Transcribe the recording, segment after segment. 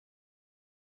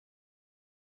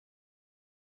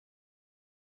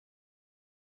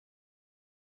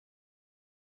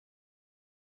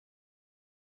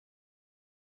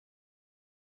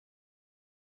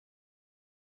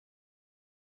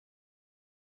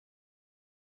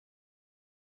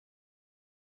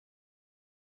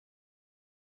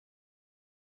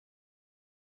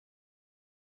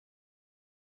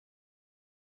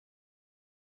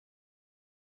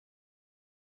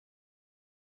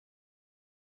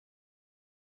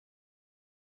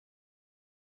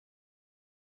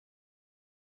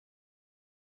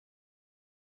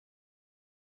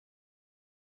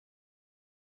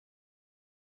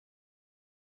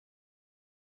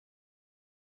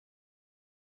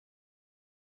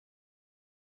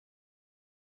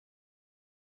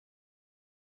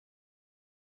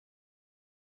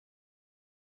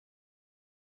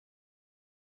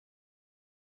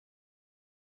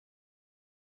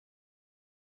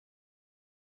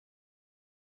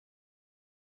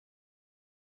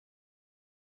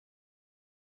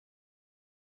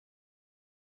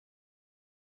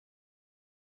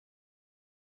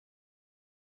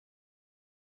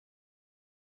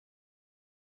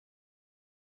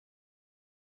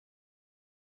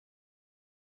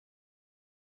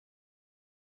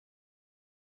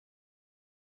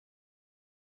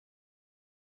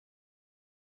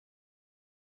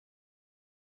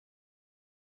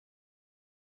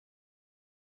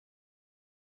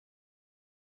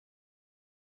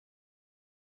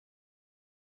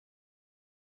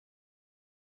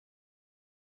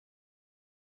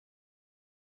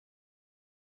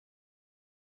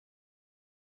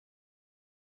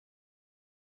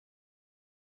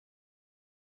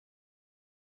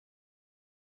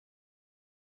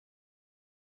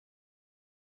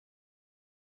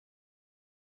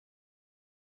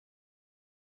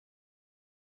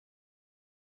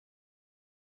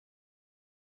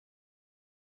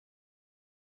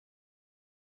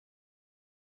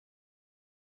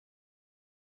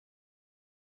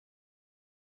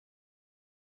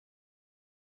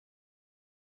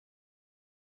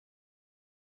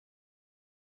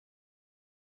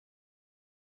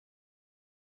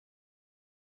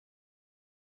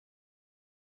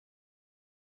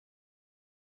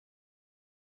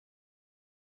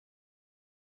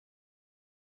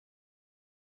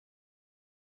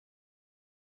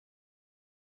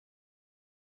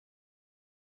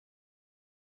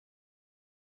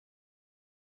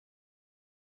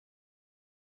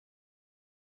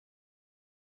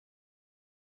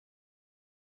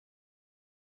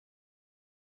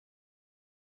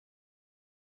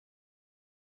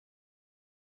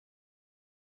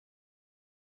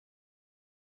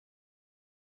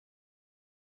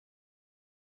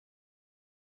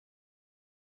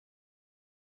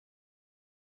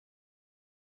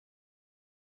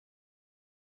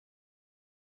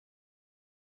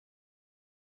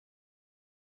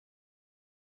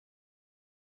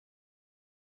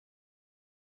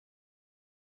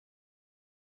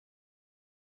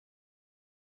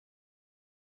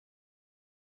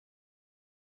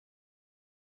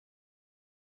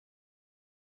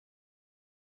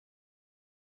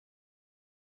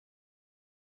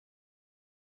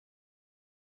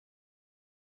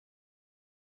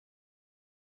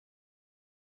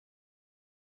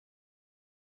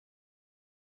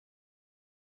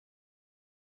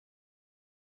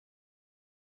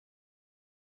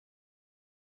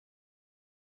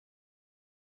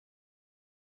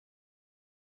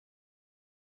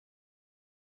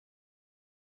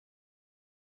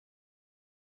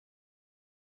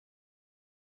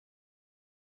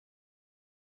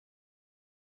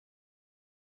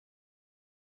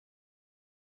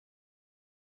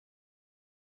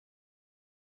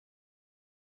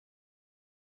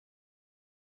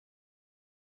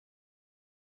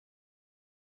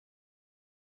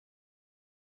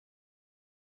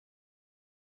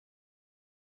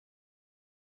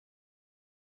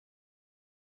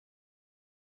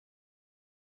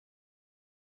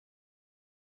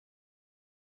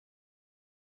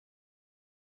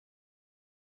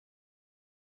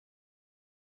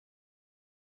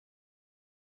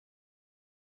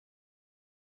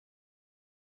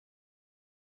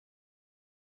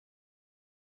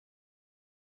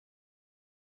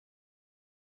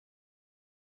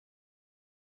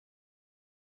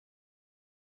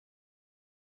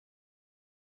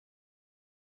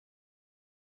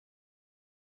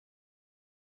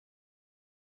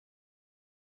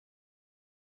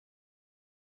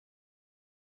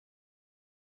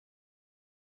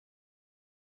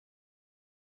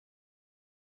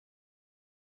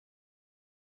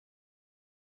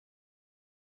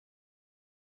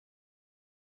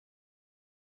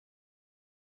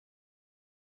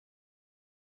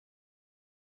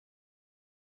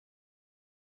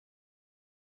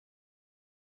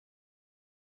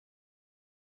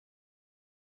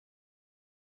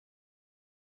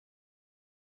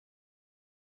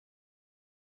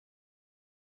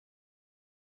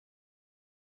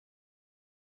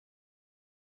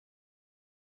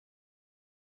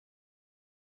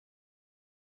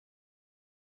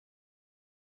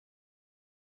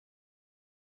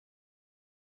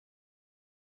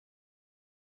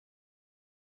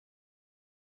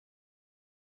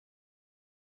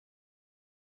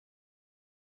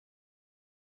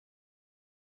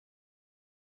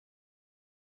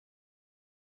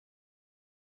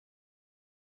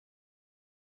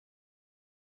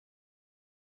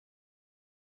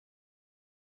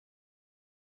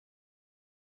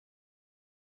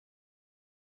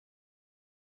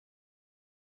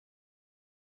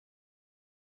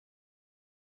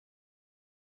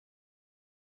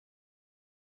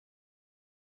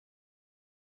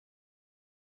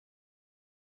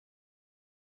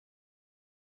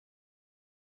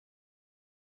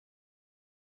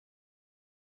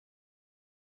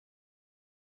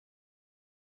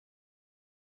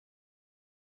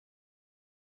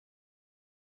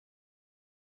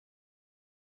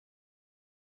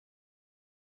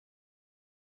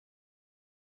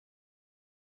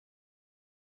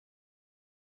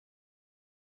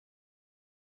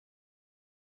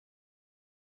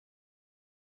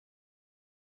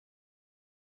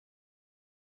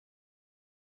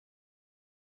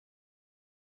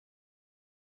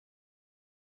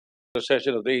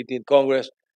Session of the 18th Congress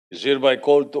is hereby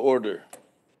called to order.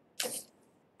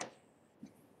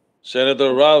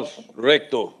 Senator Ralph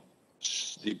Recto,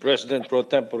 the President pro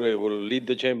tempore, will lead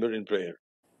the chamber in prayer.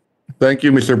 Thank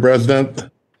you, Mr. President.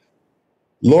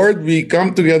 Lord, we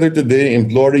come together today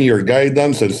imploring your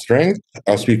guidance and strength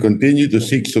as we continue to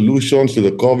seek solutions to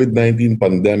the COVID-19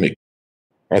 pandemic,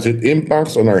 as it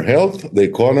impacts on our health, the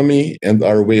economy, and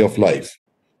our way of life.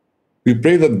 We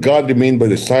pray that God remain by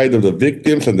the side of the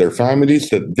victims and their families,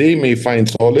 that they may find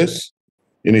solace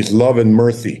in his love and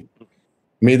mercy.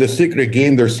 May the sick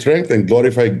regain their strength and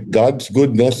glorify God's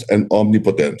goodness and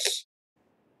omnipotence.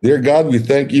 Dear God, we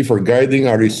thank you for guiding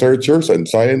our researchers and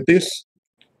scientists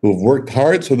who've worked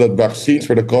hard so that vaccines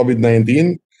for the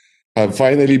COVID-19 have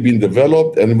finally been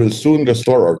developed and will soon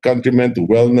restore our countrymen to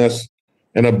wellness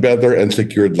and a better and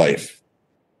secured life.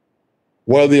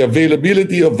 While the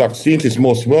availability of vaccines is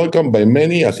most welcome by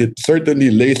many, as it certainly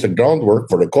lays the groundwork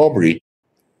for recovery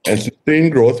and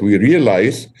sustained growth, we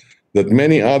realize that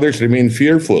many others remain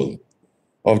fearful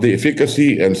of the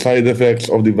efficacy and side effects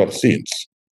of the vaccines.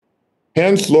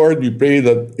 Hence, Lord, we pray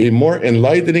that a more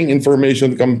enlightening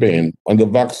information campaign on the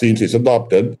vaccines is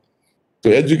adopted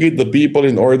to educate the people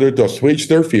in order to assuage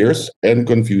their fears and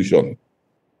confusion.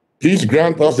 Please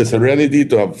grant us the serenity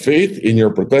to have faith in your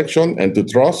protection and to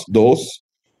trust those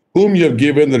whom you have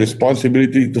given the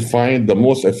responsibility to find the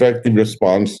most effective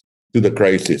response to the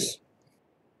crisis.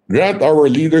 Grant our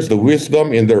leaders the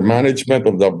wisdom in their management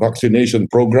of the vaccination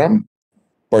program,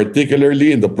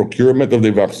 particularly in the procurement of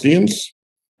the vaccines,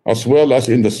 as well as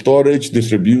in the storage,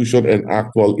 distribution, and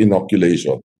actual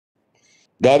inoculation.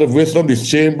 God of wisdom, this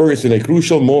chamber is in a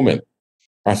crucial moment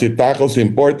as it tackles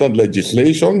important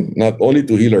legislation, not only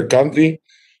to heal our country,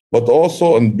 but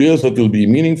also on bills that will be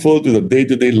meaningful to the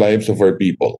day-to-day lives of our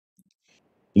people.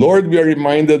 Lord, we are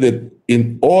reminded that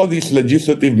in all these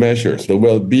legislative measures, the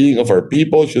well-being of our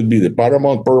people should be the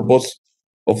paramount purpose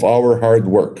of our hard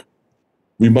work.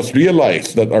 We must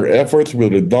realize that our efforts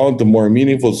will redound to more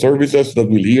meaningful services that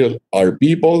will heal our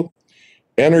people,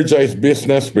 energize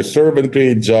business, preserve and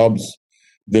create jobs,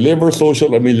 deliver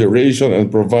social amelioration, and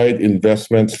provide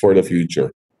investments for the future.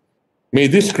 May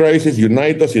this crisis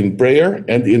unite us in prayer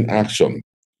and in action,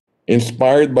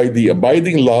 inspired by the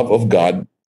abiding love of God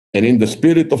and in the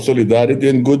spirit of solidarity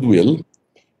and goodwill.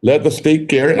 Let us take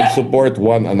care and support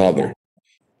one another.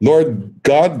 Lord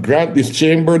God, grant this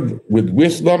chamber with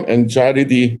wisdom and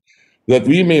charity that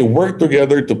we may work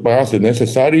together to pass the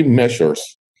necessary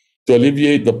measures to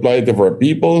alleviate the plight of our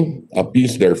people,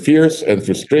 appease their fears and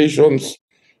frustrations,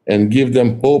 and give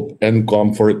them hope and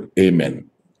comfort. Amen.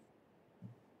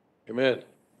 Amen.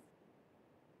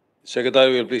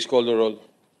 Secretary, will please call the roll.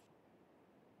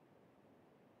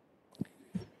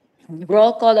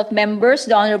 Roll call of members,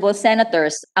 the Honorable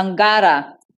Senators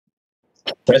Angara,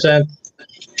 Present.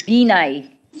 Binay,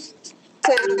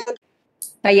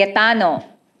 Cayetano,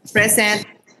 Present.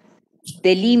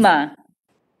 De Lima,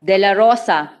 De La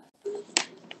Rosa,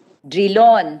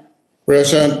 Drilon,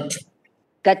 Present.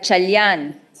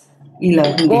 Gatchalian,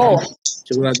 Ilaw. Go,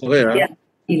 Sigurado kayo, ha? Yeah.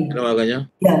 Tinawagan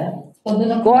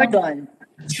niya? Gordon,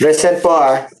 Present po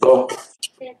ah. Go.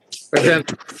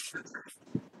 Present.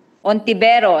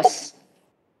 Ontiveros,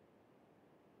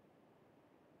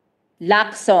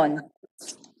 Lacson,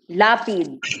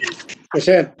 Lapid,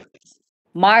 Present.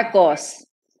 Marcos,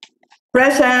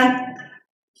 Present.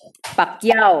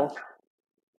 Pacquiao,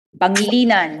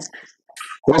 Pangilinan,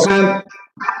 Present.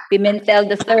 Pimentel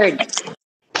III,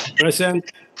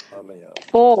 Present.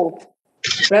 Poe,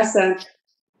 Present.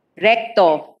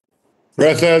 Recto,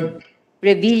 Present.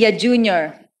 Revilla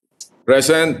Jr.,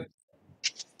 Present.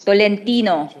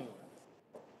 Tolentino,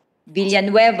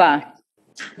 Villanueva,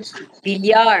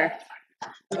 Villar,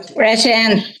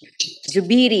 Present.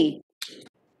 Zubiri.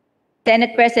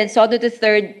 Senate President Soto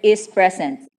III is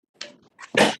present.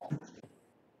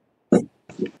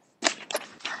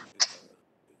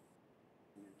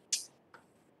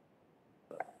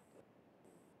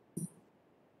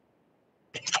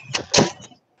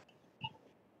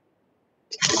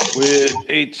 With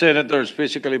 8 senators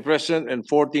physically present and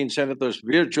 14 senators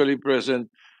virtually present,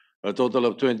 a total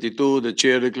of 22, the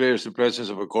chair declares the presence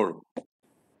of a quorum.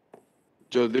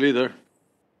 Majority Leader.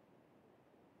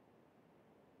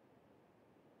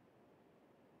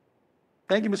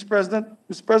 Thank you, Mr. President.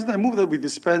 Mr. President, I move that we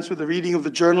dispense with the reading of the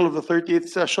Journal of the 38th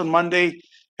Session Monday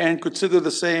and consider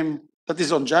the same, that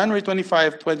is on January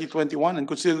 25, 2021, and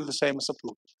consider the same as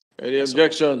approved. Any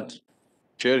objections?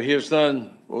 Chair hears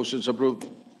none. Motion's approved.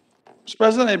 Mr.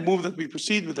 President, I move that we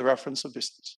proceed with the reference of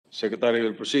business. Secretary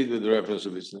will proceed with the reference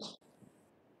of business.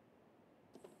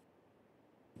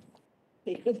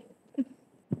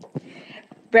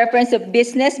 Preference of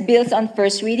business, bills on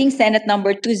first reading, Senate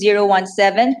number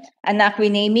 2017, an act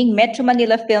renaming Metro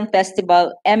Manila Film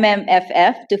Festival,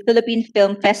 MMFF, to Philippine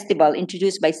Film Festival,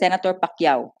 introduced by Senator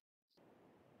Pacquiao.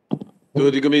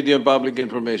 To the Committee on Public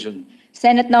Information.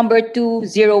 Senate number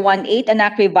 2018, an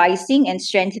act revising and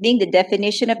strengthening the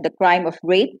definition of the crime of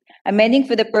rape, amending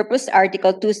for the purpose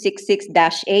Article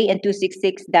 266-A and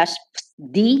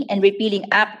 266-D, and repealing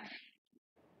Act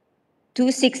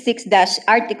 266-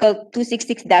 Article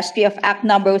 266-3 of Act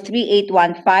number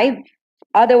 3815,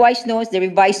 otherwise known as the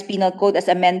Revised Penal Code as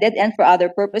amended, and for other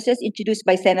purposes, introduced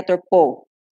by Senator Poe.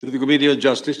 To the Committee on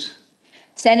Justice.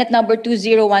 Senate number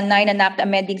 2019, an act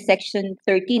amending Section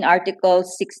 13, Article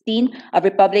 16 of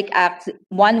Republic Act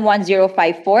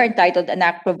 11054, entitled An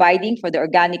Act Providing for the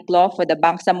Organic Law for the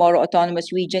Bangsamoro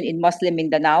Autonomous Region in Muslim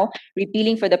Mindanao,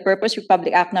 repealing for the purpose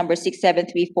Republic Act number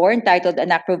 6734, entitled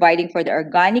An Act Providing for the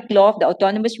Organic Law of the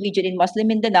Autonomous Region in Muslim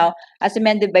Mindanao, as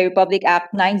amended by Republic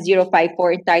Act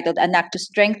 9054, entitled An Act to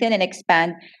Strengthen and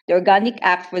Expand the Organic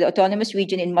Act for the Autonomous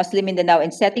Region in Muslim Mindanao,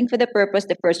 and setting for the purpose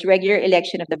the first regular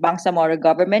election of the Bangsamoro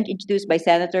government, introduced by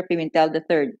Senator Pimentel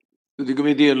III. To the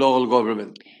Committee on Local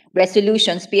Government.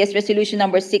 Resolutions. PS Resolution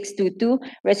number 622,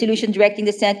 resolution directing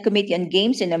the Senate Committee on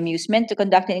Games and Amusement to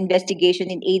conduct an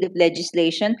investigation in aid of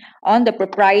legislation on the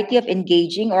propriety of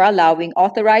engaging or allowing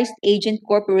authorized agent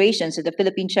corporations of the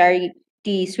Philippine Charity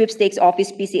Sweepstakes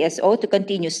Office PCSO to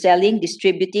continue selling,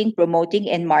 distributing, promoting,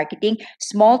 and marketing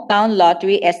small town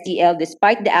lottery STL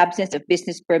despite the absence of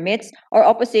business permits or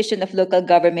opposition of local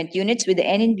government units, with the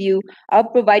end in view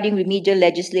of providing remedial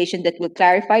legislation that will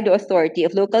clarify the authority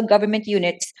of local government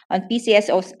units on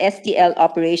PCSO's STL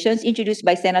operations, introduced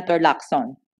by Senator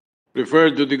Lacson.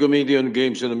 Referred to the Committee on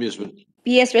Games and Amusement.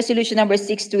 PS Resolution number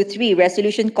 623,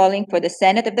 resolution calling for the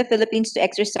Senate of the Philippines to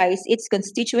exercise its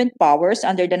constituent powers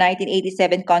under the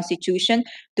 1987 Constitution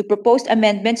to propose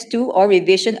amendments to or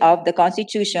revision of the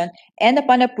Constitution, and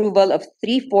upon approval of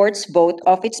 3/4 vote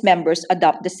of its members,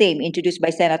 adopt the same, introduced by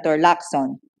Senator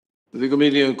Lacson. To the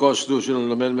Committee on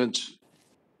Constitutional Amendments.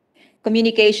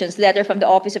 Communications, letter from the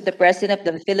Office of the President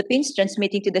of the Philippines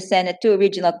transmitting to the Senate 2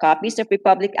 original copies of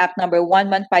Republic Act number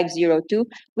 11502,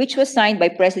 which was signed by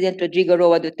President Rodrigo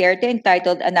Roa Duterte,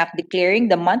 entitled An Act Declaring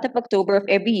the month of October of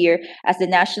every year as the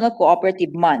National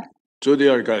Cooperative Month. To the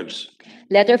Archives.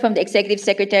 Letter from the Executive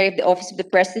Secretary of the Office of the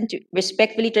President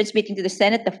respectfully transmitting to the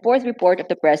Senate the fourth report of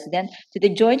the President to the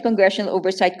Joint Congressional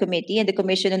Oversight Committee and the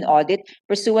Commission on Audit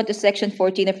pursuant to Section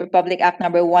 14 of Republic Act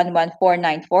number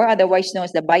 11494, otherwise known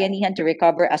as the Bayanihan to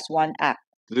Recover as One Act.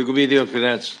 To the Committee on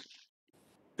Finance.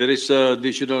 There is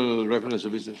additional reference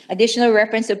of business. Additional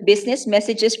reference of business,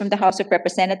 messages from the House of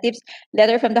Representatives,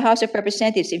 letter from the House of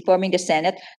Representatives informing the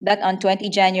Senate that on 20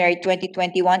 January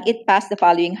 2021, it passed the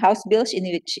following House bills in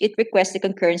which it requests the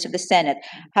concurrence of the Senate.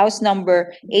 House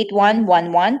number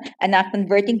 8111, an act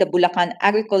converting the Bulacan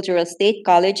Agricultural State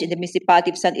College in the municipality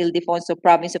of San Ildefonso,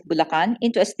 province of Bulacan,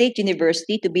 into a state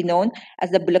university to be known as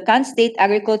the Bulacan State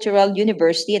Agricultural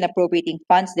University, and appropriating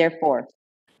funds therefore.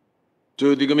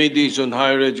 To the Committees on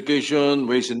Higher Education,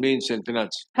 Ways and Means, and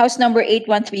Finance. House number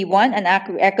 8131, an act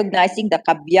recognizing the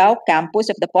Cabiao campus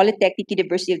of the Polytechnic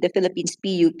University of the Philippines,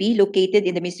 PUP, located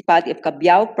in the municipality of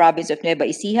Cabiao, province of Nueva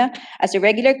Ecija, as a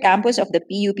regular campus of the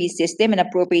PUP system, and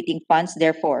appropriating funds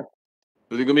therefore.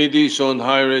 To the Committees on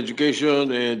Higher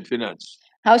Education and Finance.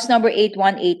 House number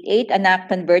 8188, an act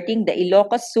converting the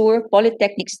Ilocos Sur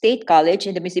Polytechnic State College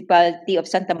in the municipality of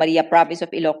Santa Maria, province of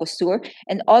Ilocos Sur,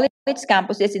 and all its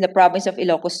campuses in the province of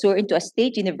Ilocos Sur into a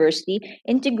state university,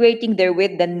 integrating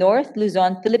therewith the North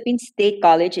Luzon Philippine State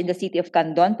College in the city of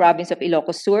Candon, province of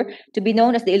Ilocos Sur, to be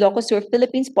known as the Ilocos Sur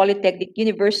Philippines Polytechnic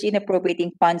University, and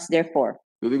appropriating funds therefore.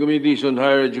 To the Committees on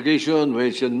Higher Education,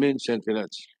 Ways and Means, and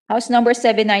Finance. House number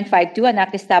 7952, an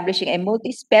act establishing a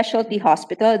multi-specialty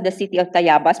hospital in the city of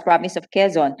Tayabas, province of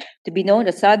Quezon, to be known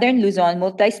as Southern Luzon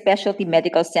Multi-Specialty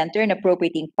Medical Center, and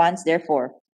appropriating funds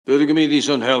therefore. To the Committees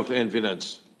on Health and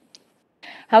Finance.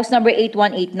 House number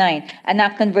 8189, an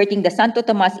act converting the Santo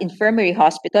Tomas Infirmary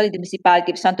Hospital in the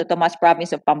municipality of Santo Tomas,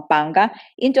 province of Pampanga,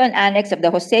 into an annex of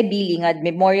the Jose B. Lingad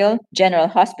Memorial General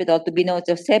Hospital, to be known as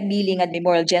Jose B. Lingad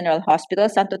Memorial General Hospital,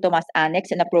 Santo Tomas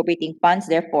Annex, and appropriating funds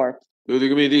therefore. To the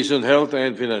Committees on Health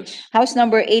and Finance. House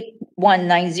number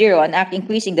 8190, an act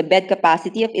increasing the bed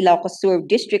capacity of Ilocos Sur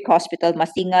District Hospital,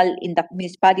 Masingal, in the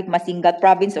municipality of Masingal,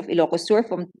 province of Ilocos Sur,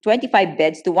 from 25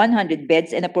 beds to 100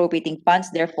 beds, and appropriating funds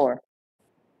therefore.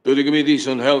 To the Committees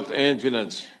on Health and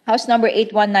Finance. House Number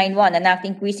 8191, an act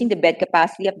increasing the bed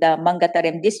capacity of the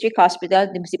Mangatarem District Hospital,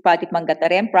 the Municipality of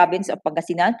Mangatarem, Province of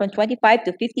Pangasinan, from 25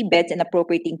 to 50 beds and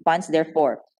appropriating funds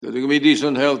therefore. To the Committees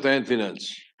on Health and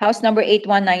Finance. House Number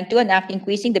 8192, an act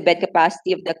increasing the bed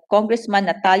capacity of the Congressman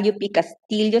Natalio P.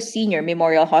 Castillo Sr.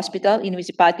 Memorial Hospital in the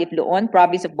Municipality of Loon,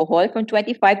 Province of Bohol, from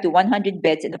 25 to 100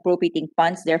 beds and appropriating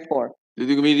funds therefore. To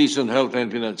the Committees on Health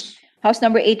and Finance. House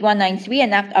Number 8193,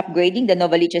 an act upgrading the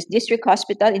Novaliches District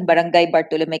Hospital in Barangay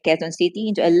Bartolome, Quezon City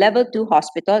into a Level 2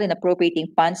 hospital and appropriating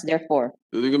funds therefore.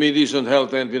 To the Committees on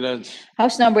Health and Finance.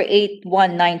 House Number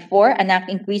 8194, an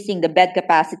act increasing the bed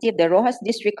capacity of the Rojas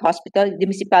District Hospital, the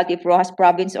Municipality of Rojas,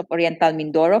 Province of Oriental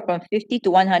Mindoro, from 50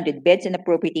 to 100 beds and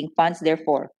appropriating funds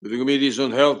therefore. To the Committees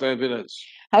on Health and Finance.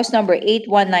 House Number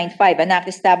 8195, an act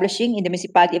establishing in the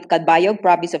Municipality of Calbayog,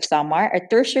 Province of Samar, a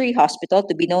tertiary hospital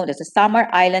to be known as the Samar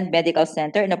Island Medical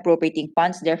Center and appropriating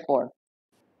funds therefore.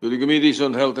 To the Committees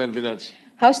on Health and Finance.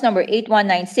 House Number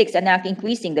 8196, an act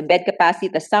increasing the bed capacity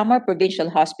at the Samar Provincial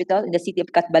Hospital in the city of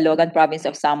Catbalogan, Province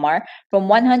of Samar, from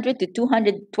 100 to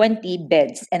 220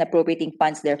 beds and appropriating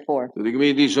funds therefore. To the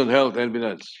Committees on Health and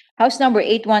Finance. House Number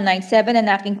 8197, an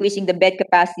act increasing the bed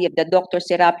capacity of the Dr.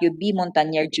 Serapio B.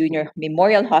 Montañer Jr.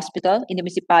 Memorial Hospital in the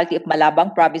Municipality of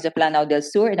Malabang, Province of Lanao del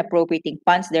Sur, and appropriating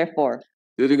funds therefore.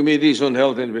 To the Committees on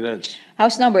Health and Finance.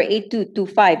 House Number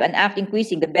 8225, an act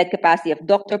increasing the bed capacity of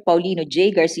Dr. Paulino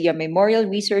J. Garcia Memorial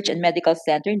Research and Medical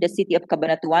Center in the city of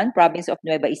Cabanatuan, Province of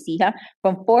Nueva Ecija,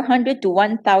 from 400 to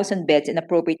 1,000 beds and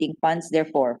appropriating funds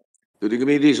therefore. To the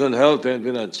Committees on Health and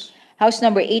Finance. House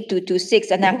Number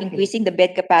 8226, an act increasing the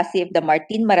bed capacity of the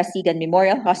Martin Marasigan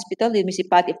Memorial Hospital in the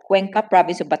Municipality of Cuenca,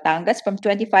 Province of Batangas, from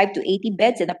 25 to 80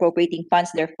 beds and appropriating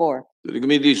funds therefore. To the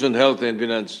Committees on Health and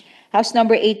Finance. House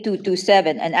Number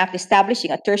 8227, an act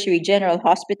establishing a tertiary general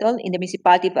hospital in the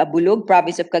Municipality of Abulog,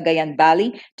 Province of Cagayan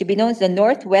Valley, to be known as the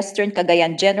Northwestern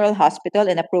Cagayan General Hospital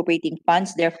and appropriating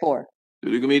funds therefore. To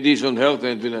the Committees on Health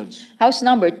and Finance. House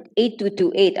Number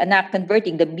 8228, an act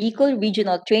converting the Bicol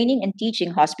Regional Training and Teaching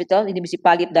Hospital in the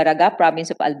Municipality of Daraga, Province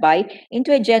of Albay,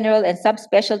 into a general and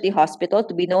subspecialty hospital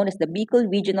to be known as the Bicol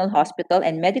Regional Hospital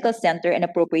and Medical Center and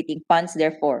appropriating funds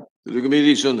therefore. To the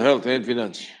Committees on Health and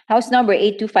Finance. House Number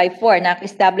 8254, an act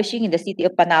establishing in the city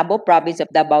of Panabo, Province of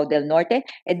Davao del Norte,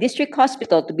 a district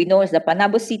hospital to be known as the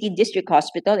Panabo City District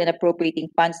Hospital and appropriating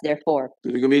funds therefore.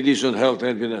 To the Committees on Health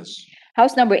and Finance.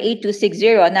 House Number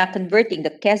 8260, an act converting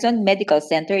the Quezon Medical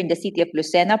Center in the city of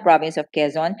Lucena, Province of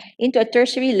Quezon, into a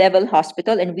tertiary level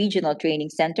hospital and regional training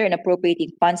center and appropriating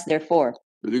funds therefore.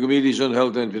 To the Committees on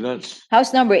Health and Finance.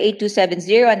 House Number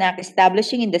 8270, an act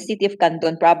establishing in the city of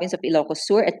Candon, Province of Ilocos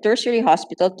Sur, a tertiary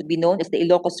hospital to be known as the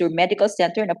Ilocos Sur Medical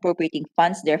Center and appropriating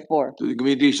funds therefore. To the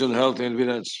Committees on Health and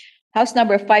Finance. House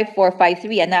Number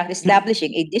 5453, an act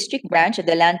establishing a district branch of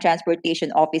the Land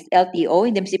Transportation Office LTO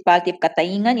in the Municipality of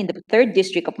Cataingan in the 3rd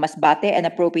District of Masbate and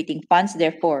appropriating funds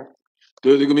therefore.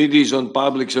 To the Committees on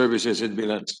Public Services and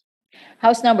Finance.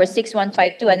 House Number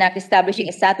 6152, an act establishing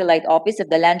a satellite office of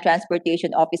the Land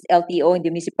Transportation Office LTO in the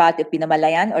Municipality of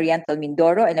Pinamalayan, Oriental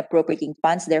Mindoro and appropriating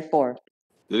funds therefore.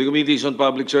 To the Committees on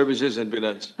Public Services and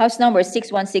Finance. House Number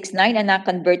 6169, an act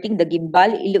converting the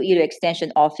Gimbal Iloilo Extension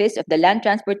Office of the Land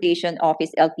Transportation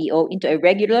Office LTO into a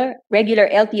regular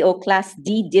LTO Class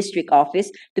D District Office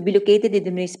to be located in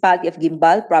the Municipality of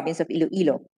Gimbal, Province of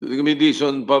Iloilo. To the Committees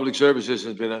on Public Services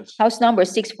and Finance. House Number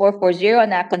 6440,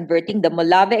 an act converting the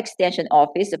Molave Extension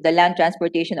Office of the Land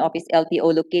Transportation Office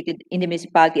LTO located in the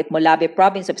Municipality of Molave,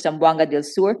 Province of Zamboanga del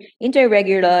Sur into a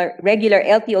regular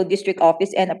LTO District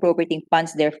Office and appropriating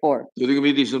funds therefore. To the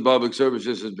Committees on Public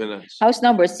Services and Finance. House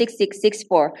Number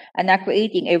 6664, an act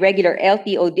creating a regular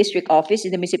LTO District Office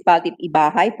in the Municipality of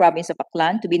Ibahay, Province of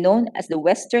Aklan to be known as the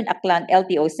Western Aklan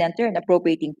LTO Center and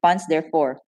appropriating funds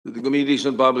therefore. To the Committees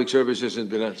on Public Services and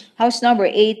Finance. House Number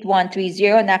 8130,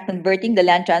 an act converting the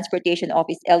Land Transportation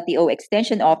Office LTO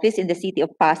Extension Office in the city of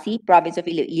Pasig, Province of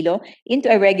Iloilo, into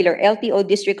a regular LTO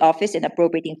District Office and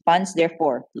appropriating funds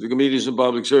therefore. To the Committees on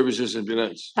Public Services and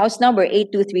Finance. House Number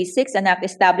 8236, an act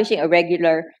establishing a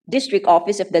regular District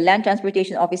Office of the Land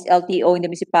Transportation Office LTO in the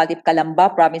Municipality of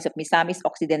Calamba, Province of Misamis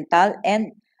Occidental,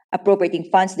 and appropriating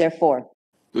funds therefore.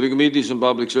 To the Committees on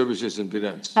Public Services and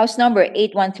Finance. House Number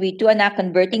 8132, an act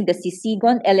converting the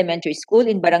Sisigon Elementary School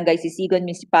in Barangay Sisigon,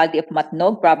 Municipality of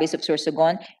Matnog, Province of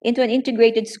Sorsogon, into an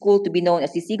integrated school to be known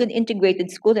as Sisigon Integrated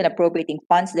School and appropriating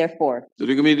funds therefore. To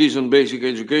the Committees on Basic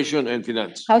Education and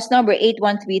Finance. House Number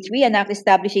 8133, an act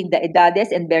establishing the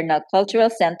Edades and Bernal Cultural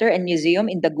Center and Museum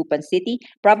in Dagupan City,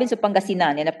 Province of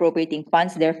Pangasinan, and appropriating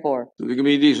funds therefore. To the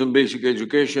Committees on Basic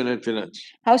Education and Finance.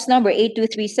 House Number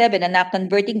 8237, an act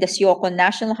converting the Siocon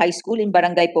National National High School in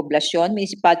Barangay Poblacion,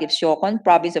 Municipality of Siocon,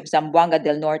 Province of Zamboanga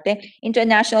del Norte, into a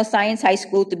National Science High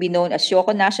School to be known as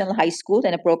Siocon National High School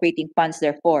and appropriating funds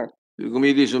therefore. to the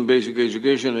Committees on Basic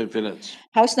Education and Finance,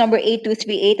 House Number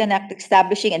 8238, an act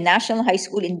establishing a national high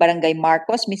school in Barangay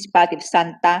Marcos, Municipality of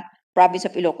Santa, Province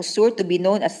of Ilocos Sur, to be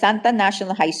known as Santa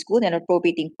National High School and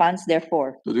appropriating funds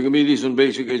therefore. to the Committees on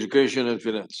Basic Education and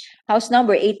Finance, House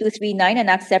Number 8239, an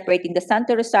act separating the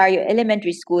Santo Rosario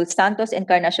Elementary School, Santos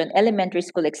Encarnacion Elementary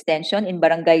School Extension in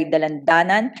Barangay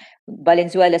Dalandanan,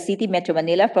 Valenzuela City, Metro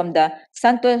Manila, from the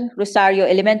Santo Rosario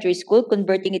Elementary School,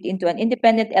 converting it into an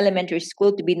independent elementary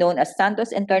school to be known as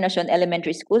Santos Encarnacion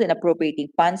Elementary School and appropriating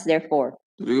funds therefore.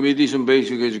 to the Committees on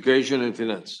Basic Education and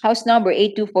Finance, House Number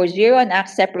 8240, an act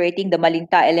separating the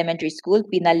Malinta Elementary School,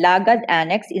 Pinalagad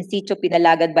Annex, in Sitio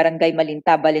Pinalagad, Barangay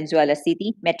Malinta, Valenzuela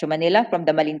City, Metro Manila, from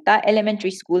the Malinta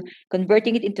Elementary School,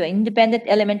 converting it into an independent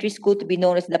elementary school to be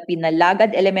known as the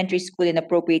Pinalagad Elementary School and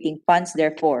appropriating funds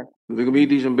therefore. to the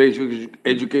Committees on Basic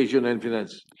Education and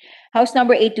Finance, House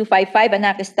Number 8255, an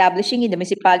act establishing in the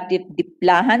Municipality of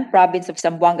Diplahan, Province of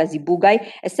Zamboanga, Sibugay,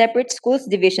 a separate schools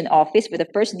division office for the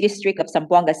First District of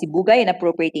Zamboanga, Sibugay, and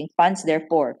appropriating funds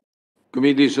therefore.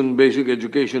 Committees on Basic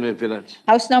Education and Finance,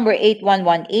 House Number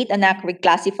 8118, an act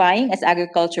reclassifying as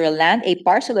agricultural land a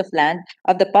parcel of land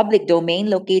of the public domain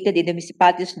located in the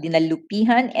municipalities of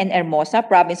Dinalupihan and Hermosa,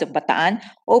 Province of Bataan,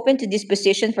 open to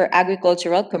disposition for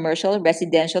agricultural, commercial,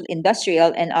 residential,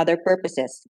 industrial, and other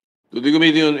purposes. to the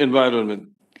Committee on Environment,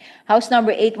 House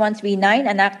Number 8139,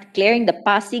 an act declaring the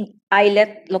Pasig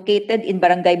Islet located in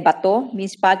Barangay Bato,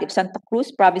 Municipality of Santa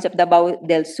Cruz, Province of Davao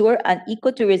del Sur, an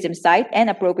ecotourism site and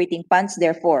appropriating funds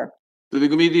therefore. to the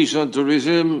Committees on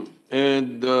Tourism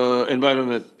and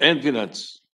Environment and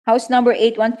Finance, House Number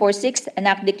 8146, an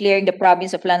act declaring the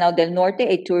Province of Lanao del Norte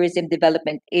a tourism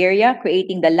development area,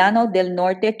 creating the Lanao del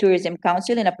Norte Tourism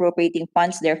Council and appropriating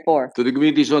funds therefore. to the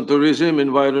Committees on Tourism,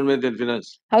 Environment and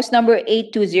Finance, House Number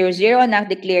 8200, an act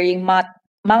declaring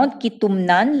Mount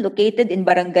Kitumnan, located in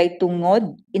Barangay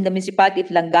Tungod, in the Municipality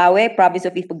of Langawe, Province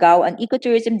of Ifugao, an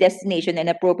ecotourism destination and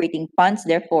appropriating funds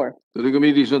therefore. to the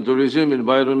Committees on Tourism,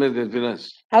 Environment and Finance,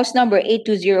 House Number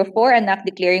 8204, an act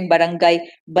declaring Barangay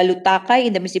Balutakay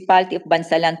in the Municipality of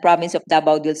Bansalan, Province of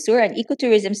Davao del Sur, an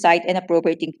ecotourism site and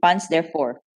appropriating funds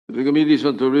therefore. to the Committees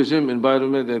on Tourism,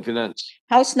 Environment and Finance,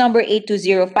 House Number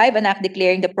 8205, an act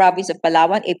declaring the Province of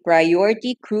Palawan a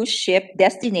priority cruise ship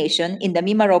destination in the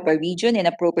Mimaropa region and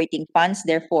appropriating funds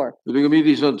therefore. to the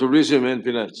Committees on Tourism and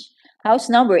Finance, House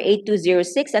Number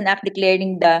 8206, an act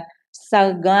declaring the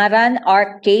Salgaran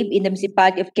Arc Cave in the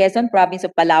Municipality of Quezon, Province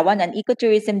of Palawan, an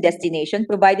ecotourism destination,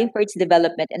 providing for its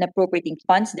development and appropriating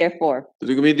funds therefore. to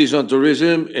the Committees on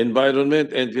Tourism, Environment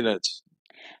and Finance,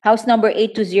 House Number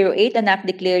 8208, an act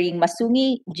declaring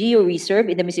Masungi Geo Reserve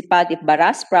in the Municipality of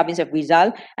Baras, Province of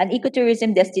Rizal, an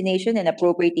ecotourism destination and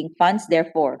appropriating funds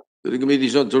therefore. to the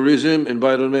Committees on Tourism,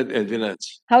 Environment and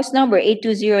Finance, House Number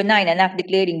 8209, an act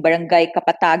declaring Barangay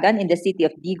Kapatagan in the City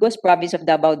of Digos, Province of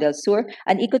Davao del Sur,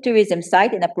 an ecotourism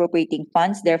site and appropriating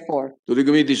funds therefore. to the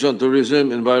Committees on Tourism,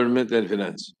 Environment and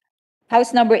Finance,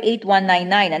 House Number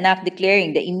 8199, an act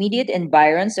declaring the immediate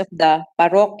environs of the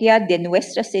Parroquia de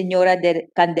Nuestra Señora de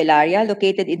Candelaria,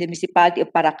 located in the Municipality of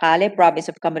Paracale, Province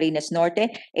of Camarines Norte,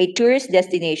 a tourist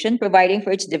destination, providing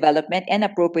for its development and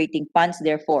appropriating funds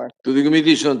therefore. to the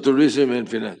Committees on Tourism and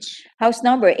Finance, House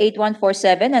Number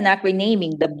 8147, an act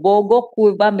renaming the Bogo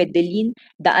Curva Medellin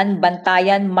Daan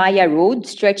Bantayan Maya Road,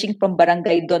 stretching from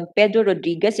Barangay Don Pedro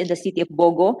Rodriguez in the city of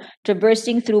Bogo,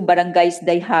 traversing through barangays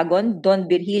Dayhagon, Don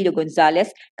Virgilio Gonzales,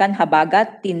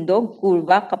 Canhabagat, Tindog,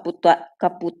 Curva,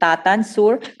 Kaputatan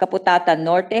Sur, Kaputatan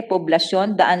Norte,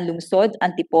 Poblacion, Daan Lungsod,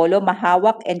 Antipolo,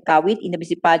 Mahawak, and Kawit in the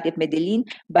Municipality of Medellin,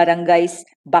 barangays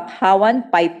Bakhawan,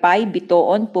 Paypay,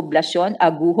 Bitoon, Poblacion,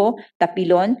 Agujo,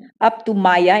 Tapilon, up to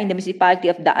Maya in the Municipality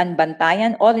of Daan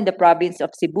Bantayan, all in the province of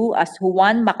Cebu as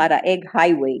Juan Macaraeg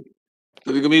Highway.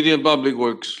 to the Committee on Public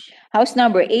Works, House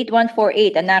Number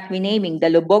 8148, an act renaming the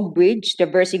Lubog Bridge,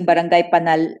 traversing Barangay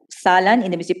Panalsalan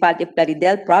in the Municipality of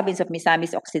Plaridel, Province of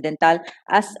Misamis Occidental,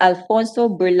 as Alfonso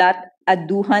Berlat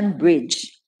Aduhan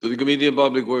Bridge. to the Committee on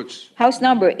Public Works, House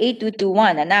Number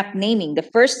 8221, an act naming the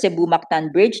first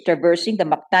Cebu-Mactan Bridge, traversing the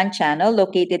Mactan Channel,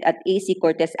 located at AC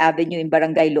Cortez Avenue in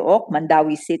Barangay Look,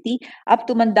 Mandawi City, up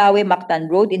to Mandawi-Mactan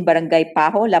Road in Barangay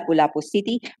Paho, Lapu-Lapu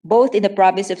City, both in the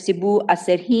province of Cebu as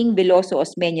Serhing Veloso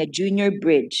Osmeña Jr.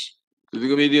 Bridge. to the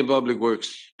Committee on Public Works,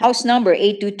 House Number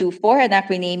 8224, an act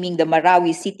renaming the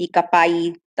Marawi City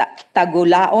Kapay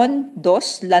Tagulaon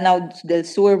 2, Lanao del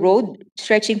Sur Road,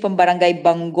 stretching from Barangay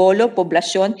Bangolo,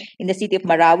 Poblacion, in the city of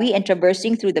Marawi and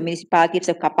traversing through the municipalities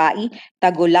of Capai,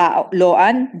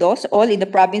 Tagulaon 2, all in the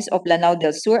province of Lanao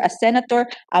del Sur, as Senator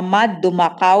Ahmad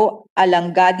Dumacao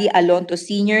Alangadi Alonto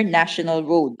Sr. National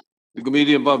Road. The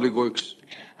Committee on Public Works.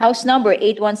 House Number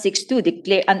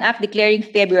 8162, an act declaring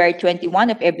February 21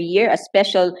 of every year a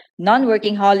special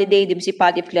non-working holiday in the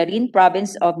municipality of Clarin,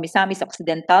 province of Misamis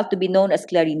Occidental, to be known as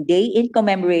Clarin Day in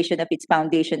commemoration of its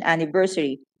foundation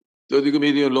anniversary. To the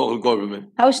Committee on Local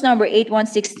Government. House Number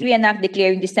 8163, an act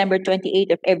declaring December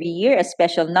 28 of every year a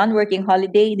special non-working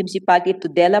holiday in the municipality of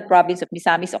Tudela, province of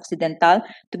Misamis Occidental,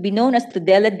 to be known as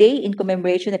Tudela Day in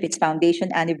commemoration of its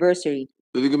foundation anniversary.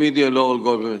 To the Committee on Local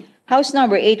Government. House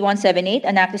Number 8178,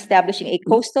 an act establishing a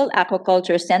coastal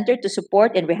aquaculture center to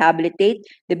support and rehabilitate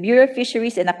the Bureau of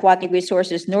Fisheries and Aquatic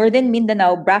Resources Northern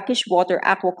Mindanao Brackish Water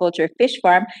Aquaculture Fish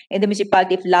Farm in the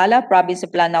municipality of Lala, province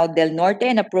of Lanao del Norte,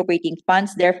 and appropriating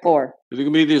funds therefore. To the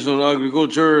Committees on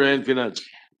Agriculture and Finance.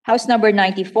 House Number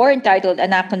 94, entitled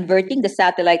An Act Converting the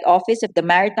Satellite Office of the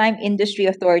Maritime Industry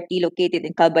Authority located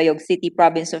in Calbayog City,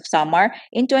 province of Samar,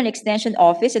 into an extension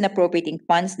office and appropriating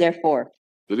funds therefore.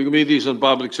 To the Committees on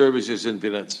Public Services and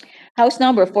Finance. House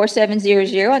Number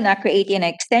 4700, an act creating an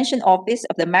extension office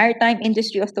of the Maritime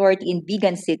Industry Authority in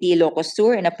Vigan City, Ilocos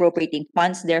Sur, and appropriating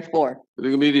funds therefore. To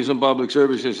the Committees on Public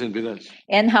Services and Finance.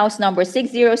 And House Number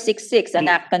 6066, an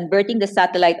act converting the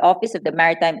satellite office of the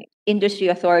Maritime Industry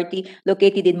Authority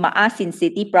located in Maasin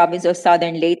City, province of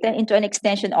Southern Leyte, into an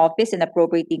extension office and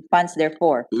appropriating funds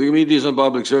therefore. To the Committees on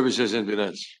Public Services and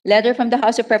Finance. Letter from the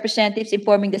House of Representatives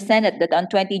informing the Senate that on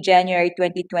 20 January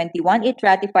 2021, it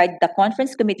ratified the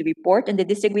Conference Committee report on the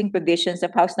disagreeing provisions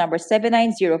of House Number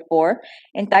 7904,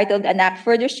 entitled An Act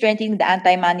Further Strengthening the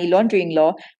Anti-Money Laundering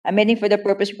Law, amending for the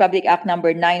purpose Republic Act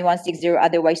Number 9160,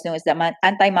 otherwise known as the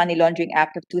Anti-Money Laundering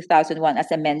Act of 2001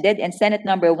 as amended, and Senate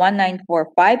Number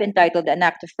 1945, entitled An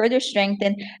Act to Further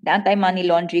Strengthen the Anti-Money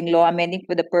Laundering Law, amending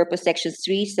for the purpose Sections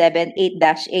 3, 7,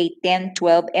 8-8, 10,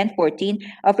 12, and 14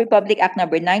 of Republic Act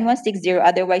Number 9160,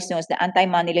 otherwise known as the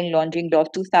Anti-Money Laundering Law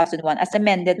of 2001 as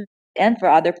amended, and for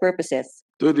other purposes.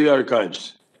 To the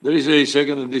Archives. There is a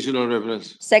second additional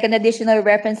reference. Second additional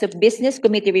reference of Business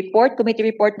Committee Report, Committee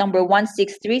Report Number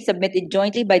 163, submitted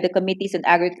jointly by the Committees on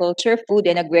Agriculture, Food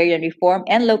and Agrarian Reform,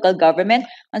 and Local Government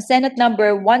on Senate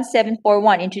Number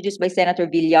 1741, introduced by Senator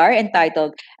Villar,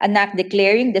 entitled An Act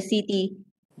Declaring the City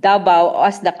Davao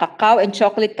as the Cacao and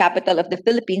Chocolate Capital of the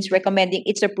Philippines, recommending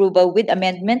its approval with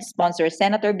amendments, sponsor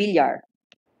Senator Villar.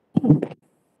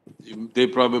 They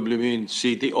probably mean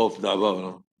City of Davao.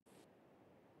 No?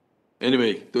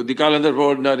 Anyway, to the calendar for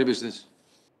ordinary business.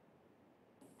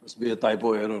 Must be a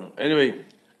typo error. Anyway,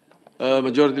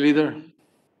 Majority Leader.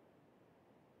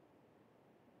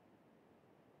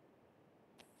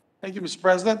 Thank you, Mr.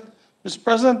 President. Mr.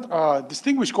 President,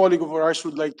 distinguished colleague of ours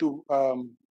would like to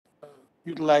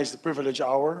utilize the privilege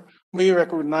hour. We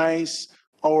recognize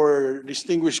our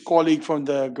distinguished colleague from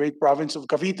the great province of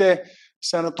Cavite,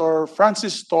 Senator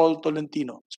Francis Tol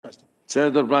Tolentino, Mr. President.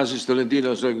 Senator Francis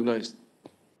Tolentino is recognized.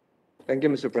 Thank you,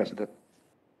 Mr. President.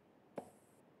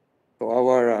 To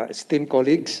our esteemed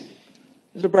colleagues,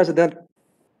 Mr. President,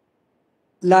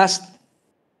 last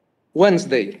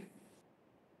Wednesday,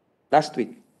 last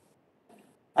week,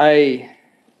 I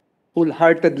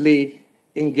wholeheartedly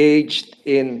engaged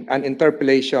in an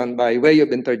interpellation by way of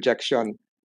interjection,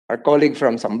 our colleague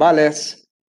from Zambales,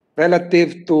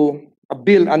 relative to a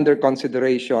bill under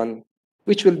consideration,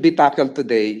 which will be tackled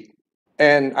today.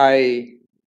 And I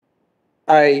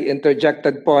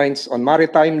interjected points on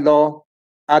maritime law,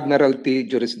 admiralty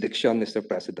jurisdiction, Mr.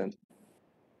 President.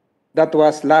 That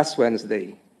was last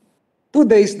Wednesday. 2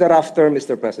 days thereafter,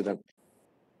 Mr. President,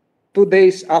 2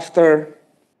 days after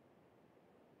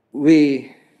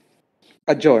we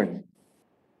adjourned,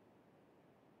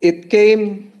 it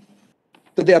came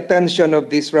to the attention of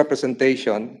this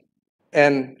representation,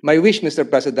 and my wish, Mr.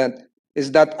 President,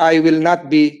 is that I will not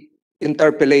be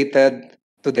interpellated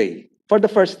today for the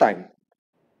first time,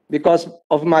 because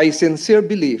of my sincere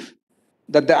belief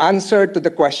that the answer to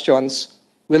the questions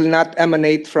will not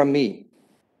emanate from me,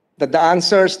 that the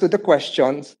answers to the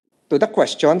questions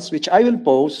which I will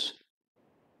pose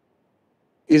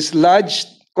is lodged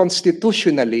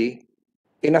constitutionally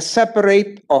in a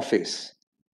separate office,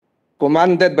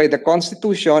 commanded by the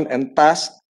Constitution and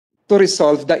tasked to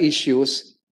resolve the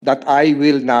issues that I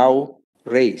will now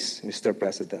raise, Mr.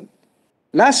 President.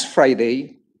 Last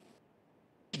Friday,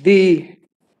 the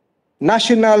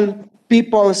National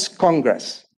People's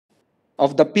Congress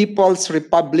of the People's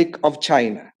Republic of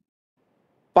China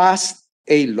passed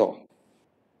a law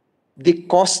the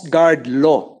Coast Guard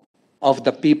law of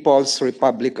the People's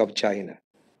Republic of China.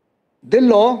 The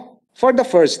law, for the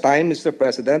first time, Mr.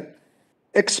 President,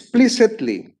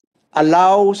 explicitly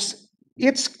allows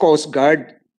its Coast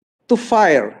Guard to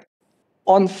fire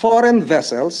on foreign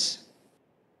vessels,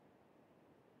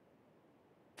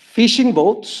 fishing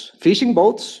boats,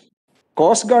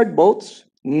 Coast Guard boats,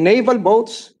 naval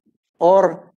boats,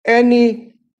 or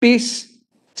any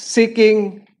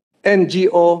peace-seeking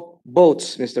NGO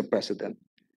boats, Mr. President.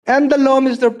 And the law,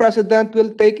 Mr. President,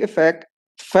 will take effect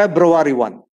February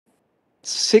 1,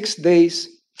 6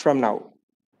 days from now.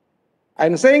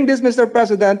 I'm saying this, Mr.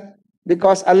 President,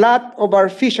 because a lot of our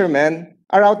fishermen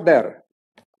are out there.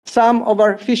 Some of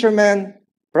our fishermen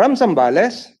from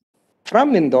Zambales,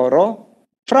 from Mindoro,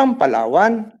 from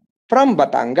Palawan, from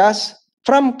Batangas,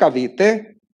 from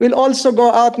Cavite, will also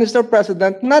go out, Mr.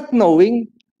 President, not knowing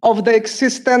of the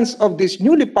existence of this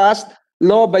newly passed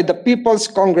law by the People's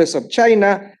Congress of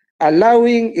China,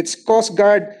 allowing its Coast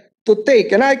Guard to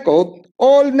take, and I quote,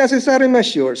 all necessary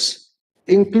measures,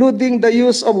 including the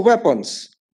use of weapons,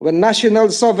 when national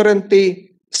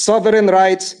sovereignty, sovereign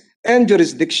rights, and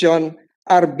jurisdiction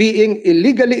are being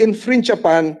illegally infringed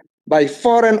upon by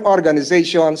foreign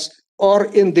organizations or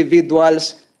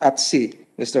individuals at sea,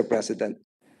 Mr. President.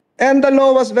 And the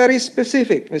law was very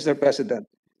specific, Mr. President.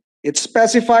 It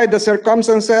specified the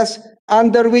circumstances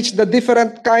under which the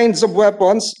different kinds of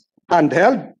weapons,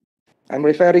 handheld, I'm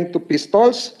referring to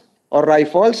pistols or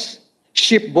rifles,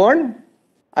 shipborne,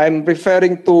 I'm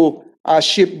referring to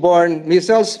shipborne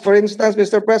missiles, for instance,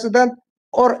 Mr. President,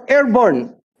 or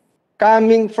airborne,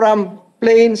 coming from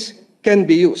planes, can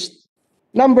be used.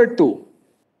 Number two,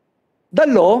 the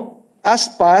law, as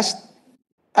passed,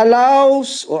 allowed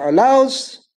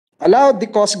the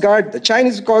Coast Guard, the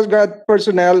Chinese Coast Guard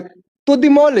personnel, to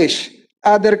demolish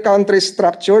other countries'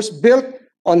 structures built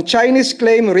on Chinese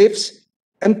claim reefs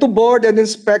and to board and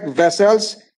inspect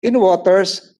vessels in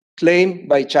waters claimed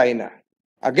by China.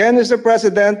 Again, Mr.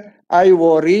 President, I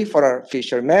worry for our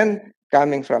fishermen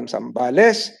coming from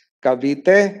Zambales,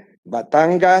 Cavite,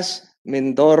 Batangas,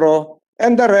 Mindoro,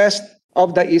 and the rest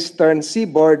of the eastern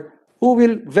seaboard who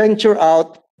will venture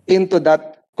out into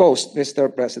that coast, Mr.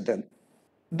 President.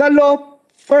 The law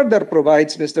further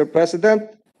provides, Mr.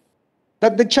 President,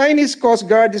 that the Chinese Coast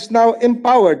Guard is now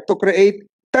empowered to create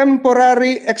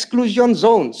temporary exclusion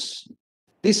zones.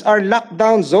 These are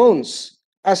lockdown zones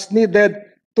as needed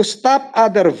to stop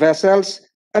other vessels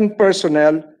and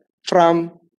personnel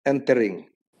from entering.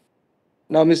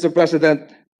 Now, Mr.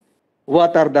 President,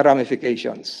 what are the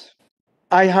ramifications?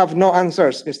 I have no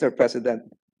answers, Mr. President.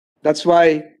 That's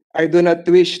why I do not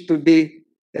wish to be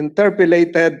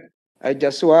interpolated. I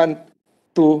just want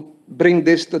to bring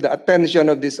this to the attention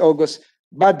of this august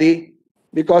body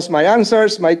because my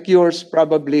answers, my cures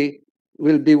probably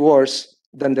will be worse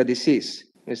than the disease,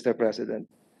 Mr. President.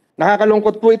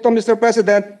 Nakakalungkot po ito, Mr.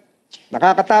 President.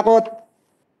 Nakakatakot.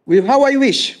 How I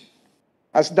wish,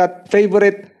 as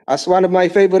one of my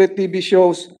favorite TV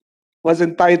shows was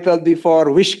entitled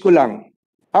before, Wish Ko Lang.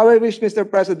 How I wish, Mr.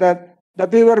 President,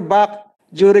 that we were back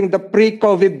during the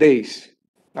pre-COVID days.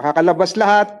 Nakakalabas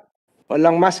lahat,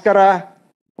 walang maskara,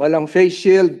 walang face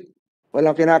shield,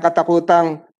 walang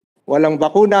kinakatakutang, walang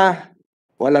bakuna,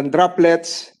 walang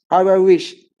droplets. How I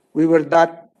wish we were in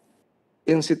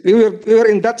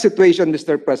that situation,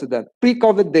 Mr. President,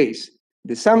 pre-COVID days.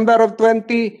 December of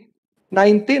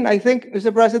 2019, I think,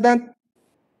 Mr. President.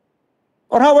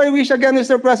 Or how I wish again,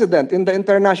 Mr. President, in the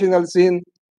international scene,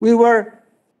 we were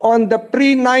on the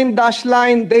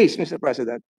pre-9-line days, Mr.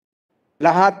 President.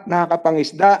 Lahat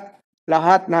nakakapangisda,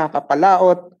 lahat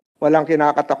nakakapalaot, walang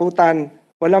kinakatakutan,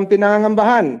 walang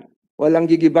pinangangambahan, walang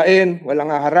gigibain, walang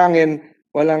haharangin,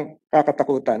 walang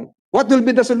kakatakutan. What will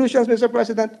be the solutions, Mr.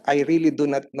 President? I really do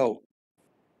not know.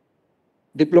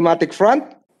 Diplomatic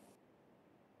front?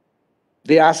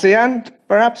 The ASEAN,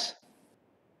 perhaps?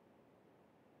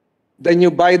 The new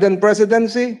Biden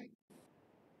presidency?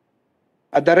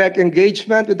 A direct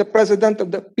engagement with the President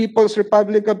of the People's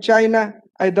Republic of China?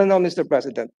 I don't know, Mr.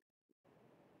 President.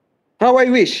 How I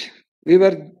wish we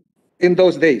were in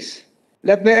those days.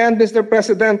 Let me end, Mr.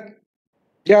 President,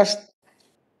 just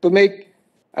to make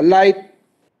a light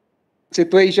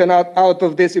situation out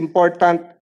of this important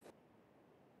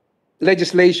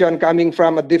legislation coming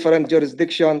from a different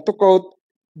jurisdiction, to quote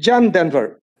John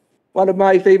Denver, one of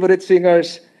my favorite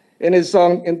singers, in his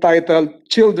song entitled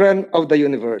Children of the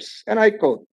Universe. And I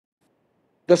quote,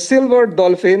 "The silver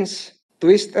dolphins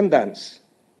twist and dance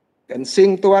and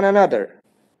sing to one another.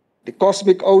 The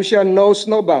cosmic ocean knows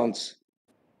no bounds,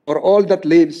 for all that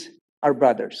lives are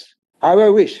brothers." How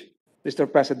I wish, Mr.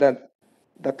 President,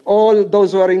 that all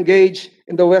those who are engaged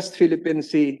in the West Philippine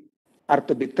Sea are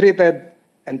to be treated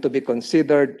and to be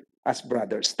considered as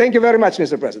brothers. Thank you very much,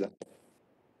 Mr. President.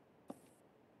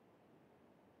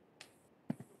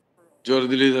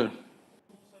 Majority Leader.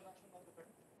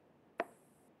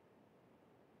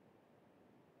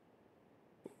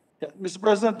 Yeah, Mr.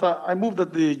 President, I move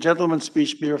that the gentleman's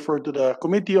speech be referred to the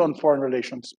Committee on Foreign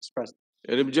Relations, Mr. President.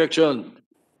 Any objection?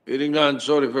 Hearing none,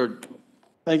 so referred.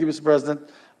 Thank you, Mr.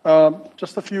 President.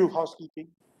 Just a few housekeeping.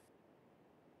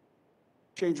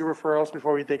 Change of referrals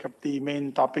before we take up the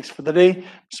main topics for the day.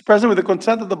 Mr. President, with the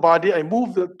consent of the body, I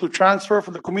move to transfer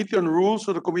from the Committee on Rules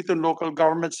to the Committee on Local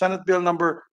Government Senate Bill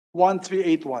number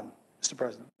 1381, Mr.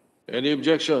 President. Any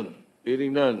objection?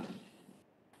 Hearing none.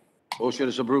 Motion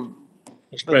is approved.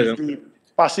 Mr. That is President,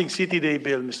 the Pasig City Day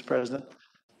Bill, Mr. President.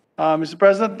 Mr.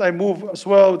 President, I move as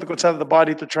well with the consent of the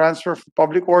body to transfer from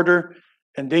public order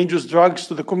and dangerous drugs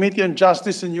to the Committee on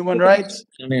Justice and Human Rights,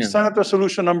 Amen. Senate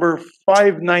Resolution number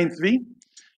 593.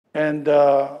 And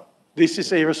this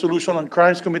is a resolution on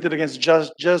crimes committed against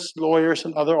judges, lawyers,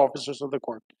 and other officers of the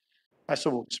court. I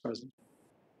so move, Mr. President.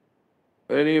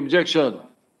 Any objection?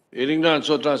 Hearing none,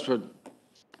 so transferred.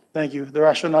 Thank you. The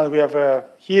rationale, we have a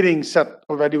hearing set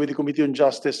already with the Committee on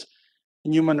Justice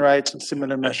and Human Rights and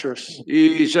similar measures.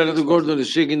 Senator Gordon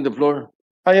is seeking the floor.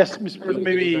 Yes, Mr. President,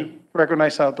 maybe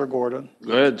recognize Senator Gordon.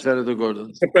 Go ahead, Senator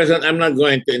Gordon. Mr. President, I'm not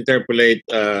going to interpolate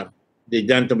the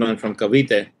gentleman from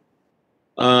Cavite.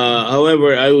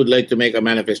 However, I would like to make a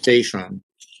manifestation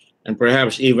and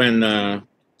perhaps even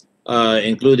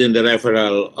including the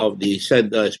referral of the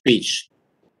said speech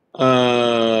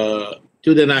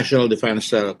to the National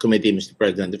Defense Committee, Mr.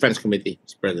 President, Defense Committee,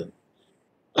 Mr. President.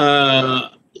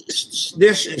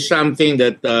 This is something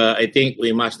that I think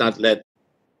we must not let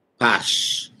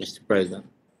pass, Mr. President.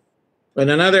 When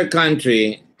another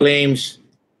country claims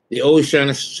the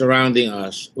oceans surrounding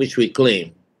us, which we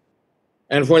claim,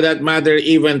 and for that matter,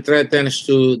 even threatens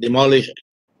to demolish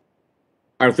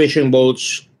our fishing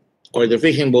boats or the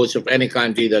fishing boats of any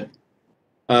country that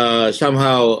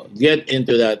somehow get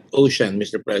into that ocean,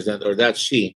 Mr. President, or that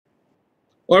sea,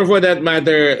 or for that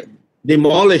matter,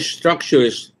 demolish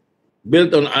structures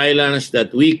built on islands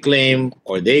that we claim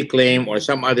or they claim or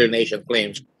some other nation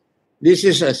claims. This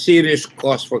is a serious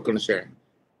cause for concern.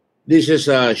 This is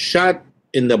a shot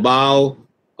in the bow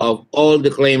of all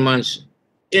the claimants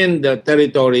in the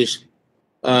territories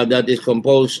that is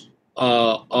composed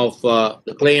of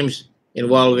the claims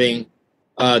involving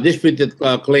disputed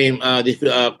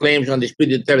claims on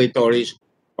disputed territories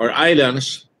or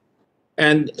islands,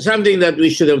 and something that we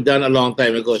should have done a long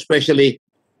time ago, especially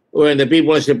when the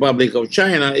People's Republic of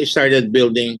China started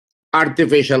building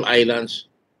artificial islands,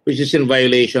 which is in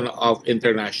violation of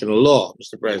international law,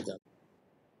 Mr. President,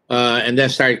 and then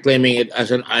start claiming it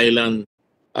as an island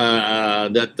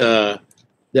that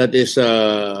is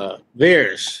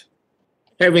theirs.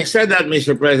 Having said that,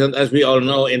 Mr. President, as we all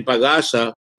know, in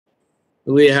Pagasa,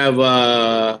 we have,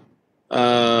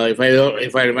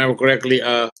 if I remember correctly,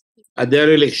 a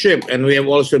derelict ship, and we have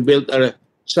also built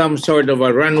some sort of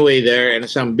a runway there and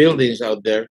some buildings out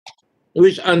there,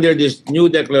 which under this new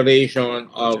declaration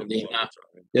of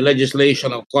the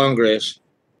legislation of Congress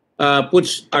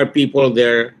puts our people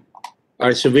there,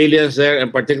 our civilians there,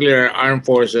 and particularly our armed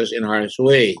forces in harm's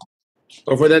way.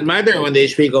 Or for that matter, when they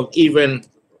speak of even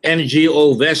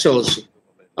NGO vessels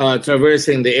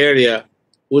traversing the area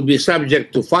would be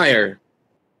subject to fire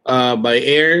by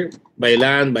air, by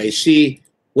land, by sea,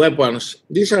 weapons.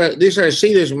 These are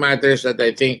serious matters that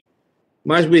I think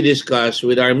must be discussed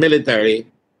with our military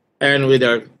and with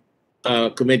our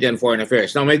Committee on Foreign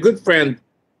Affairs. Now, my good friend,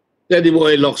 Teddy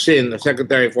Boy Locsin, the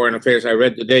Secretary of Foreign Affairs, I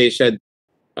read today, said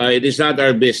it is not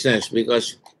our business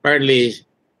because partly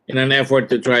in an effort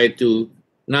to try to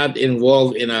not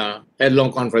involve in a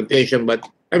headlong confrontation, but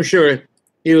I'm sure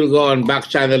he will go on back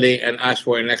channeling and ask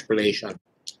for an explanation.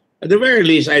 At the very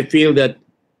least, I feel that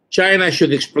China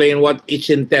should explain what its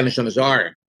intentions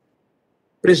are.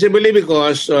 Principally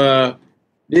because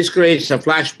this creates a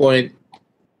flashpoint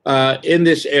in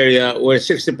this area where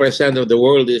 60% of the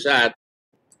world is at,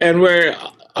 and where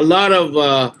a lot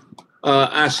of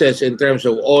assets in terms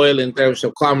of oil, in terms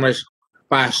of commerce,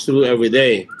 pass through every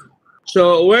day.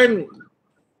 So when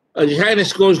the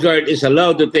Chinese Coast Guard is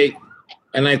allowed to take,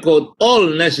 and I quote, all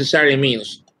necessary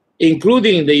means,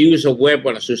 including the use of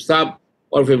weapons to stop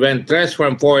or prevent threats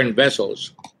from foreign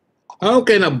vessels, how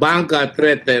can a banca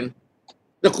threaten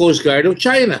the Coast Guard of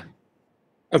China?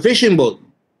 A fishing boat,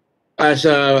 as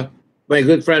my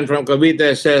good friend from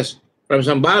Cavite says, from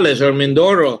Zambales or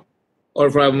Mindoro, or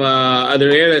from other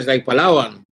areas like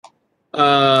Palawan,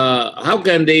 how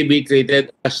can they be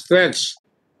treated as threats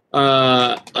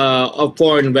of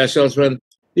foreign vessels when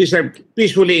these are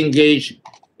peacefully engaged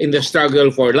in the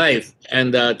struggle for life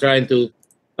and trying to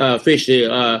fish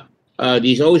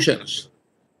these oceans.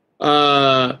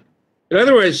 In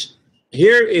other words,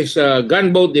 here is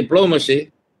gunboat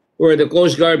diplomacy, where the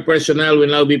Coast Guard personnel will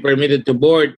now be permitted to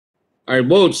board our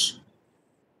boats.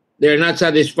 They're not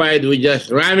satisfied with just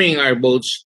ramming our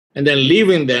boats and then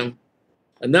leaving them.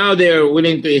 And now they are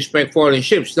willing to inspect foreign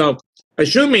ships. Now,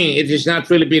 assuming it is not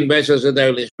Philippine vessels that they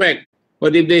will inspect,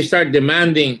 but if they start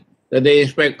demanding that they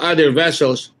inspect other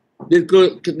vessels,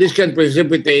 this can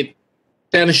precipitate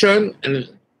tension and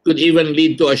could even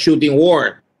lead to a shooting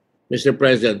war, Mr.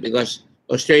 President, because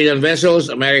Australian vessels,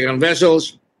 American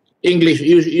vessels, English,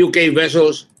 UK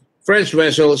vessels, French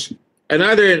vessels, and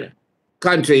other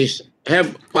countries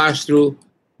have passed through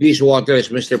these waters,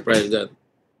 Mr. President.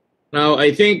 Now,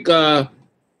 I think, I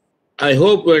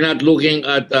hope we're not looking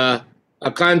at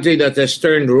a country that has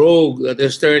turned rogue, that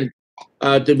has turned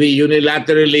to be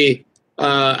unilaterally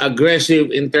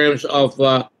aggressive in terms of,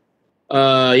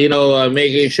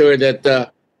 making sure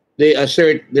that they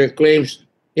assert their claims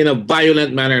in a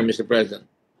violent manner, Mr. President.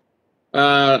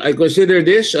 I consider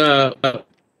this a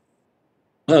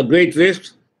great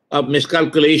risk of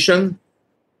miscalculation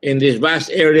in these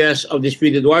vast areas of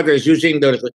disputed waters using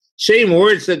the same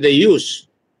words that they use.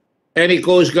 Any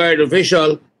Coast Guard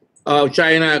official of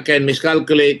China can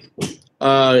miscalculate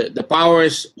the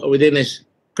powers within his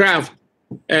craft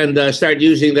and start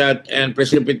using that and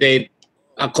precipitate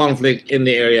a conflict in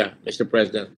the area, Mr.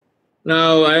 President.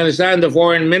 Now, I understand the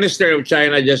foreign minister of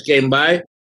China just came by.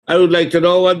 I would like to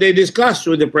know what they discussed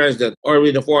with the president or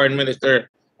with the foreign minister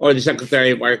or the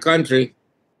secretary of our country.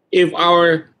 If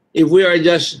we are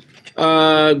just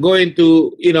going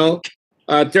to,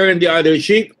 turn the other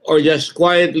cheek or just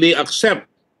quietly accept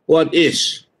what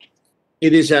is.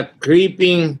 It is a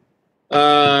creeping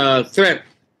threat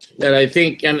that I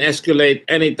think can escalate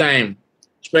anytime,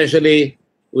 especially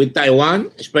with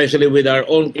Taiwan, especially with our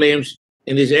own claims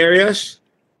in these areas,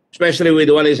 especially with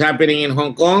what is happening in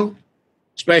Hong Kong,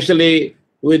 especially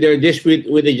with their dispute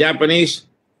with the Japanese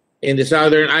in the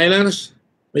southern islands.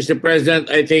 Mr. President,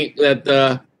 I think that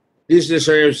this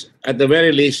deserves, at the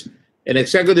very least, an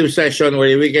executive session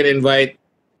where we can invite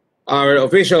our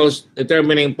officials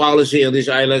determining policy on these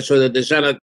islands so that the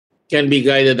Senate can be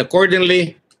guided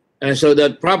accordingly and so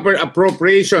that proper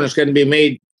appropriations can be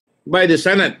made by the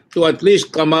Senate to at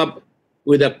least come up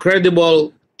with a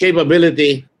credible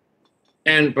capability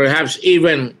and perhaps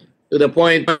even to the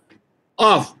point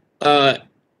of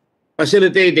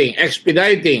facilitating,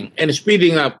 expediting, and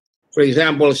speeding up, for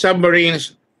example,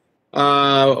 submarines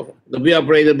to be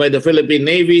operated by the Philippine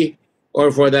Navy,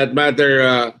 or for that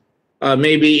matter,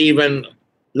 maybe even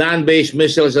land-based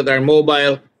missiles that are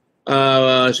mobile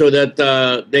so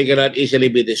that they cannot easily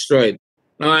be destroyed.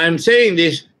 Now, I'm saying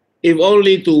this if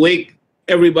only to wake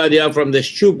everybody up from the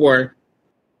stupor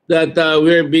that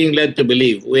we're being led to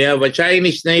believe. We have a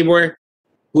Chinese neighbor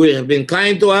who has been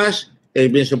kind to us,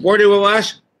 has been supportive of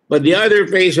us, but the other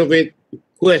face of it,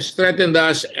 who has threatened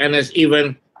us and has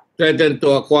even threatened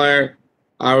to acquire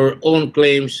our own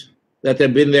claims that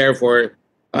have been there for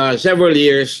several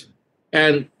years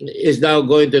and is now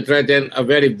going to threaten a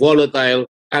very volatile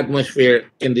atmosphere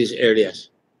in these areas.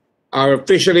 Our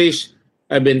fisheries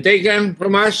have been taken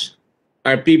from us.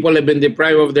 Our people have been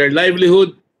deprived of their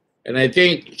livelihood. And I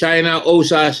think China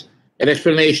owes us an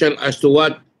explanation as to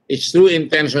what its true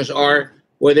intentions are,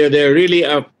 whether they're really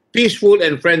a peaceful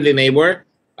and friendly neighbor,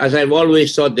 as I've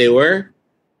always thought they were,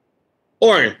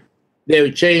 or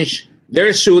they've changed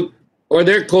their suit or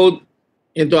their coat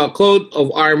into a coat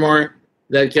of armor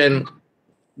that can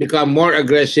become more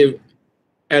aggressive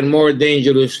and more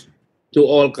dangerous to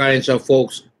all kinds of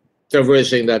folks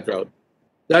traversing that route.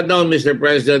 That now, Mr.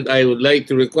 President, I would like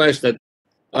to request that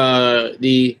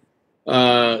the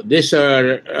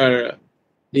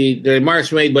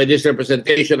remarks made by this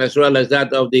representation, as well as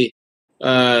that of the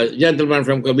gentleman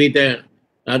from Cavite,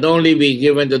 not only be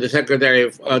given to the Secretary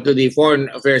to the Foreign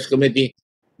Affairs Committee,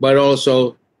 but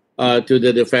also to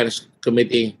the Defense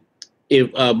Committee,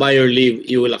 if by your leave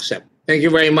you will accept. Thank you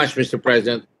very much, Mr.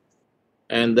 President,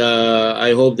 and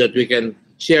I hope that we can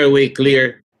see our way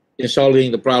clear in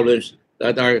solving the problems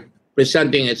that are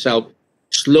presenting itself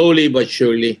slowly but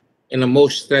surely in a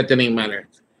most threatening manner.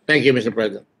 Thank you, Mr.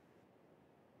 President.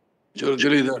 Majority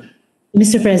Leader.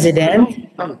 Mr. President,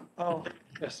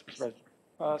 Yes, Mr. President.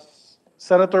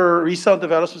 Senator Risa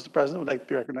Ontiveros, Mr. President, would like to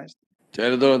be recognized.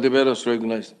 Senator Ontiveros,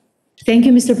 recognized. thank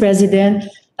you, Mr. President.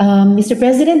 Mr.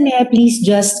 President, may I please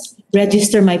just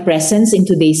register my presence in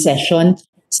today's session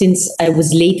since I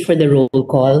was late for the roll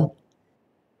call?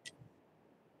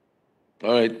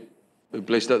 All right, we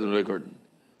place that on record.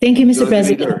 Thank you, Mr.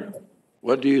 Majority President. Leader,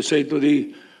 what do you say to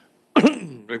the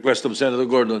request of Senator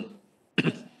Gordon?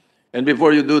 And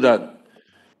before you do that,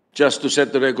 just to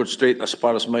set the record straight as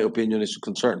far as my opinion is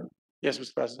concerned, Yes, Mr.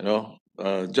 you President.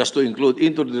 know, just to include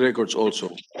into the records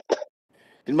also.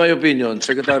 In my opinion,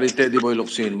 Secretary Teddy Boy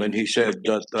Locsin, when he said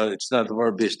that it's not of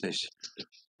our business,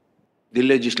 the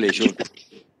legislation,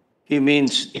 he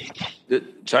means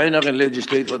that China can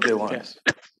legislate what they want. Yes,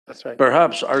 that's right.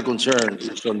 Perhaps our concern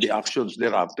is on the actions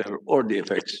thereafter or the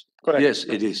effects. Correct. Yes,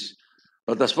 it is.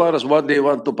 But as far as what they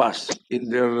want to pass in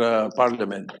their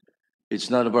parliament, it's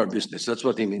none of our business. That's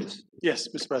what he means. Yes,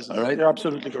 Mr. President. All right. You're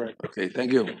absolutely correct. Okay,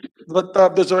 thank you.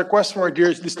 But there's a request from our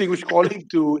dear distinguished colleague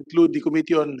to include the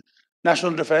Committee on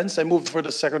National Defense. I move for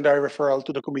the secondary referral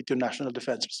to the Committee on National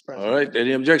Defense, Mr. President. All right,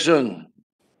 any objection?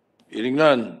 Hearing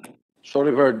none. So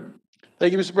referred.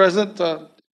 Thank you, Mr. President.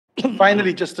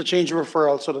 Finally, just to change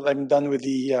referral so that I'm done with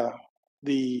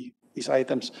these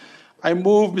items. I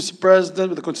move, Mr. President,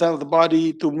 with the consent of the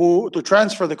body, to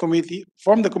transfer the committee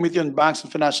from the Committee on Banks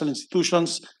and Financial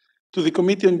Institutions to the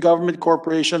Committee on Government,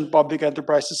 Corporation, Public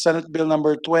Enterprises, Senate Bill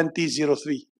number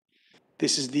 2003.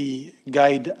 This is the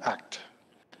Guide Act.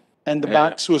 And the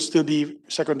banks will still be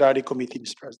secondary committee,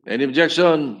 Mr. President. Any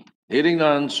objection? Hearing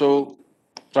none, so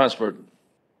transferred.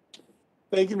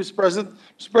 Thank you, Mr. President.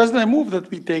 Mr. President, I move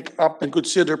that we take up and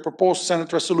consider proposed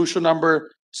Senate Resolution number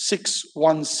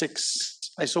 616.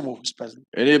 I so move, Mr. President.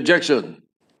 Any objection?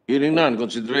 Hearing none,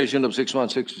 consideration of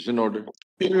 616 is in order.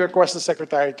 We request the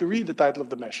Secretary to read the title of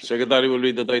the measure. Secretary will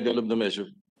read the title of the measure.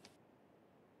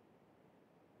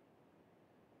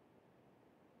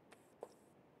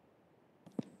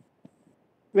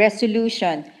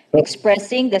 Resolution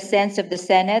expressing the sense of the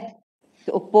Senate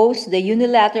to oppose the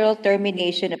unilateral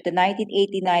termination of the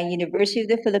 1989 University of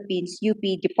the Philippines UP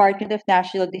Department of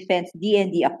National Defense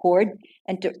DND Accord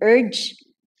and to urge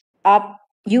up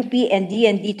UP and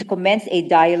DND to commence a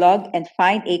dialogue and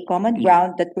find a common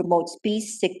ground that promotes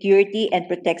peace, security, and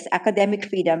protects academic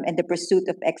freedom and the pursuit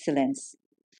of excellence.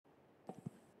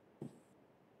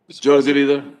 Majority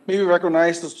Leader. May we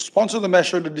recognize the sponsor of the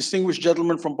measure, the distinguished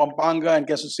gentleman from Pampanga and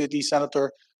Quezon City,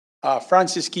 Senator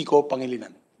Francis Kiko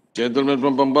Pangilinan. Gentleman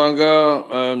from Pampanga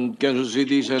and Kansas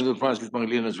City, Senator Francis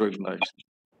Pangilinan is recognized.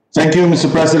 Thank you,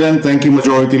 Mr. President. Thank you,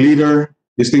 Majority Leader,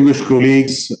 distinguished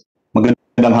colleagues.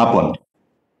 Magandang hapon.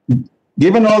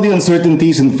 Given all the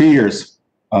uncertainties and fears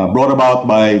brought about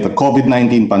by the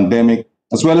COVID-19 pandemic,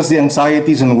 as well as the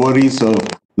anxieties and worries of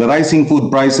the rising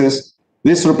food prices,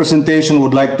 this representation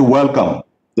would like to welcome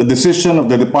the decision of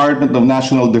the Department of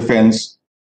National Defense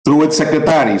through its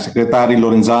Secretary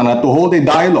Lorenzana, to hold a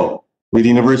dialogue with the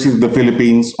University of the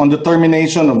Philippines on the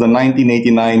termination of the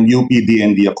 1989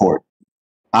 UP-DND Accord.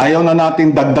 Ayaw na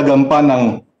natin dagdagan pa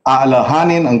ng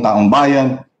aalahanin ang taong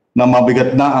bayan na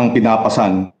mabigat na ang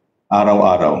pinapasan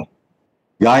araw-araw.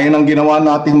 Gaya ng ginawa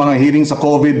nating mga hearing sa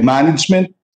COVID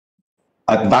management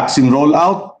at vaccine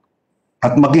rollout,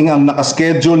 at maging ang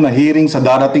nakaschedule na hearing sa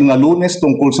darating na Lunes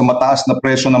tungkol sa mataas na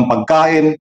presyo ng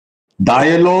pagkain,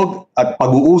 dialogue at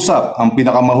pag-uusap ang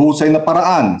pinakamahusay na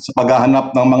paraan sa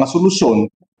paghahanap ng mga solusyon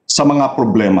sa mga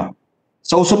problema.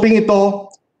 Sa usaping ito,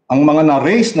 ang mga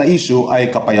na-raise na issue ay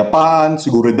kapayapaan,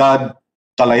 seguridad,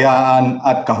 kalayaan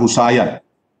at kahusayan.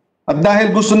 At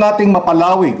dahil gusto nating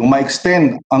mapalawig o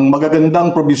ma-extend ang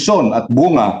magagandang probisyon at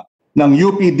bunga ng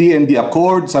UP-DND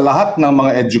Accord sa lahat ng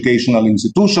mga educational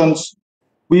institutions,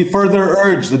 we further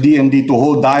urge the DND to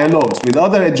hold dialogues with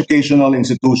other educational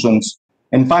institutions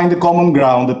and find a common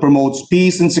ground that promotes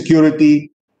peace and security,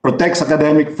 protects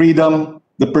academic freedom,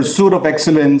 the pursuit of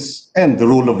excellence, and the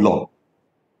rule of law.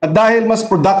 At dahil mas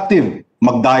productive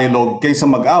mag-dialogue kaysa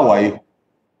mag-away,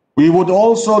 we would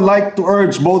also like to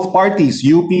urge both parties,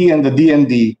 UP and the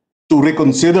DND, to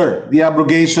reconsider the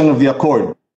abrogation of the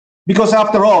accord. Because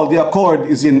after all, the accord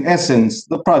is in essence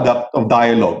the product of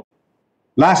dialogue.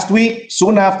 Last week,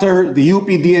 soon after the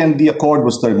UP-DND Accord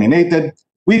was terminated,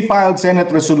 we filed Senate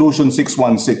Resolution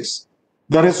 616.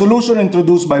 The resolution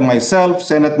introduced by myself,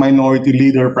 Senate Minority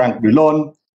Leader Frank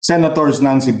Drilon, Senators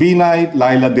Nancy Binay,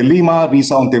 Laila De Lima,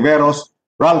 Risa Ontiveros,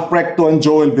 Ralph Recto, and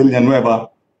Joel Villanueva,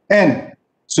 and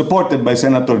supported by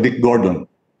Senator Dick Gordon.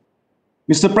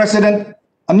 Mr. President,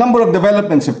 a number of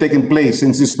developments have taken place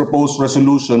since this proposed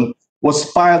resolution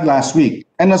was filed last week,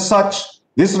 and as such,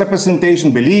 this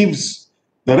representation believes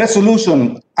the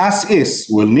resolution as is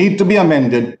will need to be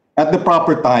amended at the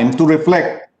proper time to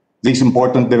reflect these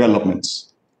important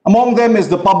developments. Among them is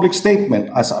the public statement,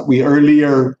 as we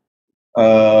earlier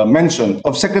mentioned,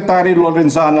 of Secretary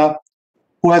Lorenzana,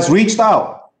 who has reached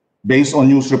out, based on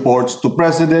news reports, to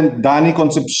President Danny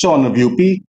Concepcion of UP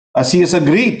as he has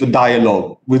agreed to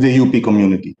dialogue with the UP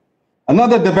community.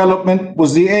 Another development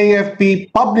was the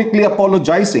AFP publicly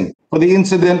apologizing for the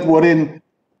incident wherein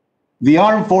the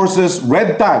armed forces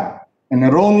red tagged and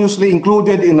erroneously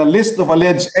included in a list of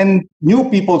alleged New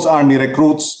People's Army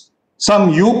recruits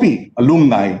some UP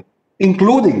alumni,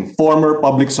 including former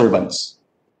public servants.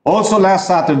 Also last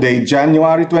Saturday,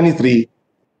 January 23,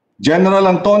 General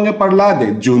Antonio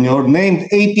Parlade Jr. named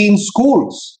 18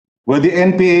 schools where the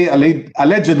NPA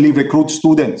allegedly recruits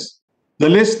students. The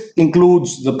list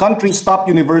includes the country's top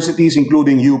universities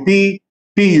including UP,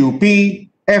 PUP,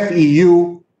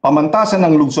 FEU, Pamantasan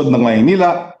ng Lungsod ng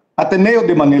Maynila, Ateneo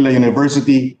de Manila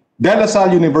University, De La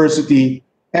Salle University,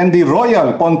 and the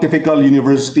Royal Pontifical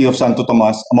University of Santo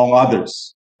Tomas, among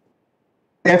others.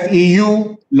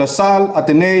 FEU, La Salle,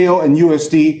 Ateneo, and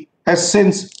UST has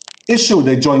since issued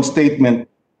a joint statement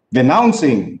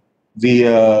denouncing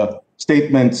the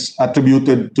statements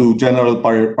attributed to General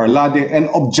Parlade and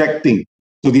objecting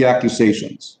to the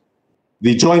accusations.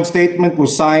 The joint statement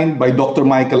was signed by Dr.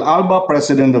 Michael Alba,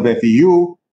 President of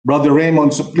FEU, Brother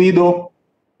Raymond Suplido,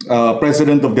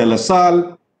 President of De La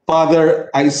Salle, Father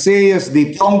Isaias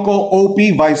D. Tionco, OP,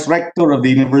 Vice Rector of the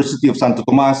University of Santo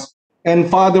Tomas, and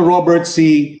Father Robert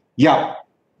C. Yap,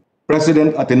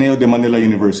 President Ateneo de Manila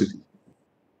University.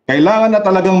 Kailangan na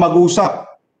talagang mag-usap.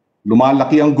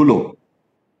 Lumalaki ang gulo.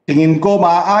 Tingin ko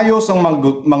maaayos ang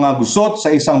mga gusot sa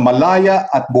isang malaya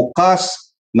at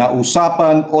bukas na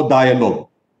usapan o dialogue.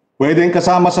 Pwedeng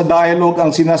kasama sa dialogue ang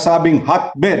sinasabing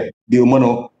hotbed, di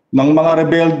umano, ng mga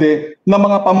rebelde na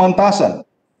mga pamantasan.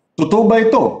 Totoo ba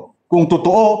ito? Kung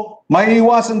totoo,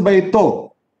 maiiwasan ba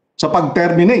ito sa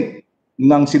pag-terminate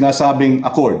ng sinasabing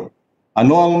accord?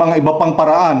 Ano ang mga iba pang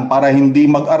paraan para hindi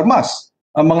mag-armas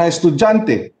ang mga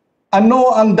estudyante?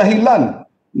 Ano ang dahilan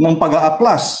ng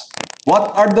pag-aaplas?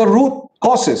 What are the root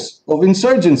causes of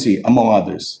insurgency, among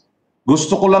others?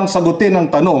 Gusto ko lang sagutin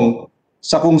ang tanong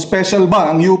sa kung special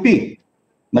ba ang UP.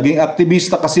 Naging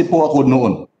aktivista kasi po ako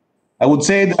noon. I would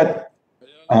say that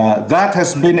that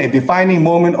has been a defining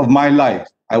moment of my life.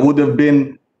 I would have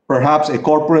been perhaps a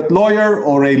corporate lawyer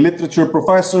or a literature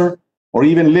professor or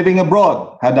even living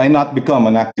abroad had I not become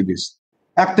an activist.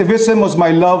 Activism was my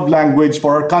love language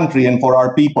for our country and for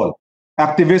our people.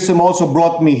 Activism also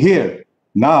brought me here,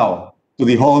 now, to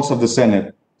the halls of the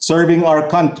Senate, serving our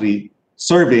country,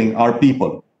 serving our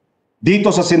people.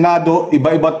 Dito sa Senado,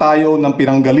 iba-iba tayo ng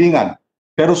pinanggalingan.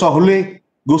 Pero sa huli,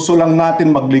 gusto lang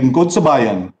natin maglingkod sa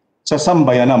bayan, sa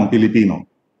sambayanang Pilipino.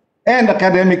 And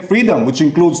academic freedom, which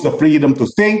includes the freedom to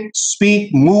think,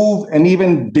 speak, move, and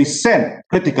even dissent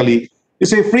critically,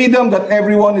 is a freedom that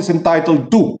everyone is entitled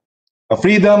to. A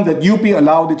freedom that UP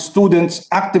allowed its students,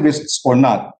 activists or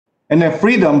not, and a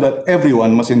freedom that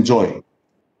everyone must enjoy.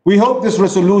 We hope this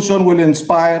resolution will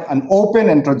inspire an open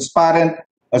and transparent,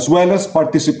 as well as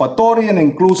participatory and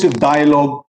inclusive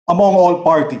dialogue among all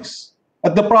parties.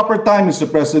 At the proper time, Mr.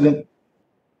 President,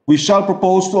 we shall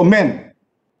propose to amend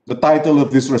the title of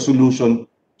this resolution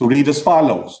to read as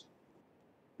follows.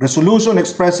 Resolution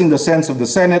expressing the sense of the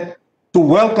Senate to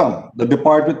welcome the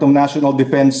Department of National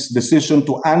Defense decision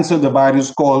to answer the various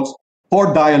calls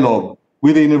for dialogue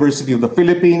with the University of the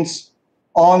Philippines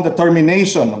on the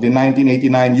termination of the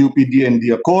 1989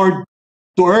 UP-DND Accord,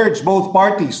 to urge both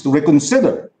parties to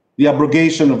reconsider the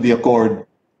abrogation of the accord,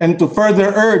 and to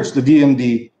further urge the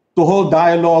DND to hold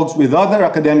dialogues with other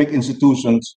academic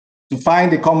institutions to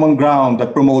find a common ground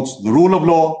that promotes the rule of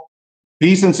law,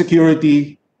 peace and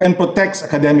security, and protects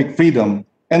academic freedom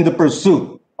and the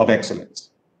pursuit of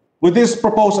excellence. With this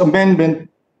proposed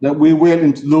amendment that we will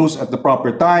introduce at the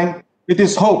proper time, it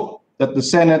is hoped that the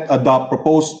Senate adopt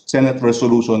proposed Senate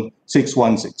Resolution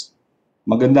 616.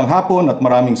 Magandang hapon at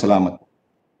maraming salamat.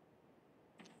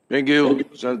 Thank you,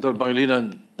 Senator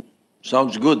Pangilinan.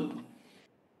 Sounds good.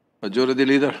 Majority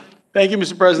Leader. Thank you,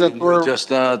 Mr. President. We'll just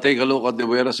take a look at the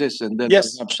whereases and then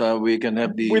Yes. perhaps we can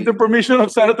have the... With the permission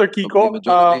of Senator Kiko,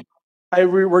 majority.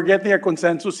 we're getting a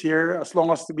consensus here as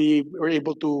long as we're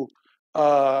able to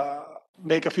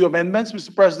make a few amendments,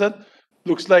 Mr. President.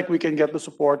 Looks like we can get the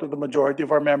support of the majority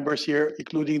of our members here,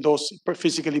 including those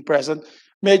physically present.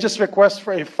 May I just request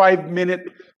for a 5-minute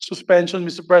suspension,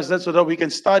 Mr. President, so that we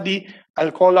can study.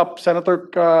 I'll call up Senator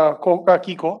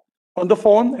Kiko on the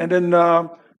phone, and then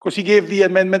because he gave the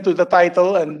amendment to the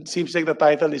title, and seems like the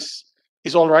title is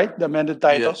all right, the amended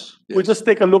title. Yes, We'll just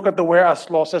take a look at the whereas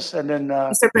clauses, and then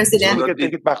Mr. President. we can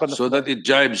take it back on the so that it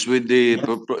jives with the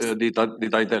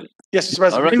title. Yes, Mr.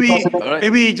 President. All right. All right.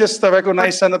 Maybe just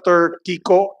recognize Senator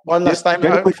Kiko one last time,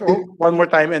 very quickly. one more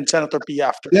time, and Senator P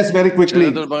after. Yes, very quickly.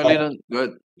 Senator Pangilinan, go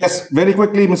ahead. Yes, very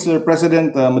quickly, Mr.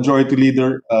 President, Majority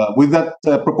Leader. With that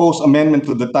proposed amendment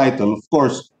to the title, of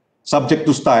course, subject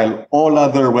to style, all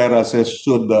other whereases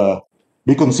should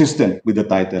be consistent with the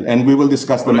title. And we will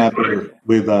discuss the matter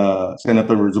with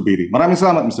Senator Zubiri. Maraming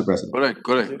salamat, Mr. President.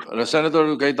 Correct.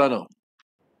 Senator Cayetano.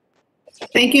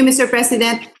 Thank you, Mr.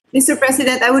 President. Mr.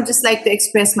 President, I would just like to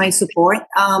express my support.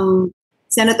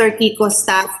 Senator Kiko's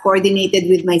staff coordinated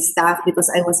with my staff because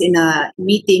I was in a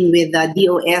meeting with the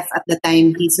DOF at the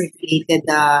time he circulated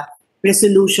the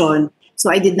resolution. So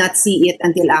I did not see it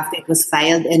until after it was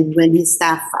filed. And when his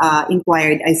staff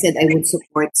inquired, I said I would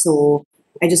support. So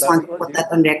I just want to put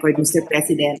that on record, Mr.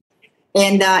 President.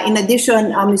 And in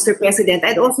addition, Mr. President,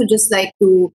 I'd also just like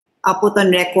to put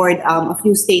on record a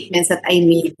few statements that I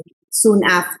made soon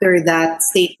after that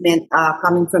statement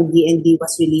coming from DND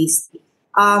was released.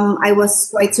 I was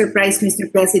quite surprised,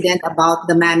 Mr. President, about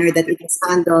the manner that it was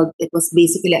handled. It was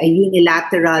basically a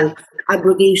unilateral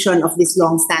abrogation of this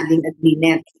long-standing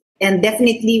agreement. And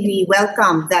definitely we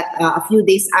welcome that a few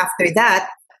days after that,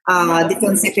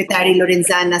 Defense Secretary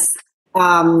Lorenzana's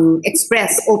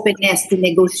expressed openness to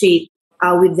negotiate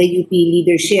with the UP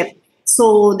leadership.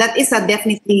 So that is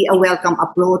definitely a welcome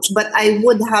approach. But I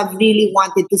would have really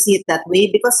wanted to see it that way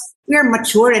because we are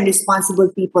mature and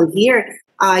responsible people here.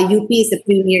 UP is the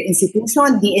premier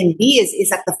institution. DNB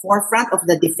is at the forefront of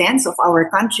the defense of our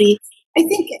country. I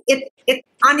think it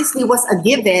honestly was a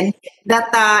given that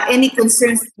any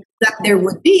concerns that there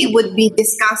would be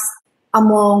discussed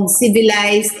among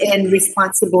civilized and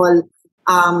responsible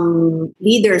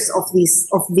leaders of these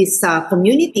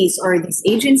communities or these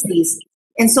agencies.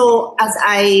 And so as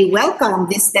I welcome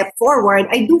this step forward,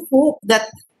 I do hope that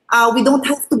we don't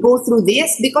have to go through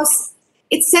this because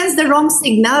it sends the wrong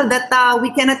signal that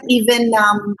we cannot even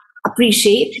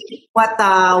appreciate what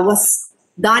was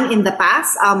done in the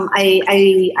past. I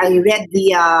read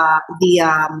the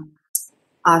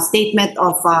statement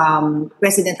of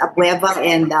President Abueva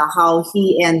and how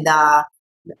he and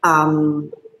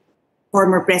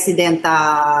former President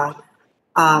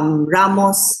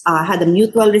Ramos had a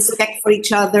mutual respect for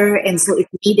each other, and so it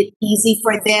made it easy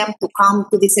for them to come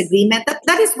to this agreement.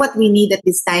 That is what we need at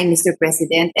this time, Mr.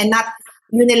 President, and not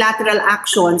unilateral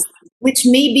actions which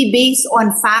may be based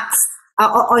on facts,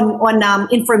 on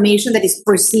information that is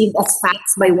perceived as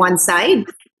facts by one side,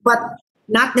 but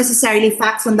not necessarily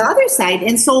facts on the other side.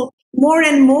 And so more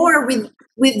and more with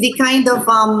the kind of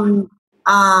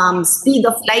speed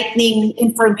of lightning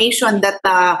information that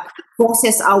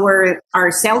crosses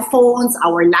our cell phones,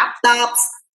 our laptops,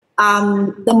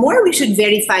 the more we should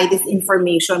verify this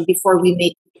information before we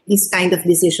make these kind of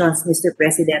decisions, Mr.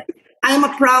 President. I am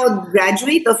a proud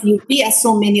graduate of UP, as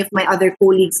so many of my other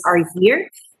colleagues are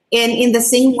here. And in the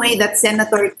same way that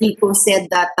Senator Kiko said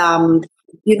that,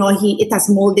 it has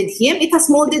molded him, it has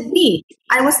molded me.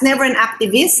 I was never an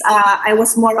activist. I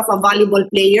was more of a volleyball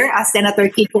player, as Senator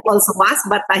Kiko also was,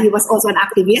 but he was also an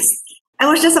activist. I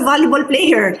was just a volleyball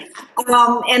player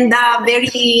and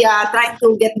very trying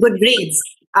to get good grades.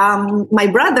 My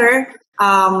brother,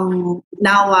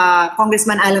 now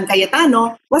Congressman Alan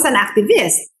Cayetano, was an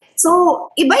activist. So,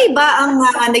 iba-iba ang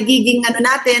nagiging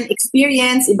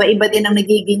experience, iba-iba din ang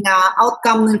nagiging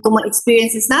outcome ng mga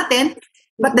experiences natin.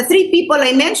 But the three people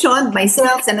I mentioned,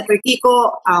 myself, Senator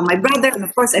Kiko, my brother, and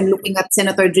of course, I'm looking at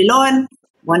Senator Drilon,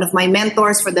 one of my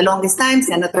mentors for the longest time,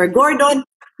 Senator Gordon.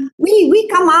 We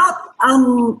come out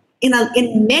in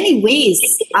many ways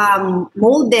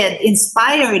molded,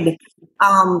 inspired,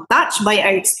 touched by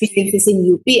our experiences in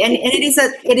UP, and it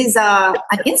is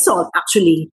an insult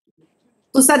actually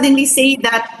to suddenly say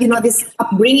that this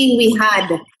upbringing we had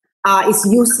is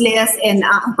useless, and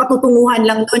ang patutunguhan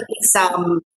lang doon is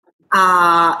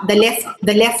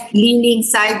the left leaning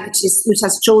side which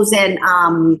has chosen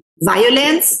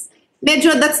violence.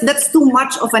 Medyo that's too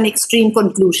much of an extreme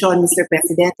conclusion, Mr.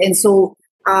 President, and so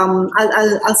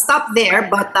I'll stop there.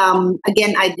 But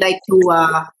again, I'd like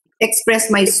to express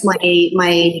my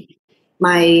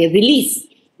relief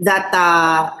that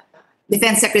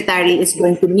Defense Secretary is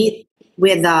going to meet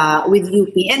with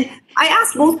UP, and I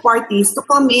ask both parties to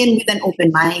come in with an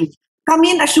open mind. Come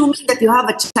in assuming that you have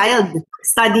a child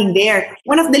studying there.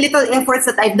 One of the little efforts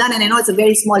that I've done, and I know it's a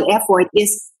very small effort,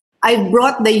 is I've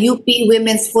brought the UP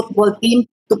women's football team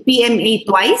to PMA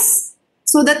twice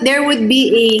so that there would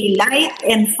be a light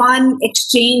and fun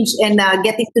exchange and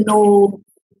getting to know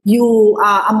you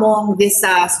among these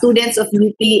students of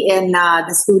UP and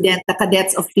the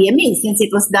cadets of PMA, since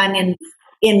it was done in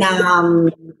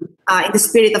the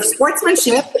spirit of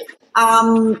sportsmanship.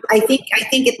 I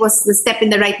think it was the step in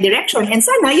the right direction, and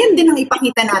sana yan din ang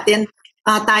ipakita natin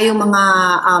tayo mga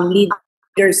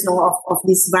leaders of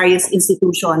these various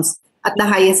institutions at the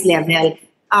highest level,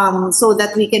 so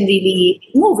that we can really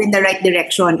move in the right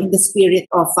direction in the spirit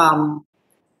of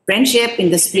friendship,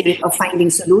 in the spirit of finding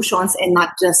solutions, and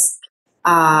not just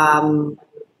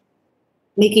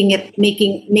making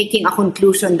a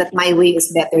conclusion that my way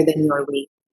is better than your way.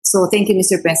 So thank you,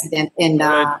 Mr. President, and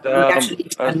All right,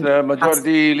 congratulations. as the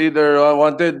majority leader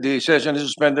wanted, the session is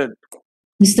suspended.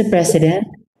 Mr. President,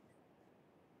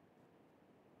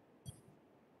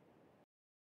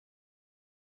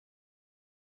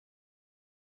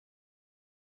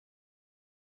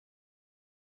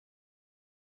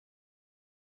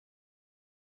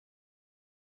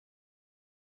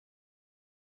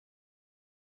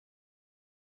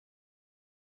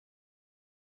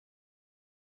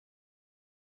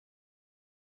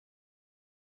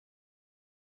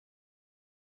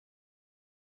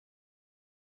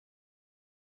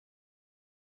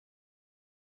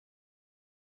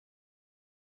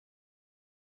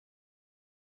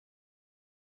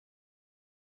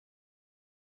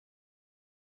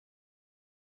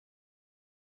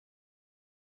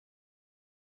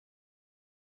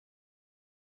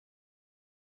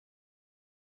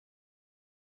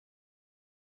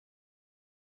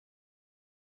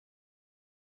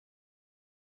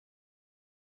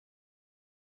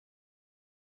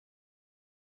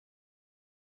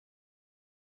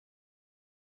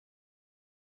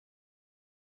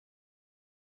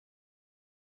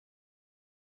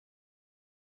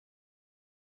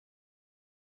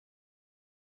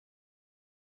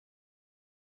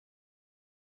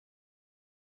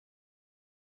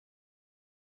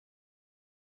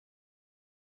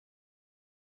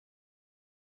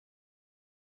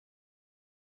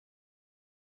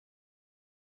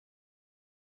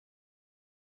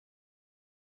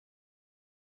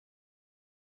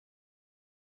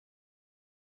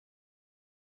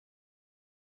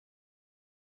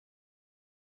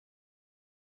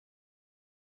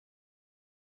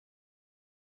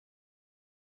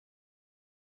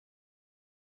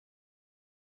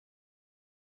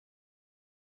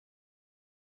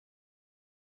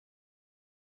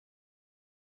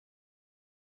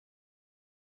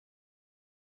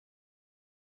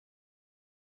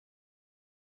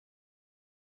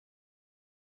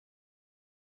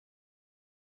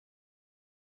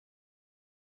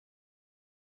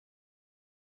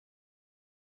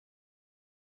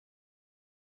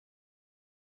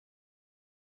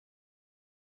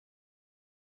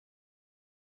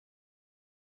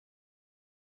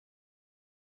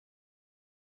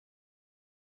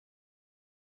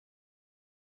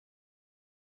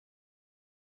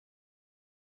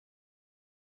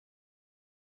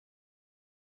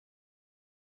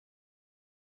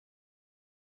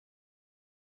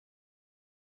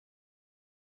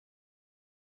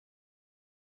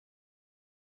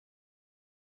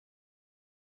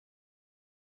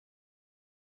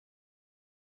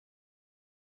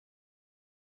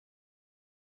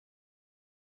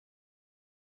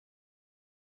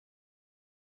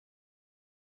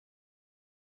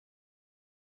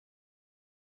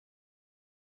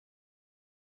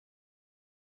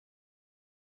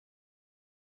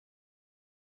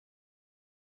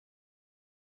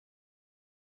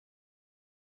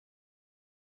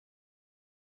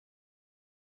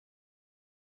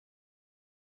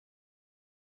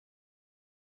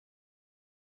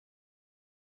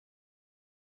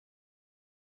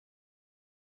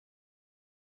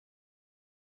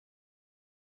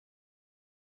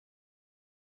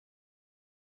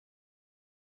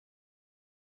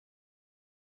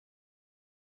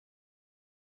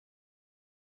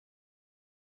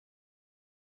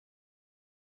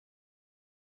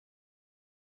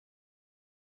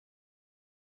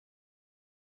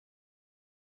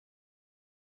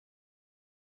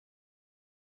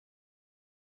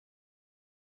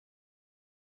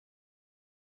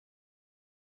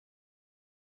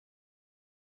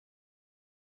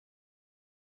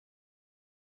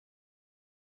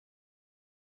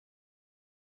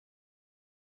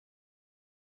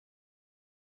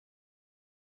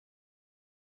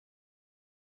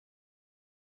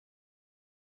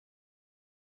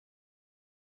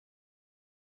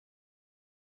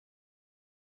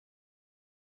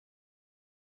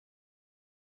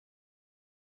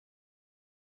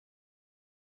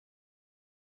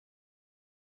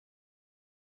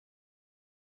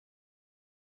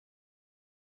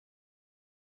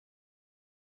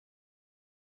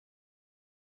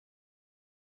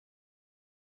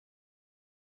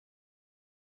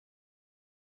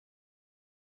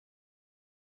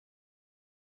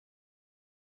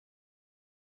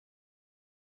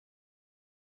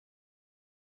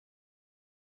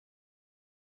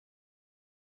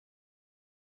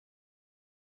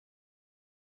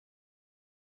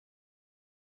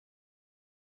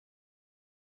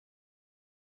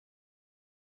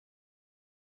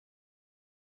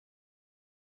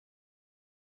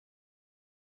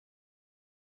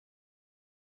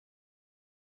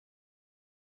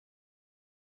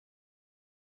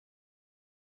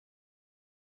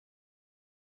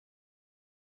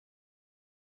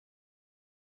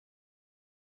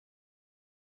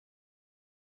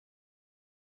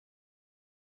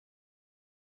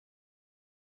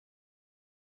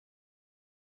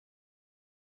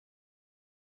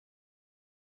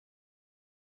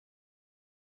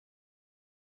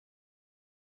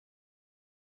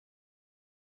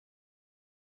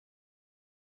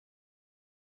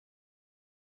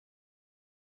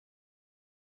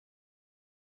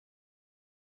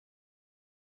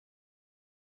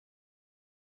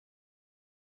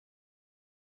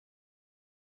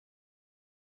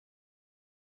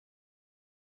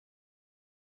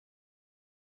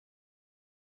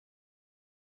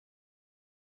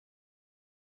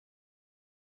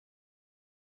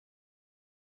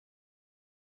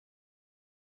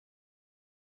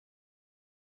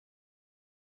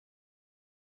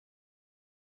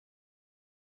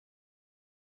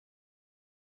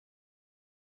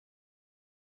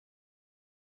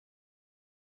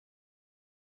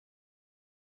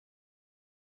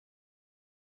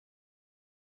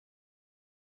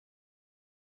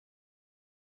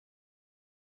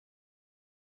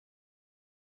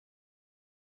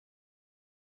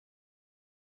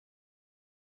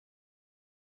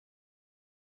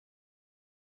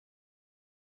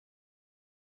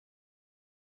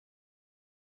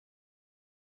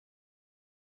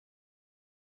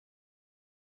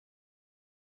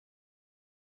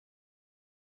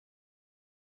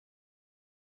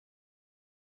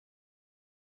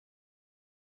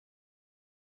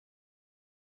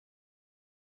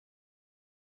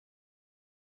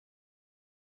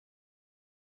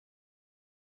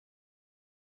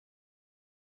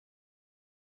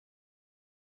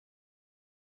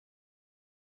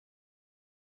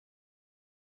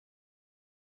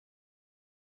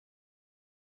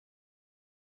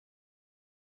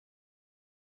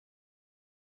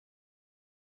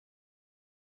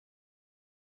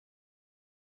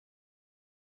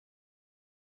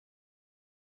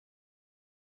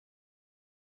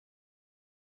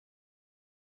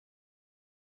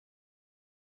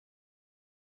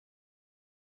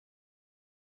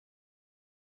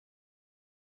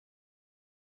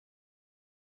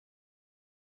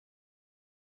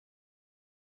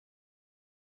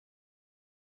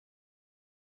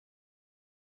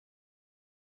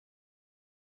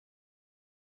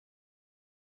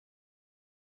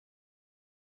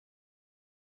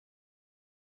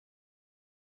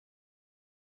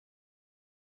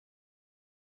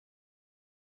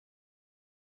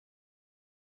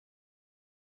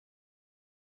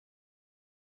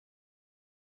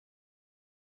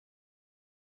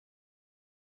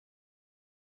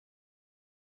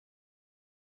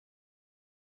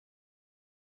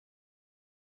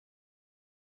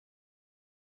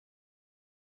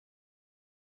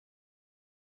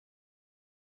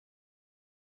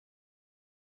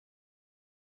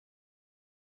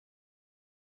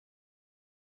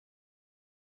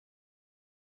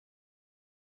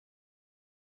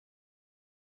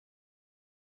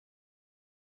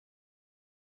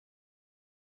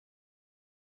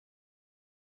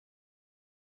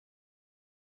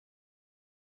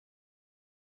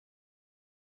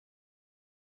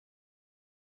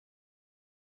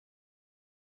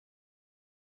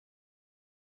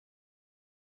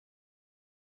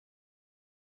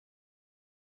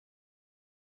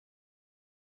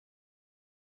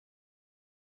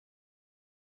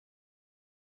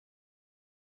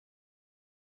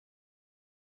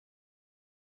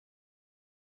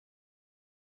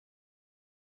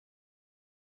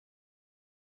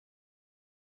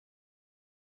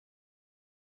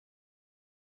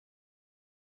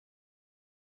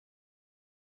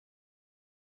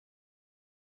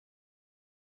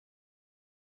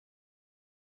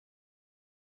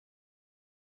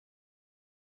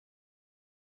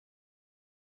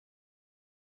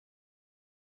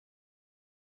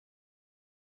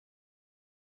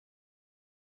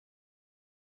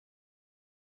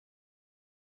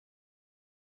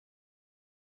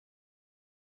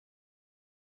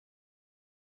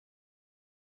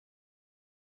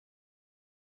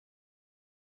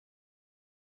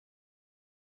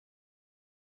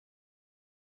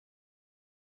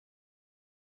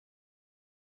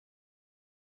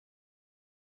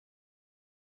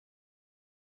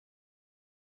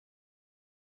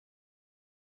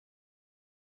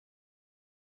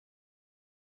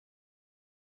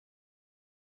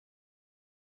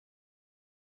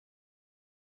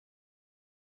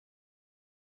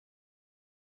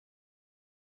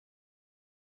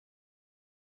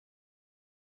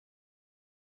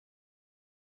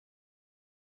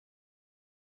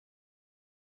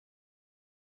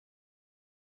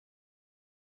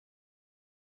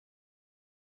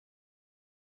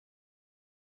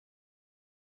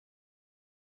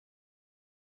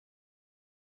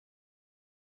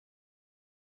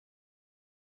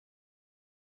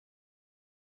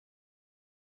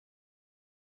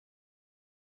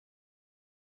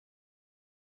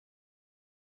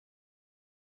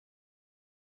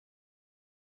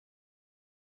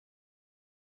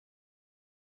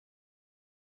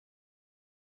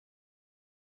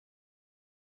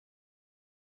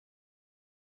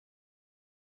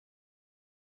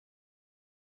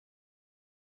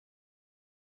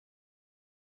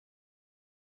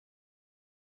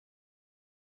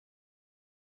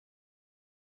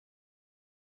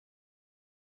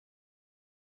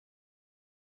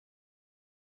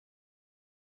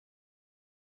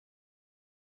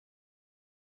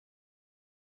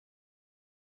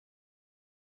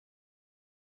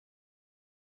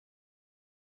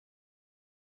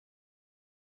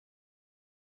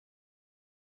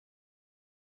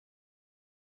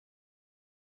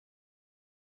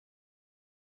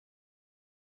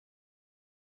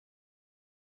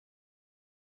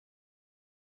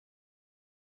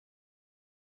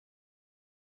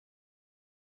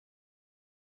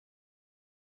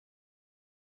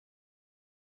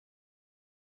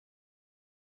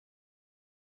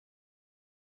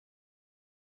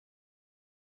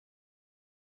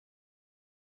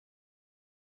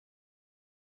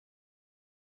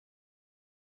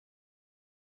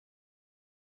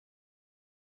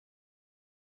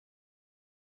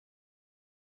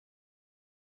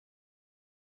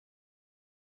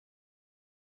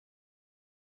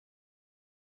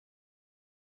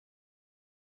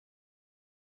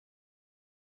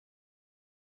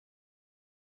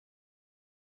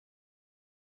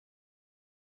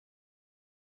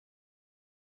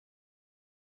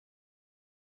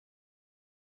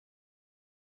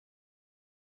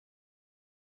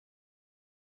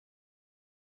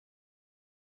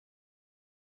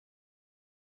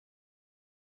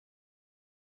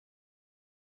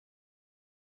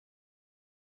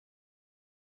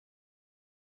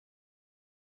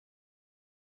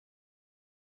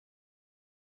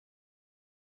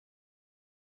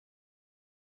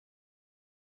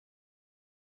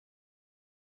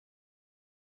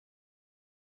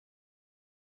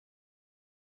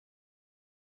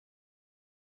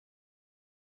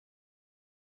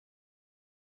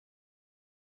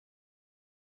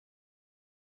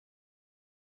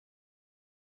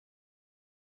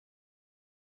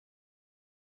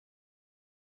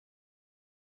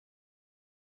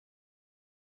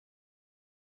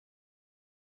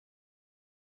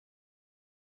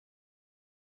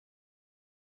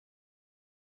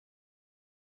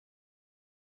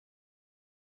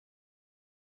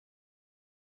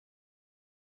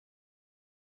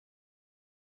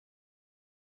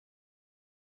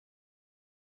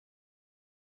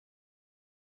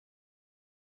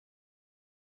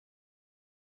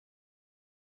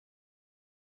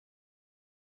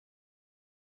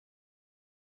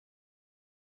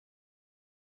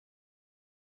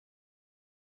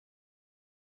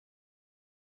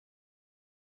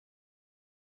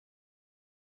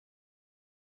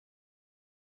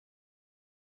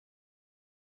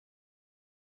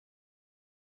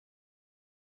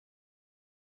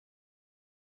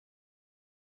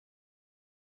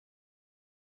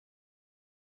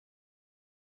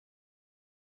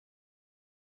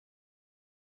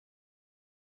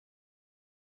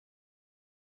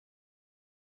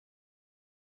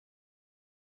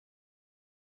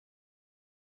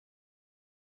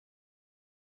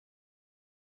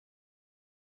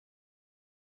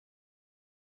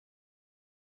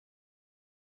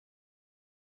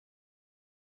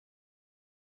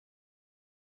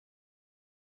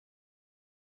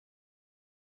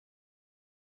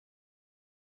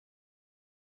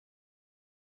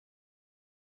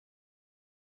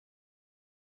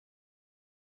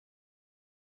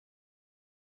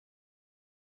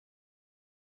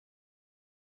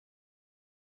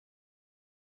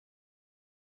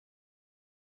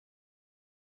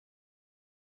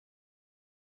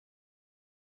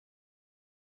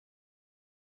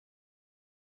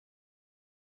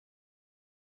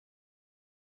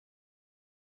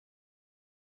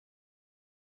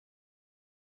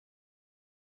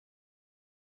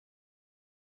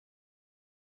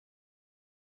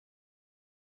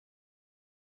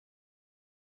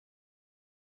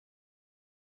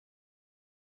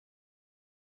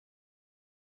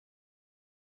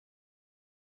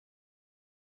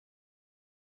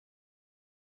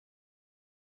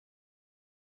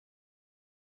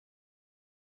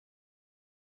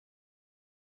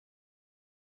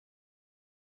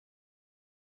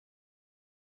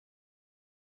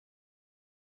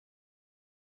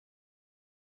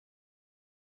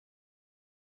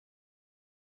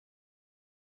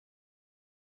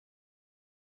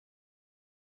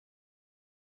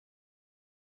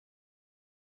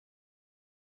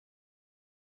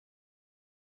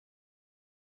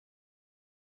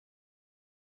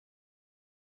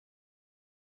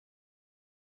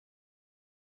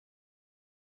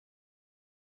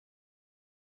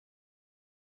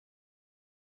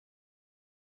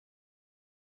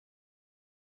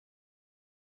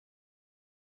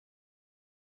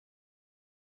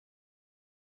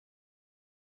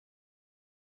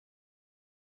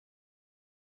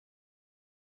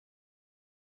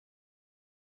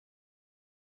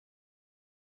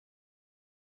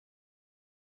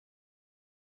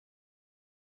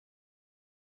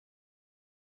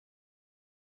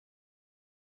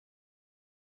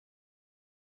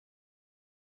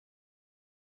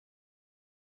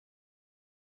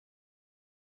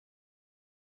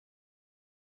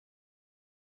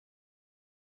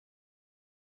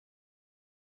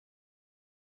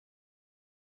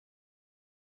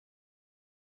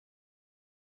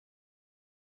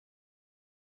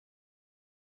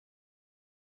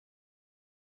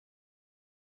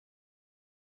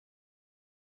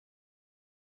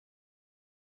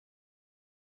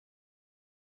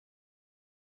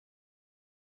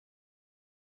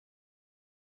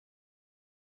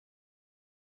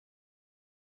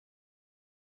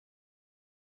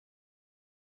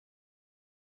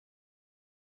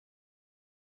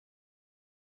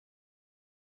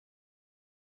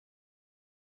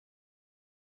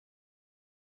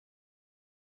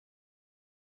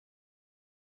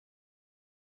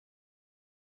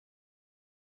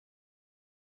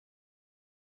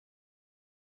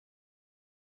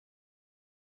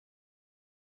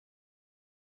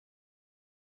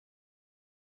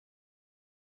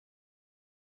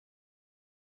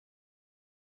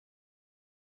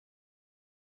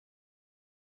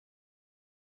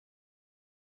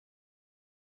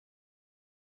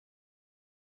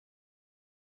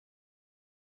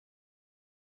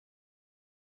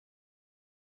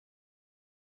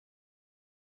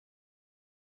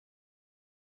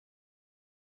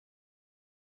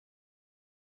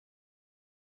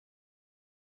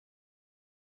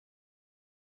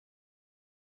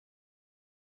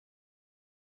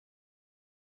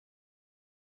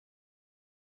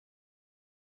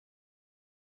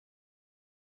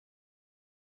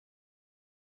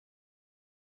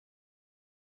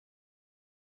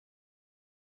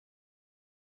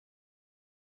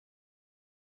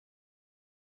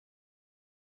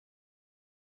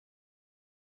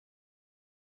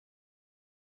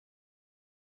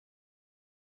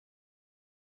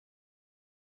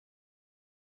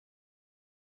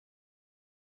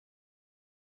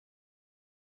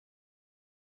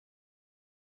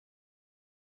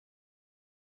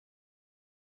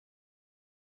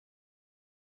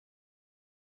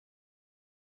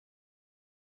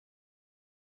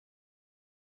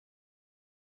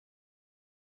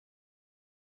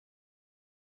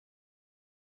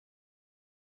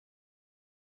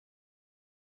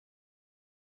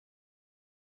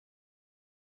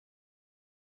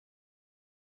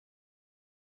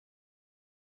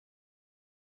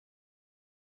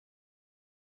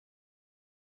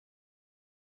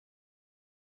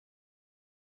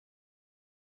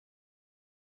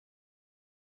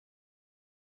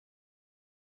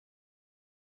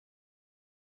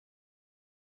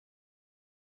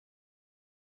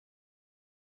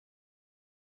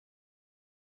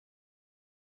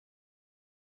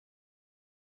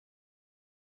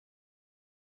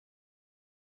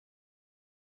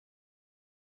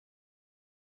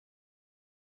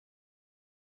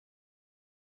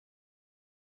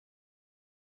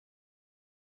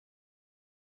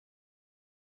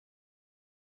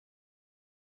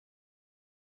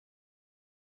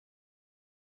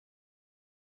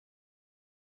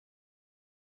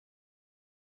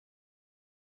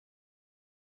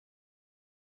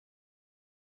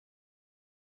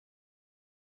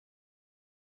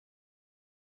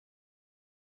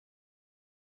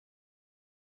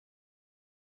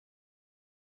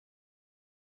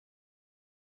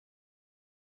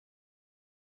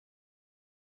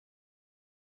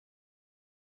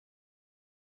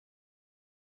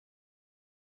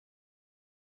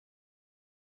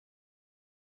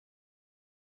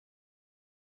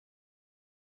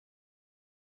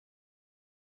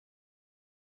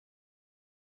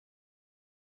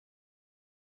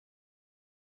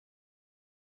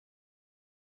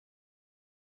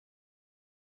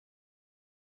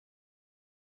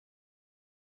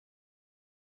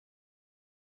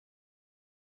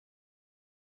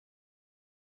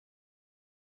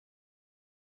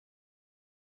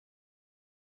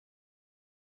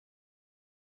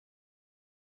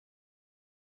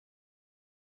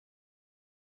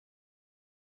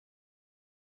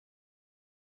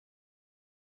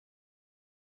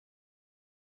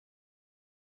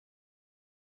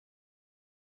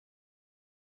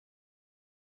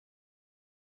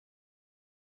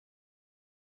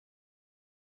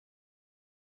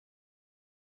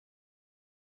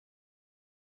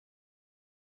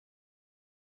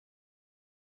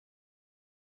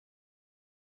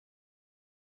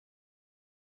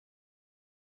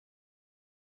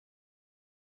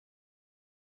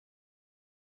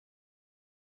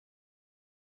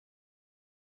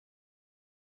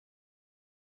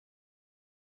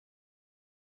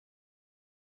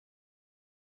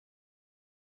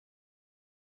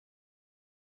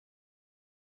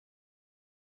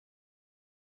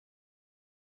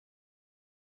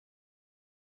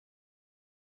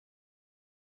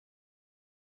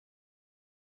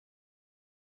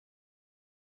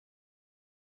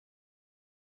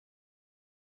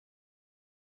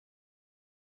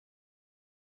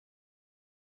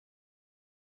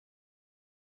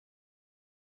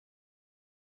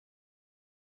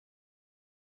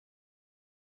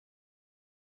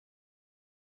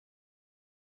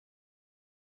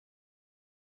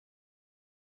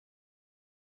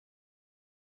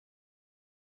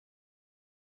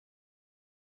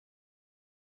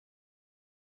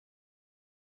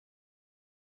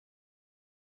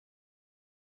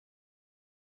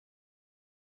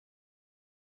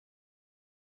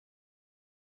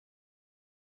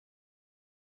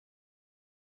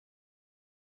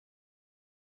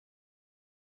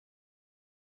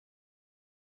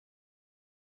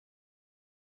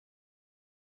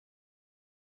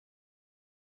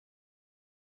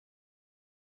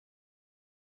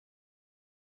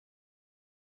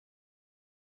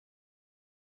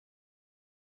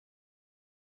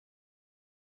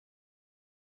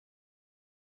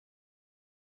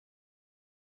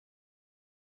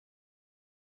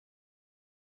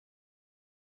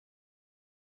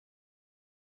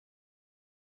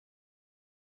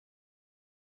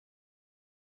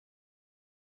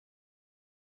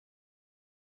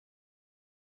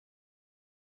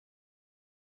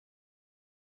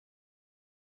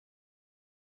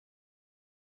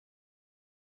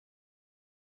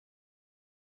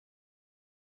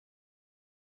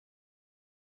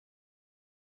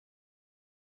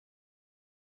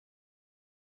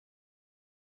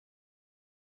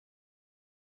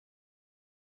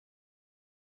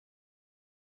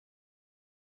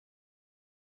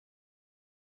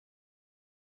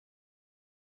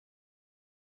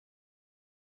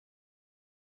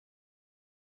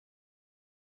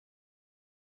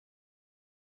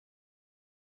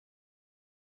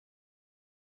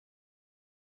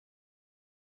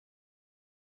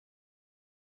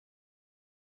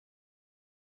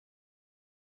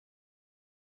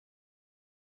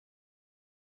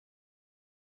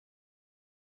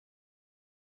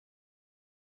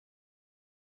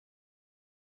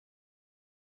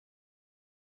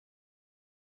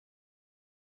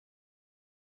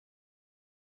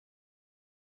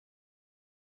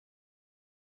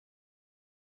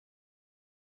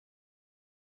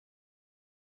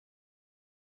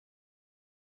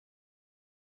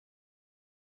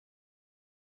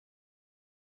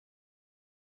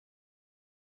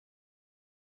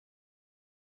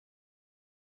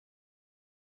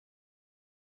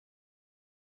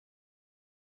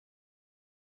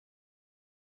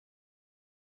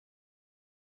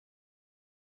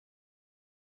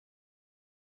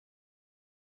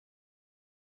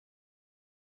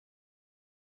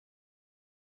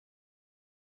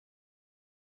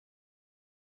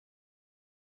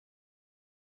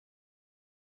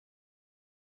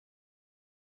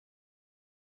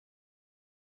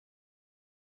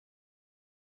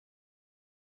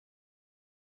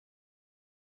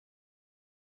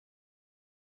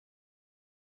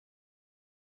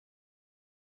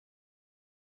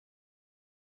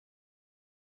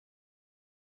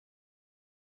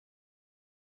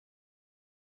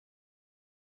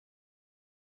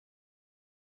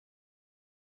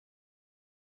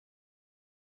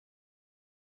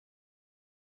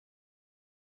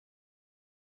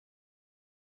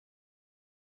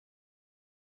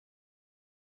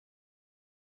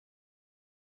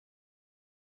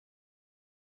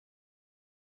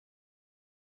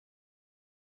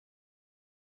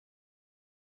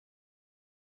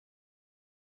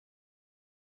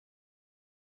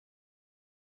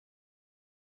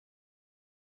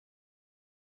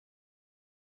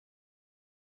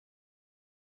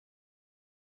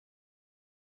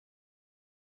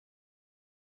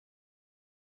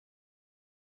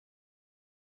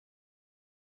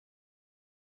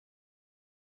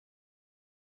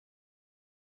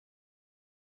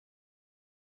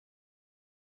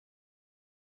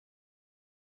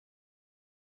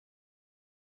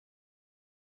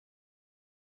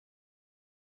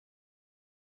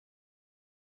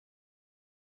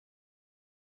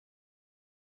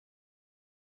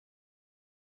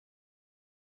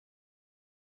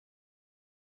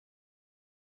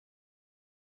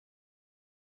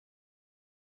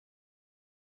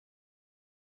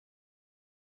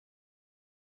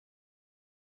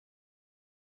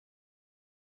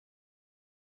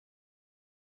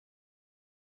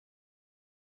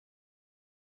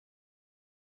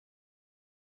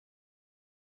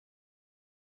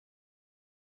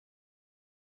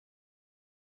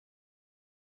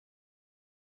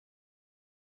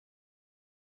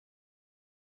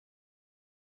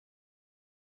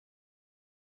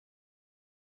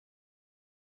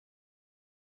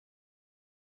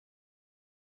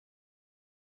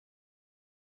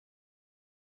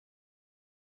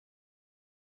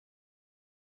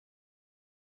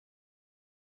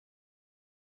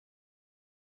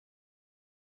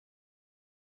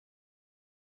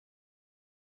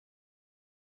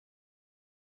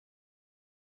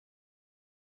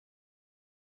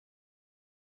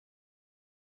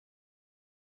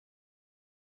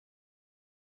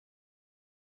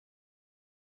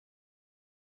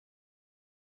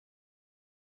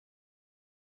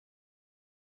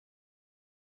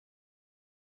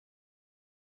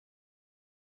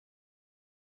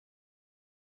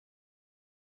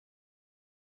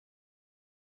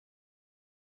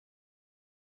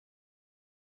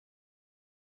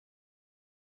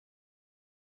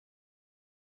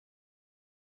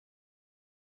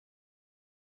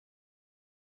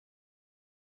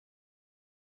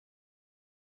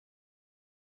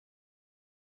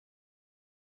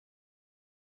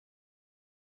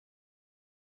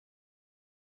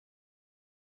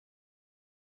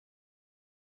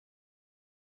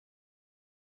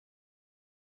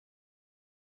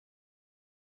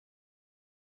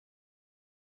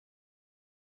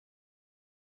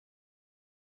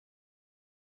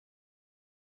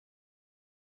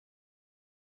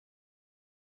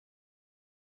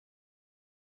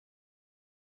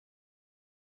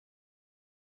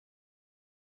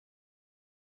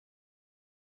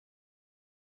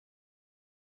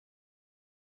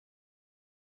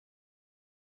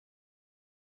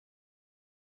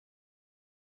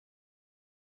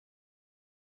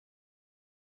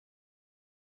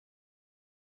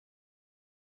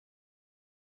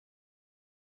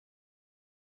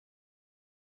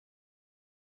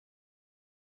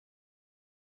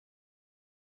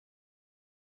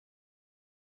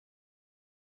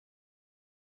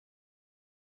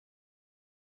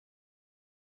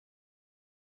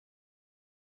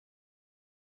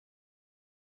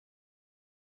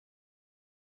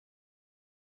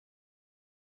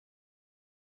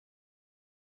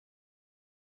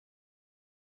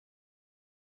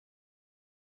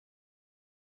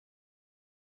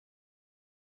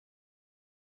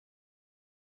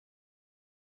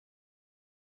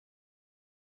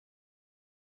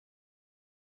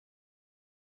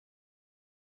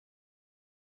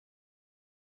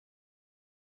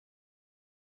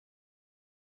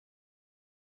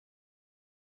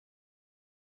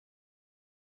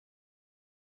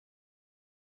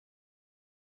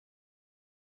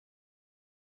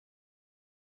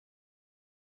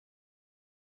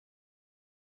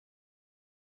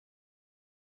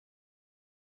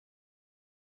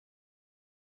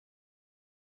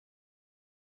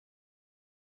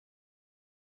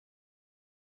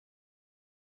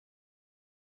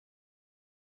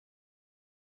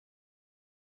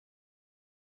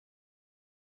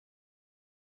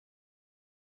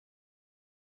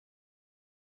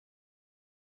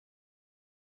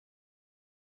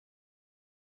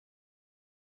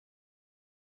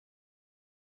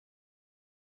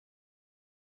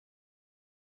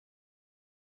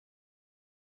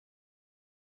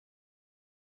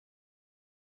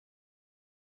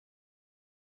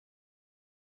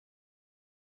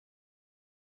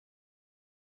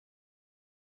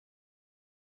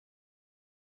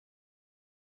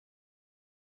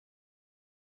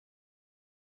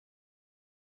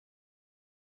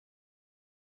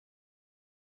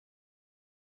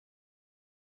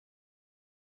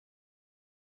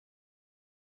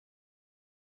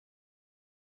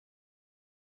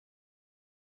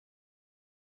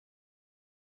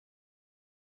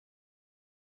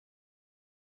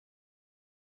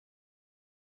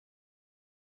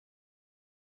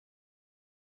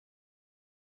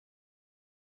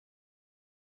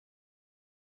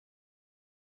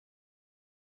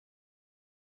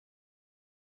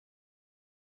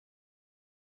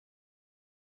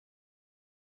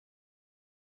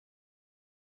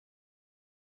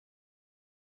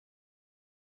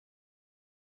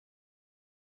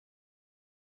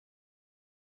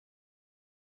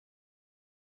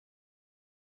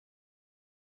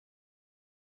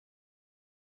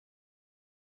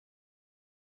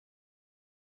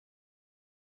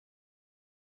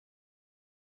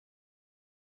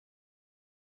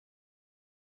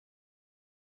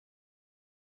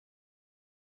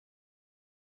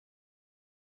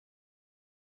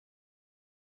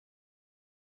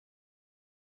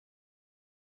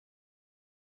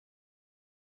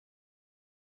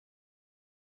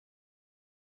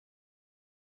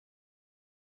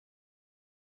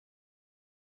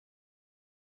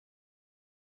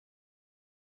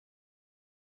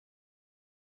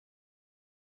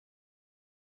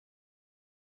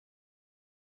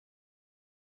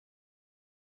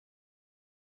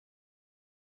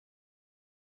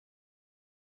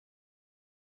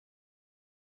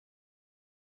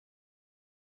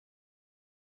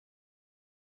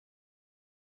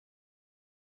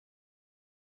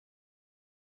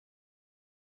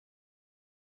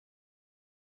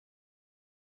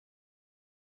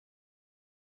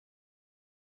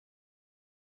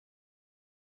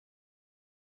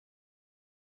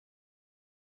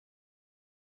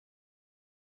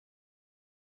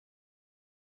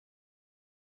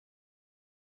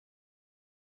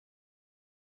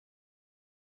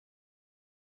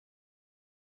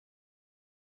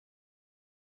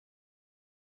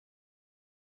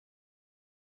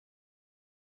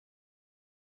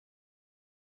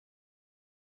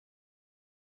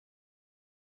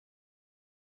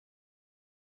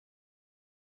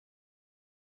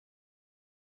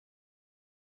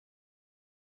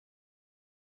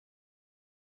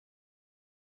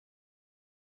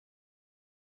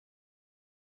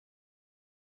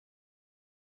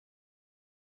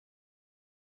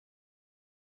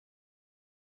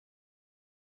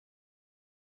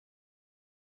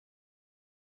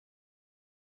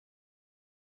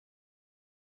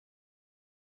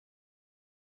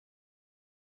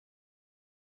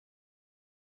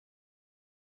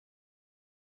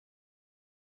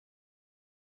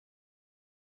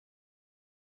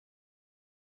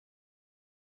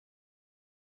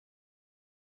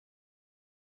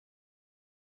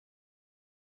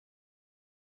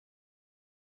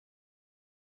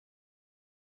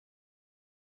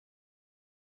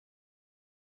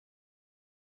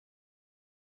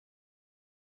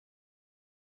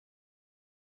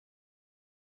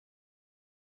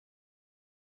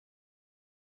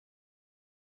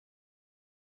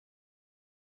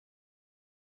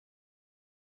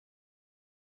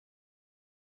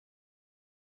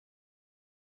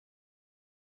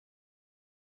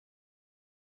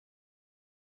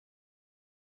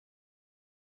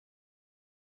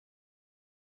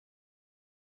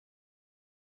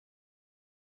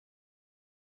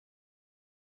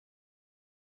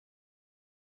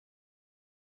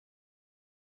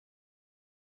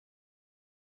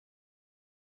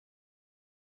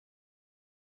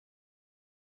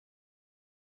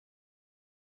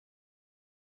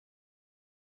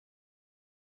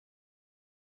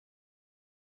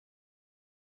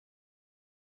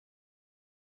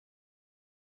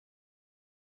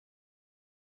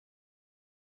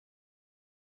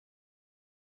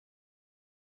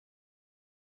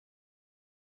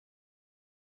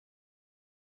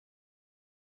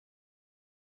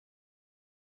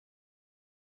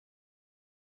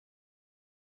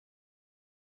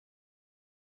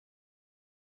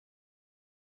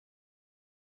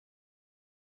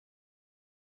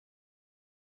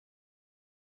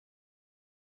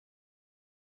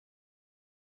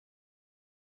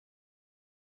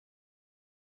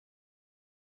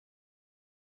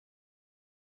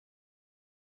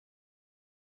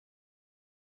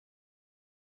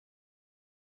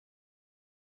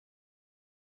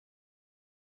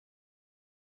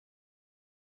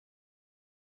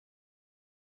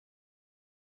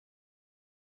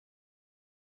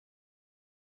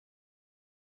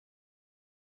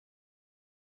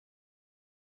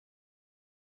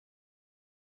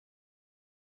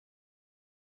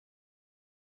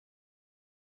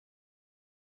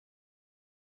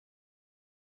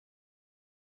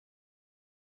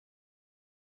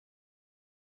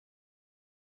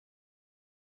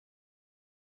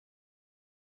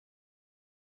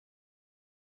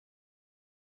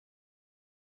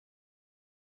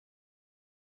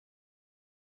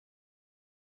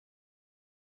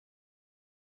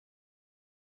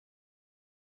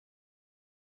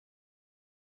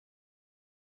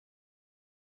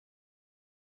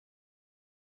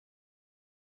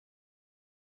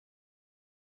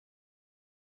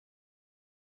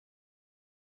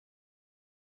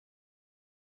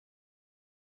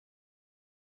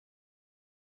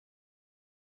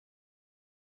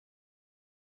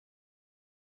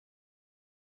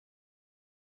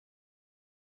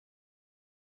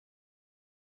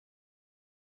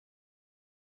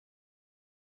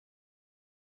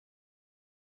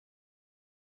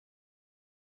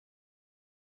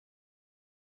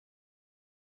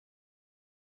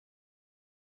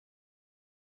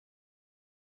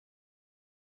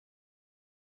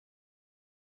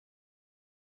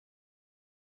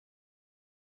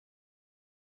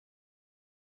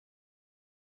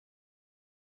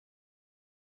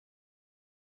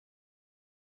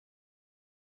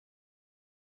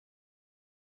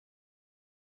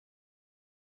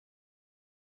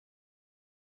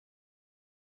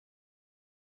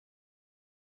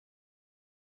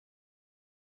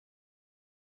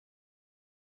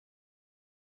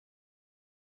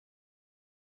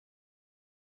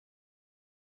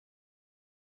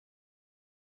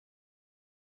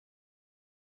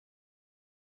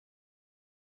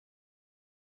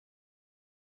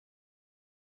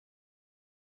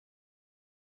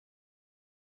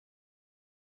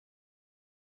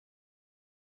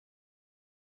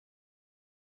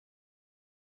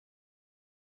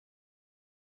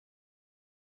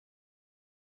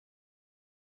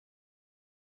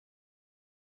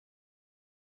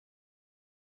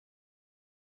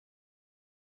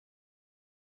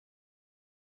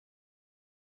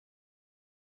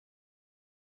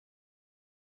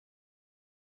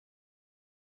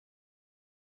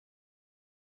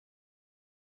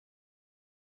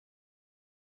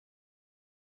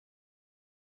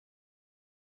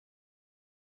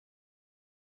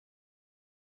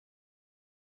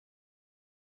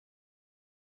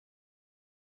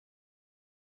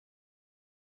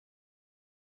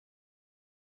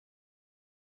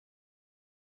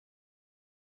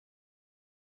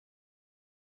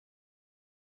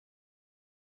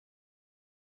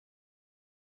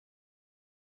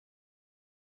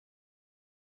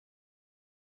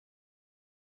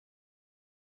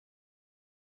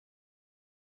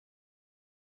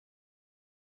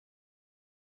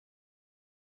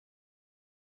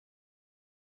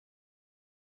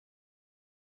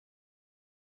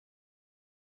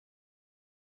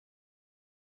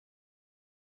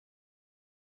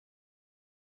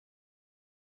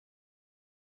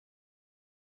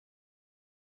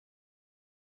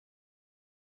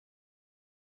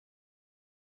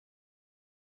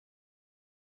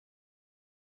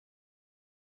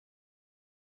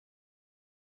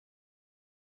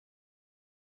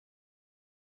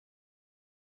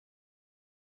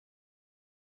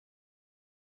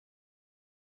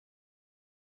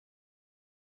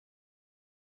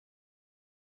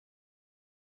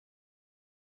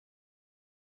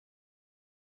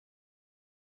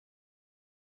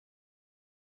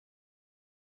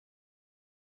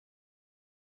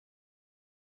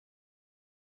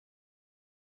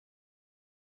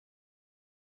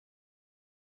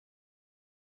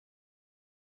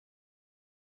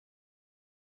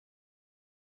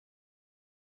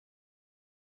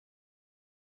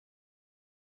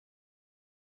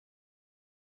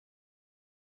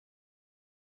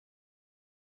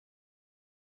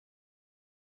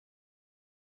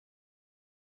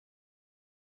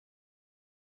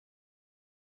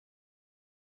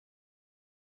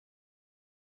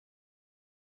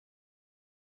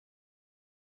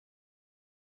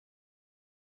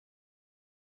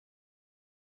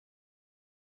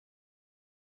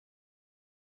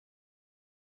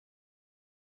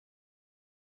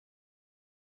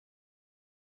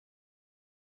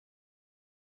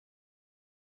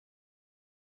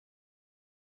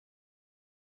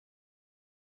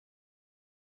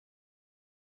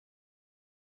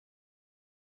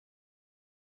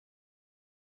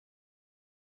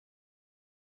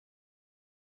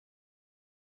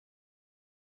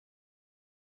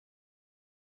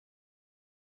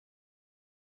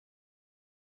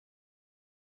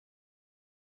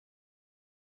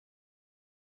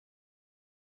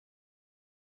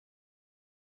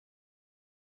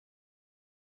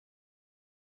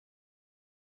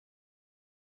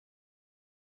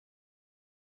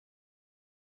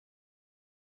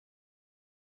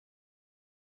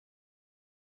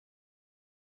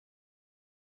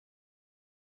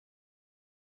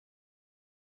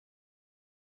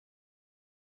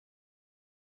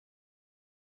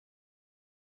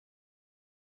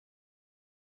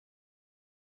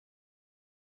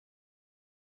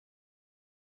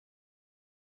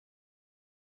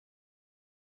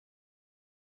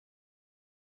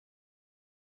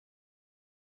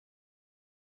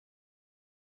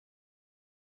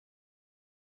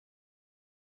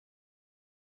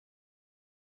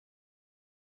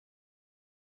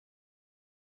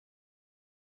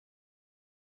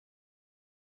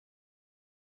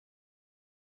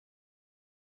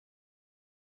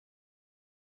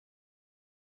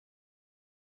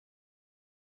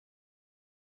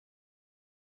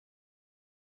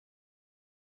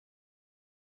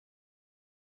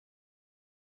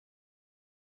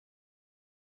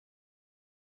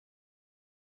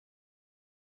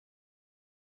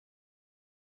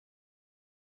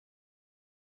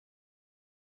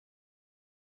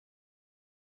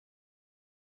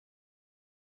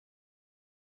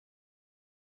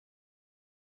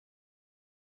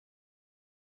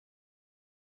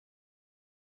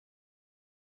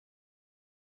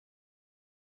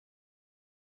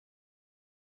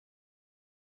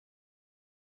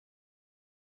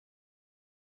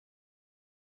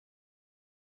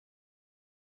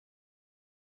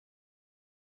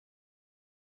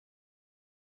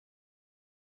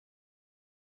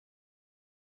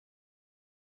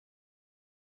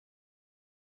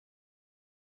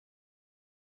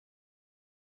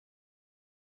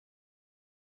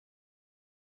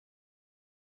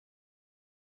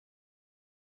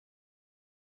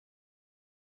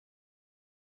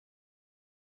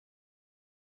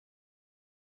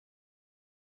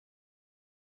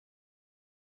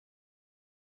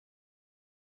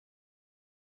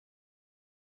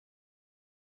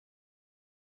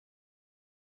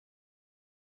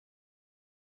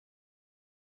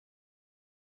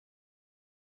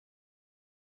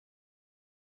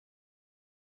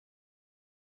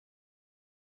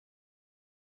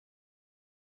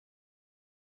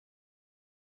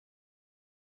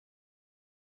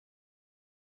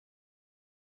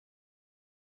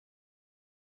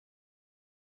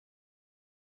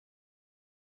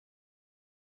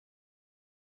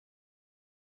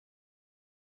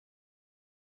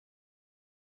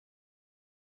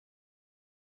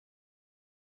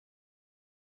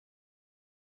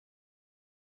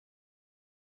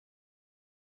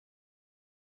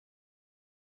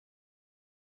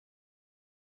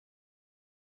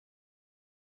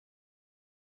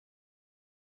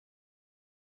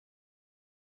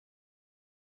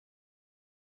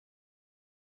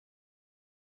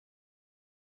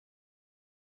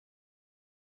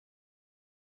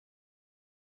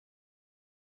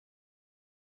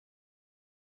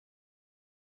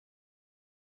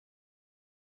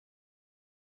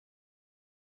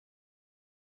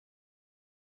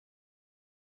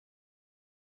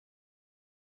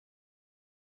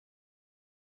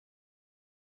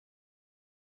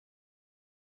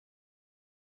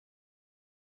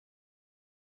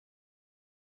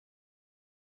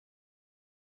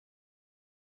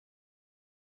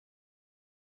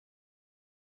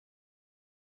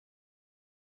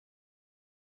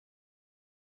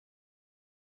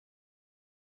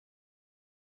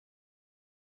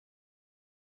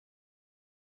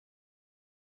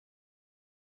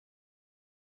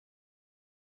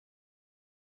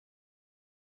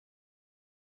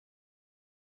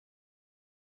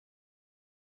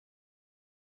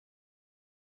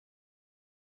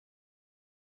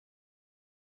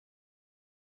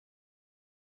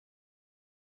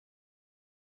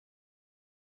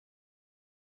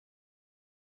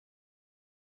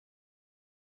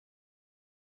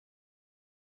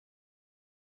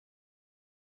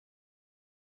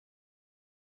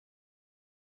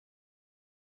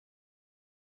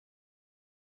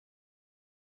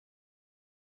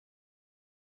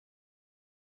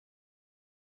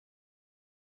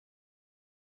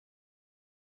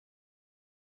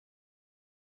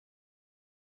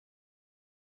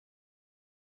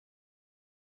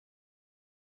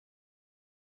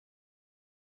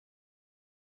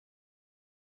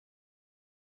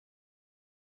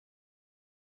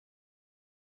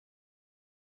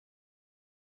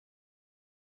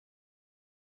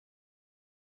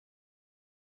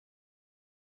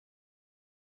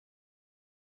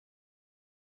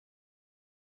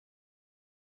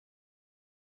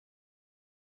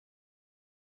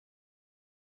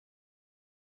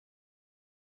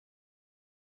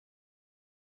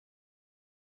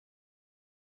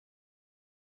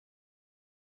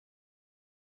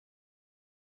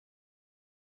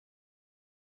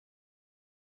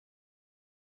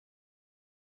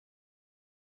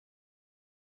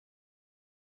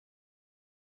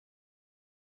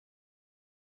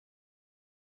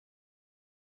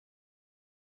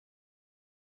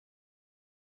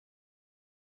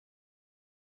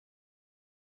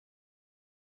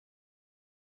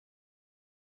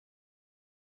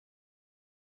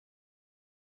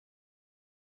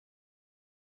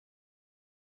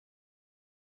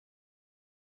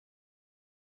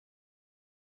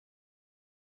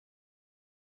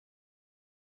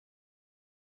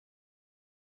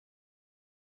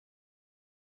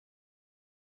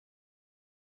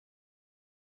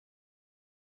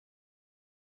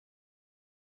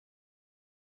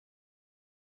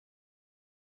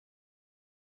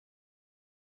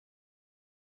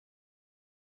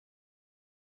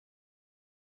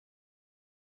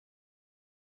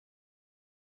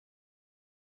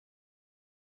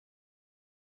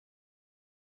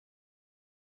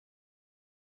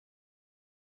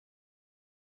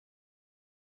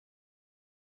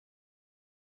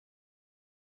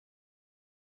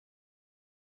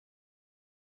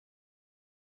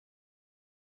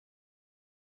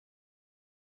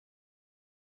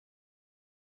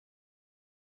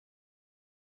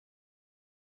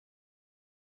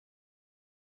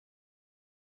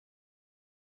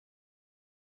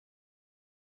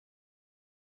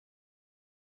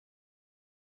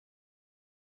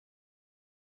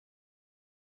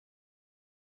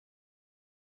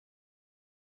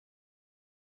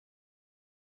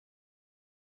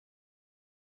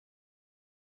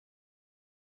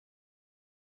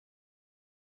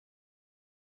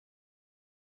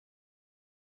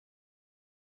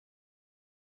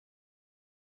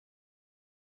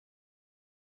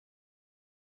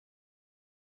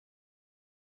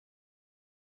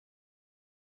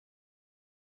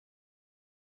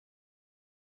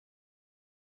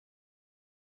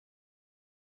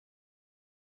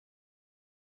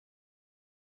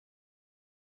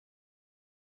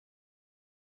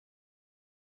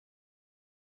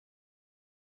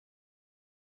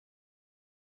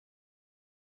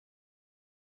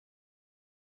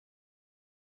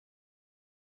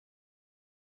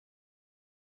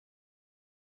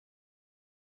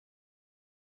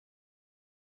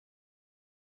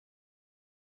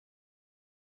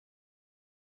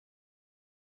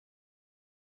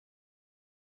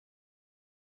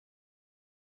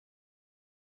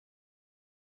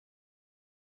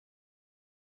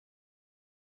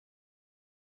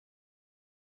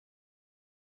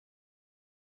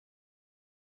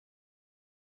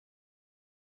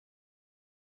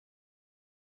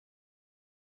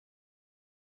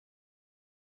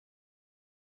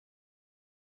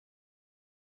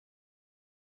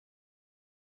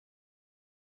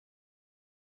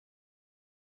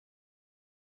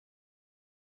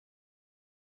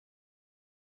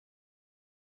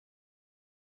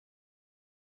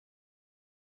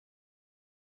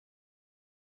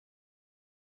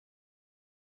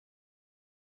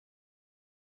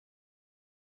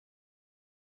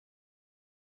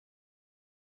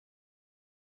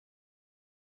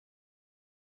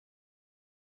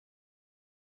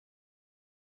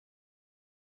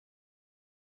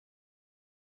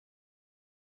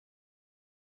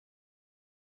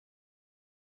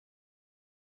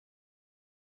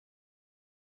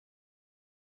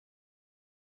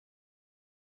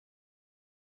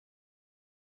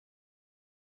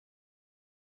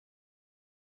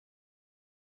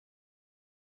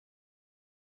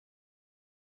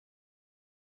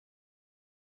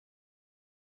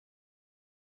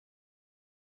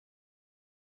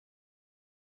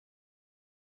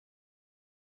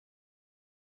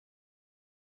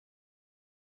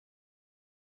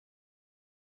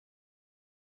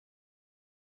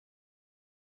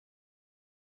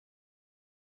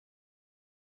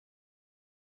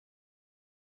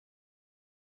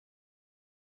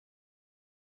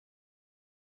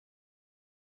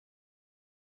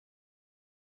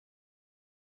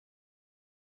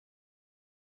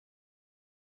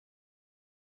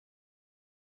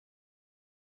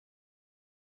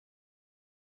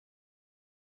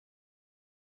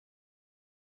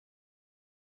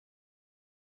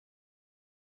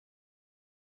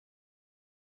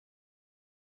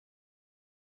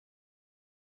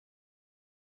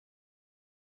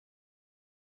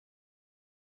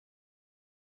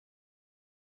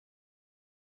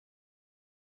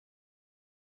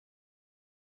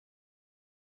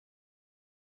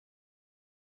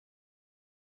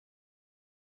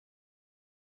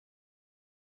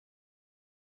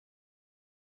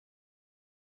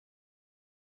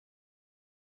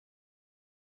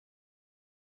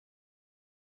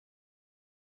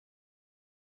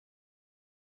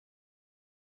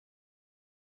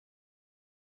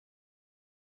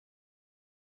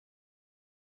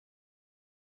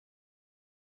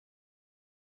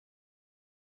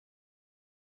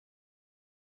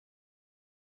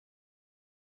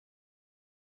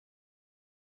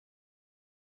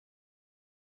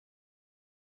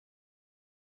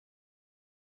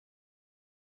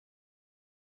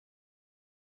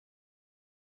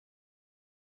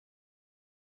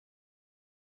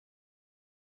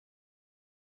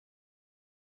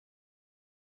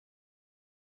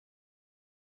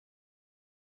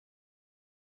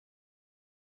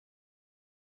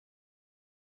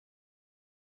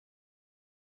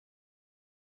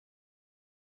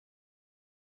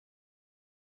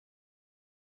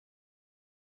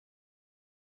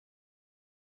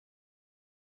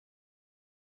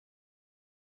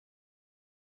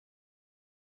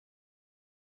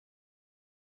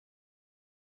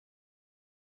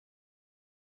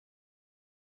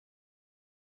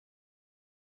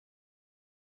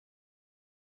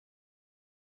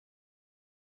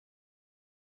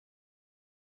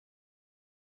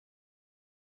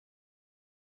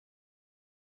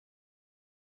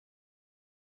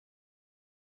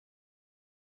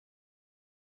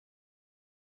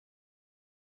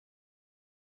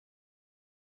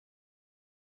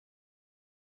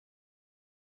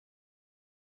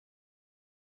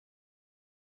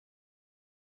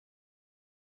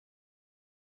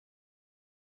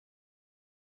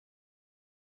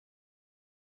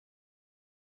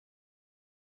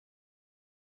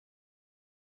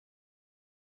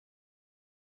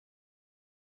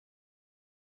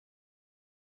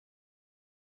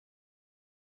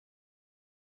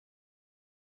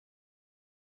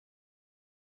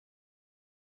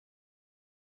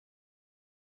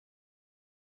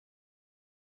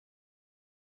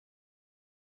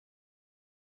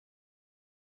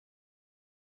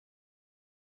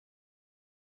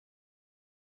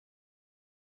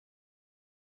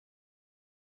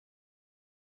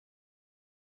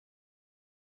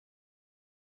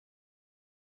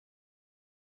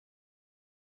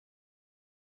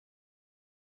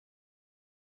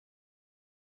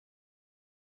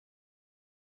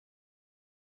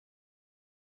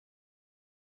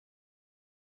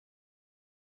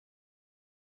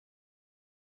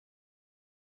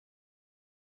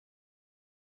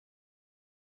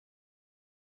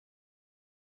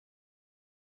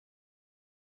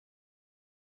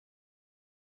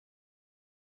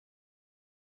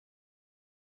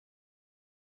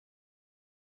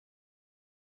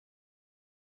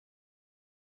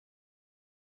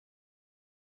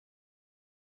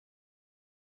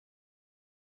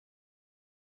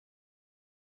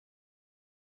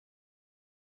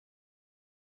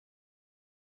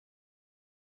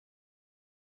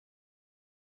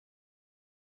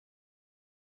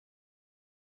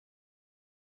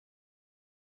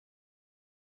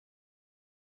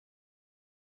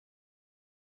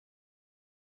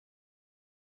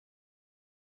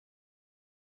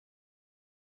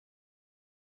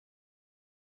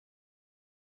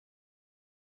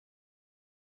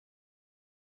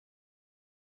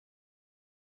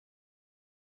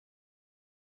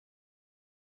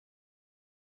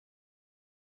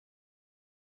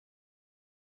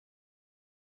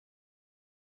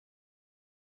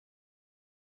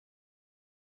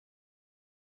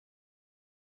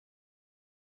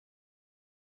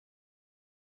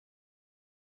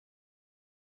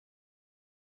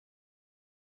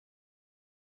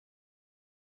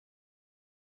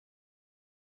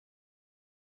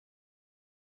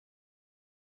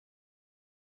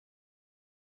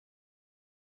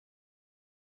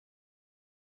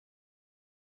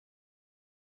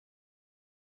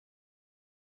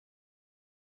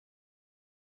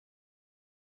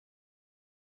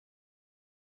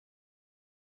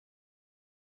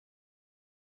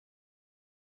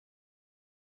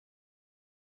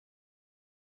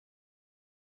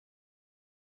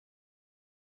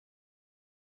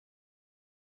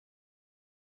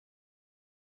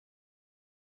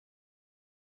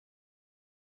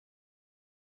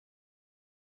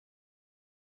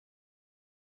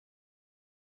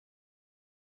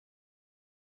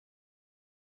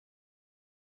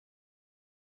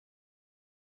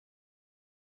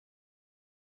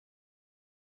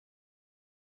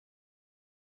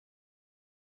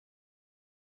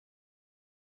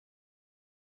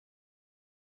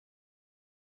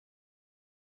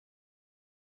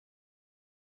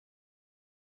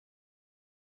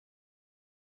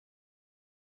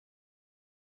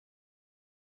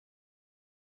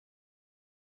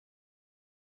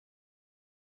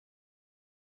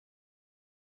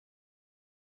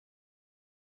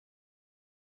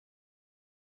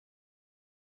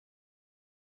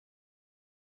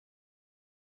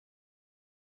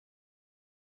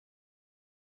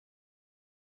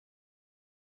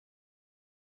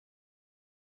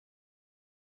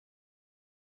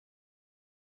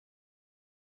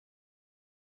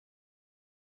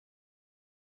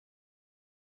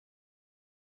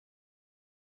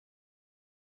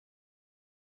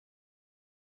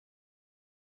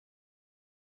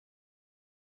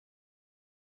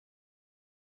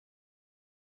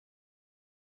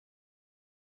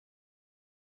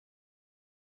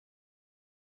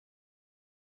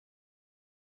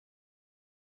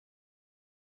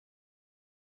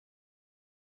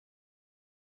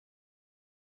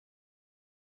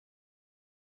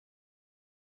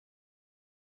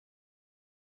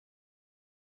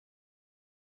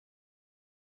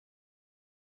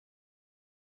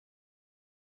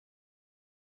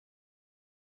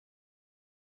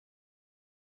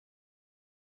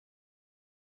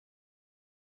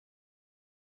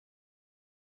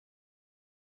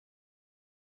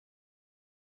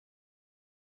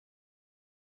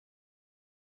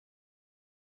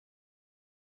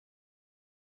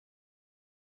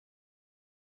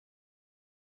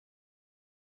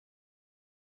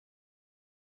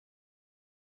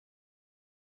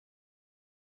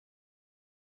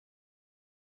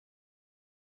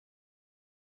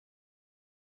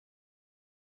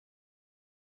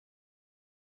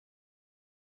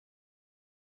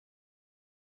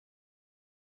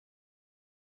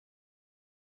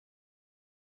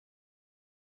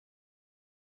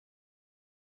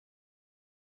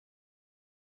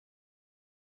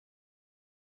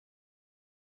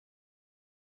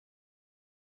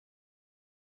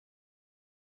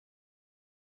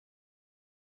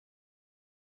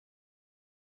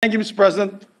 Thank you, Mr.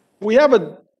 President. We have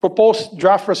a proposed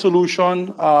draft resolution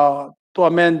to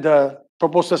amend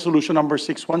proposed resolution number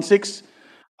 616.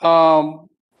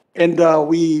 And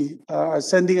we are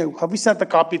sending, have we sent a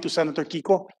copy to Senator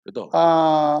Kiko? Ito.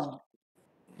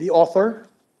 The author,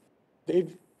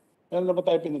 Dave, meron na ba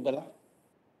tayo pinadala?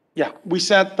 Yeah, we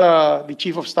sent the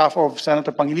Chief of Staff of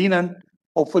Senator Pangilinan,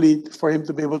 hopefully for him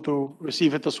to be able to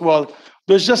receive it as well.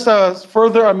 There's just a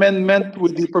further amendment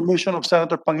with the permission of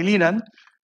Senator Pangilinan.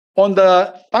 On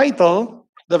the title,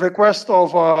 the request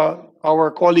of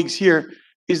our colleagues here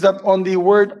is that on the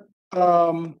word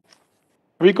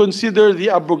reconsider the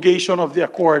abrogation of the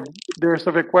accord, there's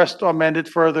a request to amend it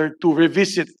further to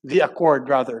revisit the accord,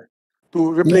 rather,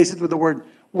 to replace it with the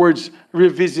words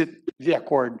revisit the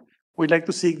accord. We'd like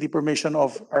to seek the permission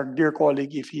of our dear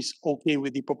colleague if he's okay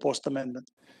with the proposed amendment.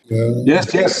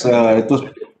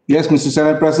 Yes, Mr.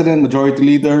 Senate President, Majority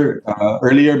Leader.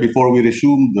 Earlier, before we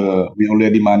resumed, we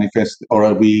already manifest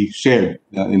or we shared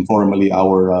informally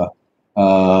our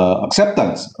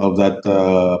acceptance of that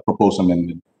proposed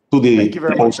amendment to the Thank you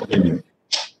very much. proposed amendment.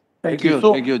 Thank you.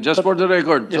 Thank you. Just for the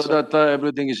record, Yes, so that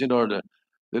everything is in order.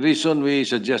 The reason we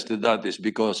suggested that is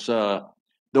because the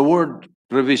word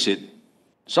revisit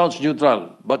sounds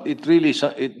neutral, but it really,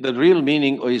 the real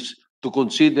meaning is to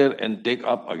consider and take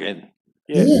up again.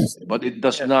 Yes. But it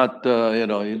does Yes. not, it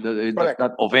does Correct.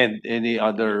 not offend any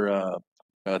other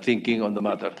thinking on the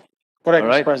matter. Correct, All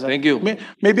right, Mr. President. thank you.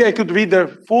 Maybe I could read the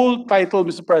full title,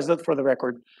 Mr. President, for the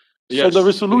record. So Yes, the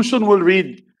resolution will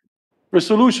read,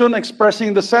 resolution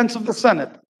expressing the sense of the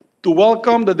Senate to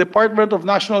welcome the Department of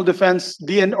National Defense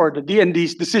or the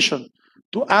DND's decision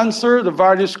to answer the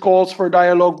various calls for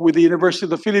dialogue with the University of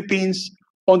the Philippines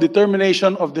on the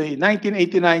termination of the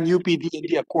 1989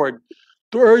 UP-DND Accord,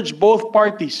 to urge both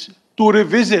parties to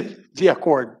revisit the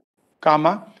accord,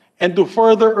 and to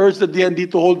further urge the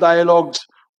DND to hold dialogues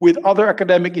with other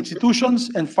academic institutions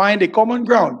and find a common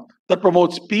ground that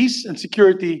promotes peace and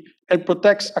security and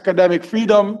protects academic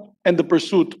freedom and the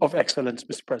pursuit of excellence,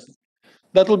 Mr. President.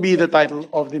 That will be the title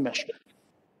of the measure.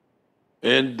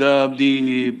 And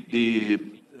the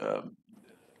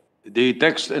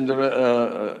text and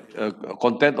the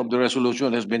content of the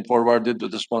resolution has been forwarded to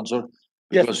the sponsor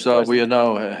Yes, because Mr. we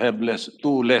now have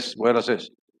two less whereases.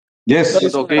 Yes,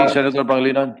 Is it okay, Senator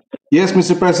Pangilinan? yes,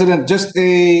 Mr. President. Just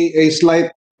a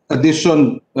slight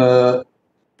addition to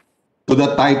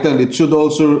that title. It should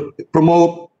also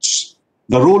promote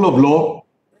the rule of law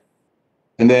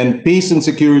and then peace and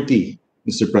security,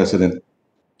 Mr. President.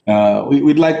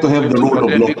 We'd like to have the rule of law.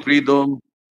 Academic freedom,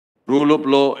 rule of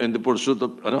law, and the pursuit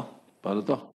of, paano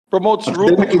to? Promotes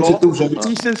rule of Academic law, institutions.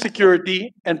 peace and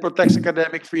security, and protects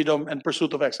academic freedom and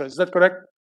pursuit of excellence. Is that correct? Find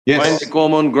Yes, a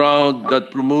common ground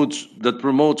that promotes the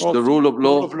rule of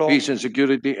law, Rule of law. peace and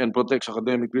security, and protects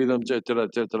academic freedom, etc.,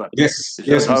 etc. yes, Is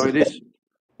yes, that how Mr. it is?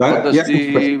 What That- does yes, Mr.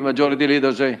 the President. majority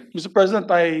leader say? Mr.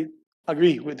 President, I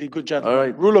agree with the good gentleman. All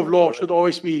right. Rule of law should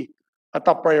always be a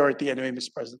top priority anyway,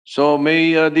 Mr. President. So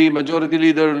may the majority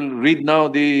leader read now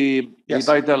the Yes.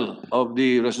 title of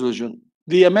the resolution.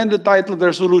 The amended title of the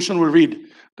resolution will read,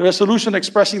 the resolution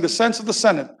expressing the sense of the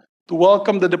Senate to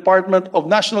welcome the Department of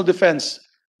National Defense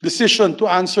decision to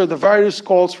answer the various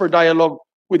calls for dialogue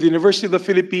with the University of the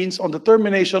Philippines on the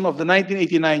termination of the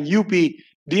 1989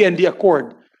 UP-DND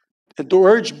Accord, and to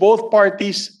urge both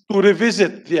parties to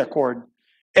revisit the accord,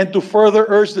 and to further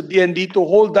urge the DND to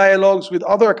hold dialogues with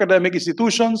other academic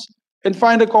institutions and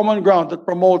find a common ground that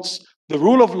promotes the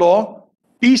rule of law,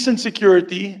 peace and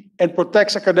security, and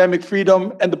protects academic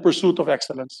freedom and the pursuit of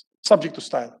excellence, subject to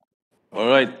style. All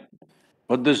right.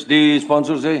 What does the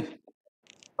sponsor say?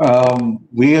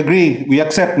 We agree. We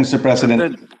accept, Mr.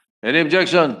 President. Any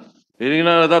objection? Hearing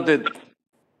none, adopted.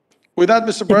 With that,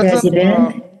 Mr. Mr. President,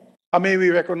 President. may we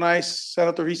recognize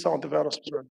Senator Risa Ontiveros,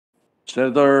 Mr.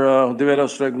 Senator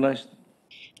Ontiveros recognized.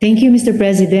 Thank you, Mr.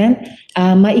 President.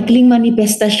 Maikling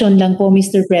manifestasyon lang po,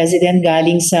 Mr. President,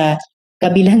 galing sa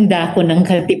kabilang dako ng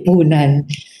Katipunan.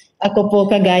 Ako po,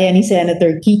 kagaya ni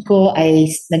Senator Kiko, ay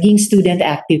naging student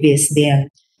activist din.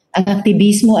 Ang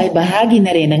aktivismo ay bahagi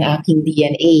na rin ng aking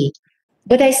DNA.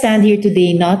 But I stand here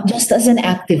today not just as an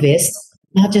activist,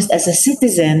 not just as a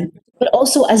citizen, but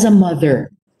also as a mother.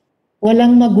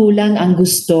 Walang magulang ang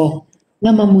gusto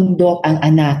na mamundok ang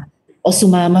anak o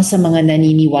sumama sa mga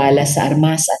naniniwala sa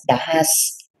armas at dahas.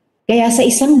 Kaya sa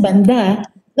isang banda,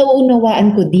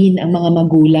 nauunawaan ko din ang mga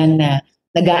magulang na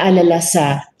nag-aalala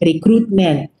sa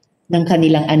recruitment ng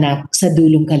kanilang anak sa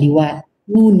dulong kaliwa.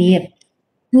 Ngunit,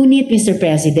 Mr.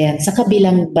 President, sa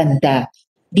kabilang banda,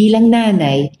 bilang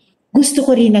nanay, gusto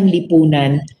ko rin ng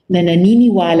lipunan na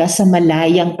naniniwala sa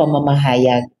malayang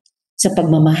pamamahayag, sa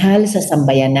pagmamahal sa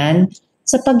sambayanan,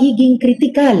 sa pagiging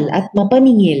kritikal at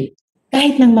mapaningil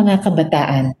kahit ng mga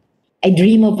kabataan. I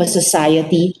dream of a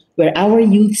society where our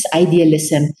youth's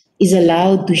idealism is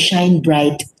allowed to shine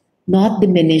bright, not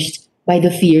diminished by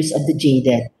the fears of the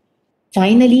jaded.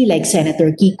 Finally, like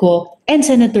Senator Kiko and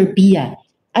Senator Pia,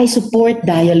 I support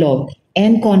dialogue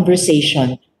and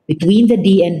conversation between the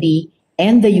DND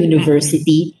and the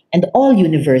university and all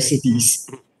universities.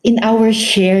 In our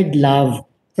shared love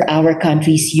for our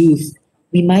country's youth,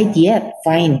 we might yet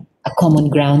find a common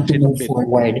ground to move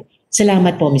forward.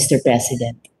 Salamat po, Mr.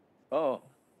 President. Oo.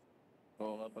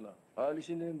 Oo nga pala.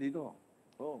 Aalisin na yun dito.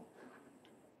 Oo.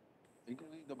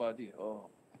 Including the body.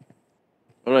 Oo.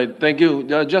 All right, thank you.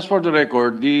 Just for the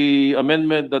record, the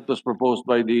amendment that was proposed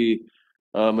by the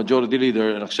majority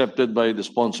leader and accepted by the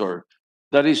sponsor,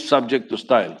 that is subject to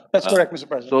style. That's correct, Mr.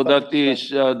 President. So that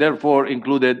is therefore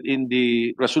included in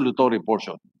the resolutory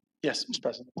portion Yes, Mr.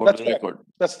 President. for That's the correct. record.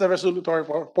 That's the resolutory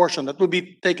portion that will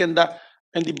be taken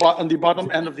on the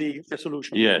bottom end of the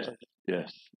resolution. Yes,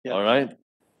 yes. Yeah. All right.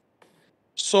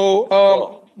 So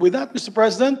with that, Mr.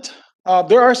 President,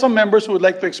 there are some members who would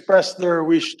like to express their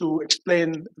wish to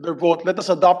explain their vote. Let us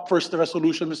adopt first the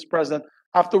resolution, Mr. President.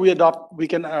 After we adopt, we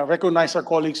can recognize our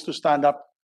colleagues to stand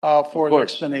up for Of the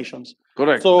course. explanations.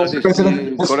 Correct. So- That is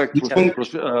President, the correct, yes.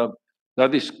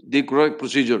 that is the correct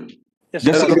procedure. Yes,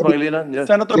 Just Senator a- Pangilinan, yes.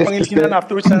 Senator Yes, Pangilinan, Mr.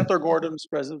 afterwards Senator Gordon, Mr.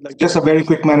 President. Just a very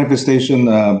quick manifestation.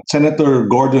 Senator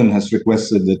Gordon has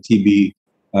requested that he be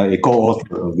a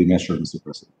co-author of the measure, Mr.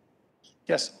 President.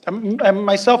 Yes, and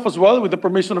myself as well, with the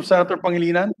permission of Senator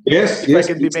Pangilinan. Yes, If I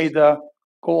can be made the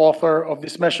co-author of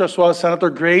this measure, as well as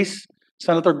Senator Grace,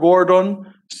 Senator Gordon,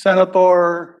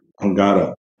 Senator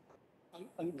Angara.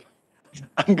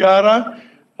 Angara,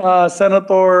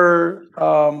 Senator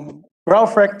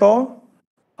Ralph Recto,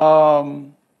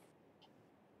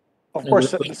 of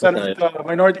course, the Senate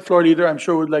Minority Floor Leader, I'm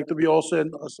sure would like to be also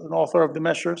an author of the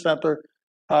measure, Senator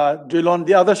Drilon.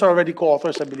 The others are already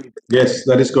co-authors, I believe. Yes,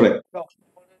 that is correct.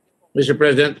 Mr.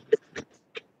 President,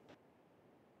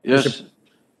 Yes.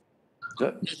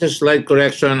 just a slight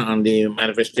correction on the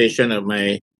manifestation of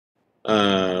my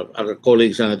our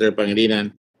colleague Senator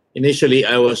Pangilinan. Initially,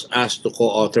 I was asked to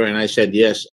co-author and I said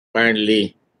yes.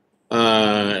 Apparently,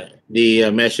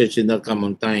 the message did not come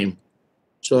on time.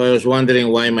 So I was wondering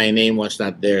why my name was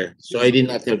not there. So I did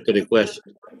not have to request.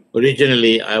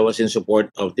 Originally, I was in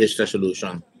support of this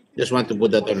resolution. Just want to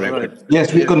put that on record.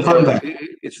 Yes, we confirm that.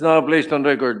 It's now placed on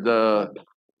record.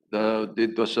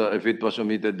 It was if it was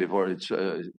omitted before,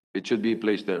 it should be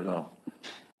placed there now.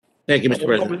 Thank you, Mr.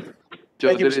 President.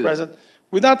 Thank you, Mr. President.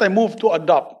 With that, I move to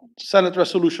adopt Senate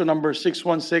Resolution number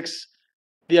 616,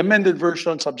 the amended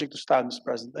version subject to stand, Mr.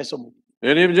 President. I so move.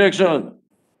 Any objection?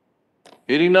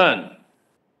 Hearing none.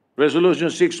 Resolution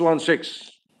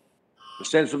 616, the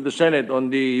sense of the Senate on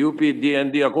the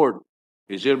UP-DND Accord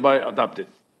is hereby adopted.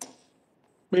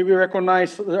 May we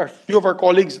recognize a few of our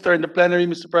colleagues that are in the plenary,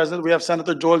 Mr. President. We have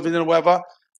Senator Joel Villanueva,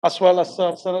 as well as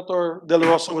Senator De La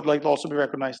Rosa would like to also be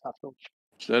recognized after.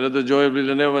 Senator Joel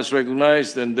Villanueva is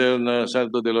recognized, and then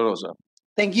Senator De La Rosa.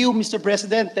 Thank you, Mr.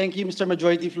 President. Thank you, Mr.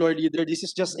 Majority Floor Leader. This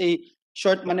is just a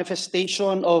short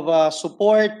manifestation of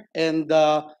support and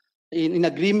in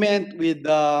agreement with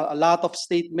a lot of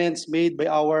statements made by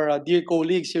our dear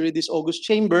colleagues here in this August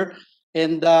chamber.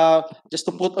 And just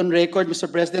to put on record,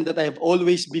 Mr. President, that I have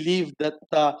always believed that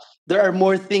there are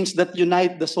more things that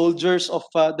unite the soldiers of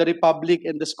the Republic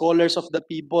and the scholars of the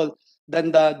people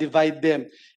than divide them.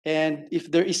 And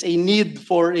if there is a need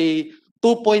for a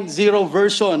 2.0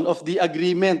 version of the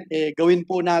agreement, gawin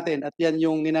po natin at yan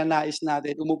yung ninanais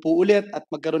natin. Umupo ulit at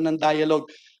magkaroon ng dialogue.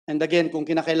 And again, kung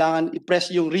kinakailangan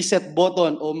i-press yung reset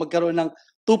button o magkaroon ng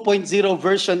 2.0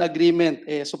 version agreement,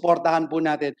 suportahan po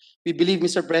natin. We believe,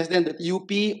 Mr. President, that UP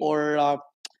or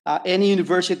any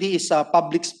university is a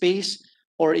public space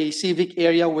or a civic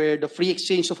area where the free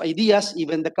exchange of ideas,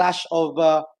 even the clash of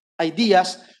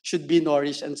ideas, should be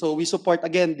nourished. And so we support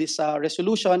again this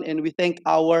resolution, and we thank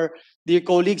our dear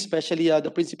colleagues, especially the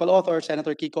principal author,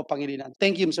 Senator Kiko Pangilinan.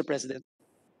 Thank you, Mr. President.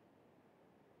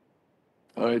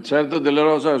 All right, Senator De La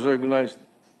Rosa is recognized.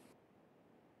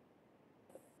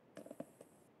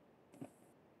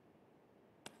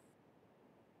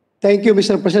 Thank you,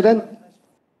 Mr. President.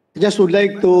 I just would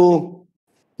like to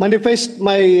manifest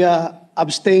my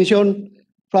abstention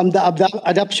from the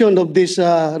adoption of this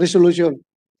resolution.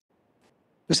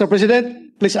 Mr.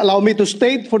 President, please allow me to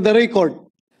state for the record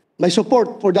my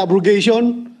support for the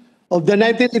abrogation of the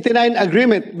 1989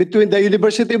 agreement between the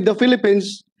University of the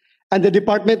Philippines and the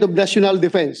Department of National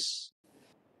Defense.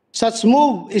 Such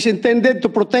move is intended to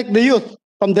protect the youth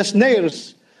from the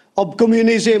snares of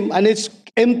communism and its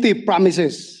empty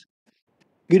promises.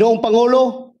 Ginoong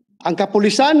Pangulo, ang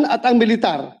kapulisan at ang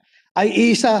militar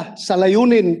ay isa sa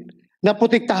layunin na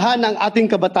protektahan ang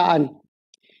ating kabataan.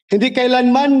 Hindi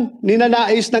kailanman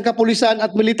ninanais ng kapulisan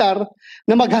at militar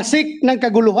na maghasik ng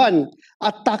kaguluhan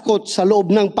at takot sa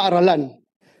loob ng paaralan.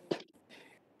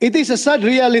 It is a sad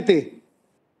reality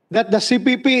that the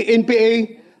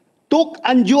CPP-NPA took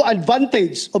undue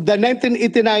advantage of the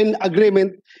 1989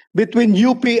 agreement between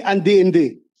UP and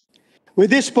DND.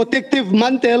 With this protective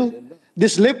mantle,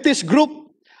 this leftist group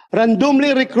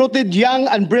randomly recruited young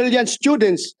and brilliant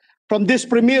students from this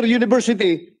premier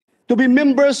university to be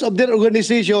members of their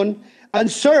organization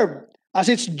and serve as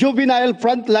its juvenile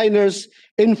frontliners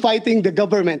in fighting the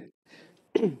government.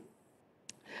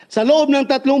 Sa loob ng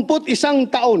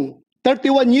 31 taon,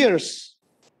 31 years,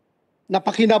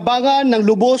 napakinabangan ng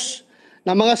lubos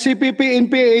ng mga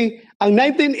CPP-NPA ang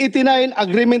 1989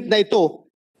 agreement na ito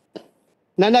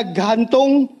na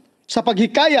naghantong sa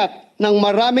paghikayat ng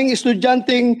maraming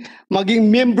estudyanteng maging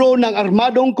miyembro ng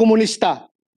armadong komunista.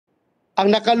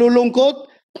 Ang nakalulungkot,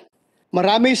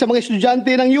 marami sa mga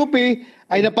estudyante ng UP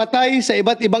ay napatay sa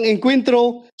iba't ibang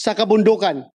engkwentro sa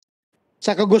kabundukan.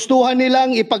 Sa kagustuhan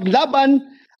nilang ipaglaban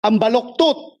ang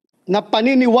baluktot na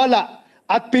paniniwala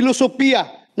at filosofiya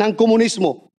ng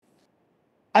komunismo.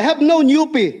 I have known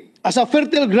UP as a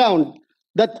fertile ground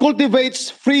that cultivates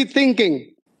free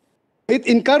thinking. It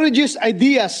encourages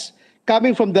ideas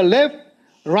coming from the left,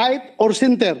 right, or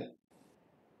center.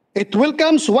 It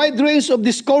welcomes wide range of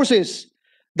discourses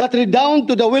that redound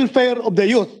to the welfare of the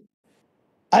youth.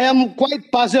 I am quite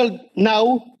puzzled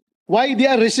now why they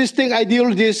are resisting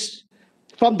ideologies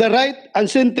from the right and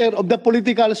center of the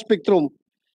political spectrum.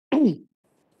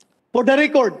 For the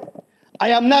record,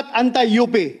 I am not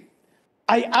anti-UP.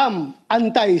 I am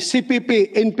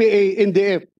anti-CPP, NPA,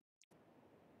 NDF.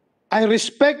 I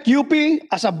respect UP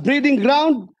as a breeding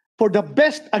ground for the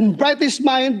best and brightest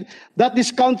mind that this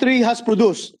country has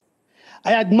produced.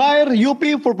 I admire UP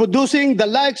for producing the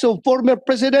likes of former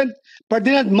President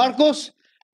Ferdinand Marcos,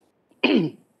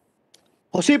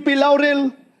 Jose P. Laurel,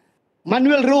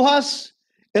 Manuel Rojas,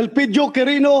 Elpidio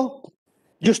Quirino,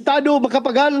 Justado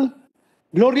Macapagal,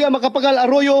 Gloria Macapagal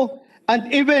Arroyo, and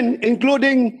even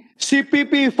including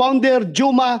CPP founder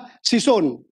Juma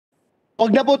Sison.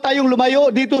 Huwag na po tayong lumayo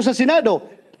dito sa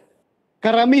Senado.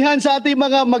 Karamihan sa ating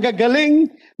mga magagaling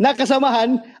na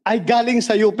kasamahan ay galing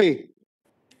sa UP.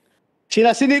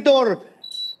 Sina Senator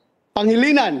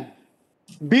Pangilinan,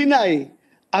 Binay,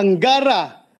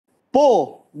 Angara,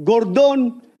 Po,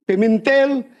 Gordon,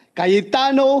 Pimentel,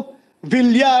 Cayetano,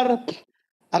 Villar,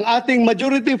 ang ating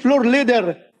majority floor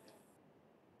leader,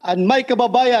 and my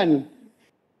kababayan,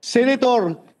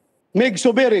 Senator Meg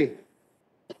Soberi,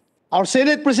 our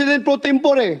Senate President Pro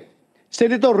Tempore,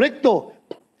 Senator Recto,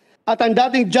 at ang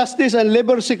dating Justice and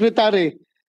Labor Secretary,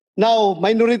 now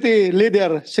Minority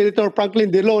Leader, Senator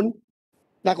Franklin Dillon,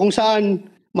 na kung saan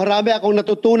marami akong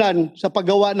natutunan sa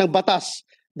paggawa ng batas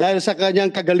dahil sa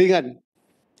kanyang kagalingan.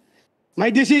 My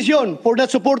decision for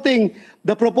not supporting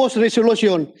the proposed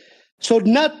resolution should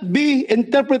not be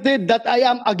interpreted that I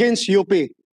am against UP.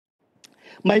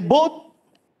 My vote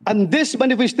and this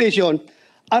manifestation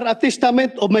are a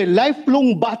testament of my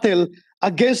lifelong battle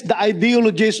against the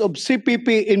ideologies of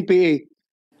CPP-NPA.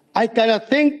 I cannot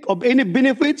think of any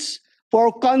benefits for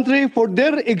our country for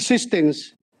their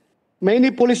existence.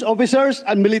 Many police officers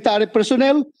and military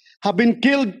personnel have been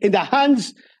killed in the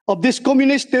hands of this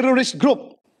communist terrorist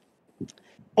group.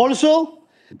 Also,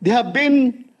 they have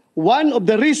been one of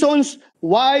the reasons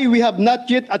why we have not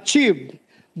yet achieved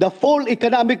the full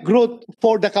economic growth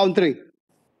for the country.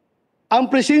 Ang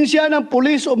presensya ng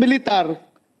pulis o militar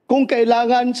kung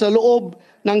kailangan sa loob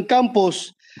ng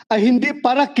campus ay hindi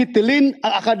para kitilin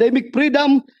ang academic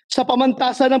freedom sa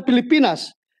pamantasan ng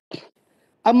Pilipinas.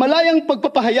 Ang malayang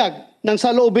pagpapahayag ng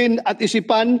saloobin at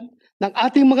isipan ng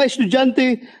ating mga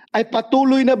estudyante ay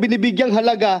patuloy na binibigyang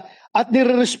halaga at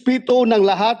nirerespeto ng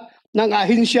lahat ng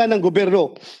ahensya ng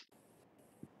gobyerno.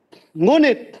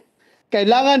 Ngunit,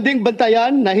 kailangan ding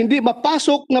bantayan na hindi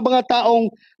mapasok na mga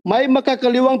taong may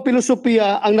makakaliwang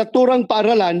filosofiya ang naturang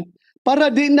paaralan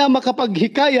para di na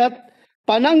makapaghikayat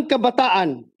panang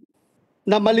kabataan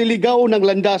na maliligaw ng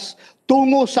landas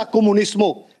tungo sa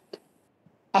komunismo.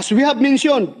 As we have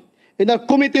mentioned in our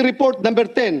committee report number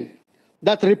 10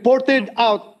 that reported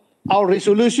out our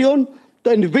resolution to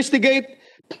investigate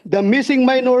the missing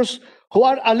minors who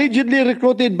are allegedly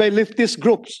recruited by leftist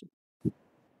groups.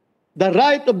 The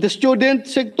right of the student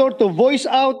sector to voice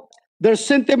out their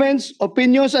sentiments,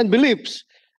 opinions, and beliefs,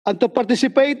 and to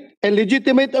participate in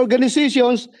legitimate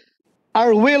organizations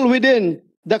are well within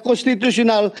the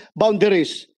constitutional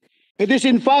boundaries. It is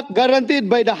in fact guaranteed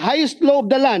by the highest law of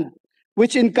the land,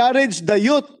 which encourage the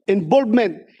youth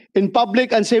involvement in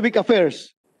public and civic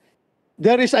affairs.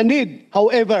 There is a need,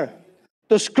 however,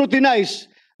 to scrutinize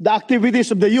the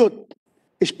activities of the youth,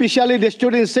 especially the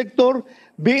student sector,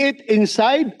 be it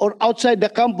inside or outside the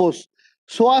campus,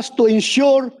 so as to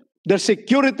ensure their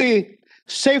security,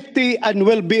 safety, and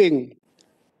well-being.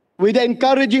 With the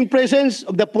encouraging presence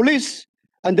of the police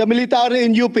and the military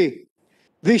in UP,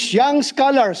 these young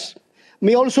scholars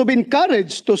may also be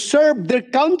encouraged to serve their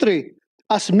country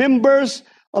as members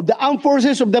of the Armed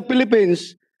Forces of the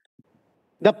Philippines,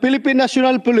 the Philippine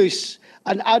National Police,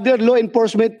 and other law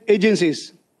enforcement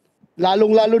agencies.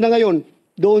 Lalong-lalo na ngayon,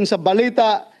 doon sa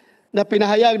balita na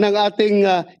pinahayag ng ating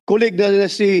colleague na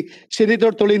si Senator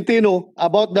Tolentino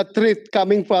about the threat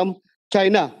coming from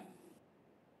China.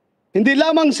 Hindi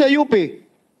lamang sa UP,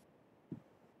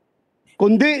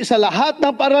 kundi sa lahat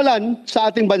ng paaralan sa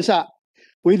ating bansa.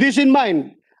 With this in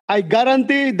mind, I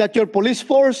guarantee that your police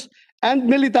force and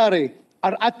military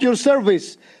are at your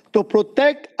service to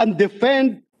protect and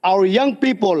defend our young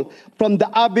people from the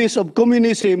abyss of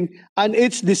communism and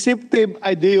its deceptive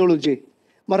ideology.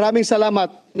 Maraming salamat,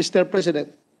 Mr.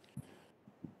 President.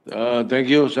 Thank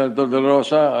you, Senator De La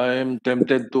Rosa. I am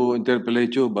tempted to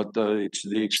interpellate you, but it's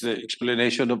the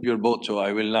explanation of your vote, so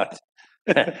I will not.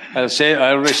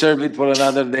 I'll reserve it for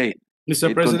another day.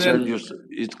 Mr. President.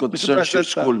 It concerns your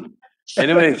school.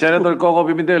 Anyway, Senator Coco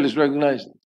Pimentel is recognized.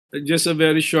 Just a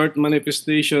very short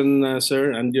manifestation,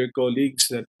 sir, and your colleagues,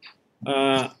 that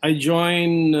I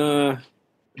join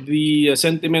the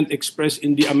sentiment expressed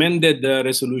in the amended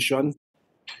resolution,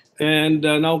 and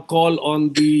now call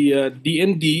on the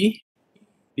DND,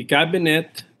 the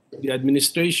cabinet, the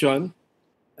administration,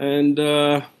 and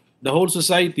the whole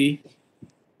society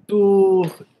to,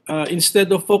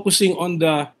 instead of focusing on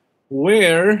the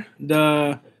where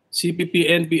the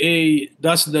CPP-NPA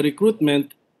does the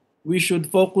recruitment, we should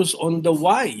focus on the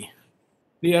why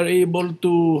they are able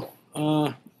to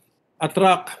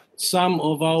attract some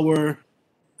of our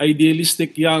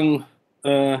idealistic young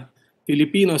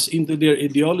Filipinos into their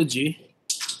ideology.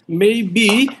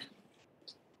 Maybe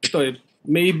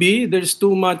there's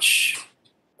too much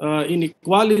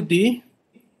inequality,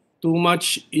 too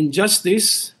much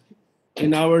injustice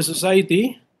in our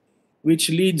society, which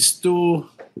leads to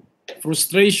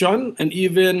frustration and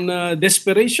even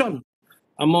desperation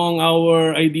among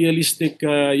our idealistic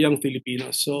young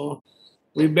Filipinos. So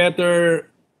we better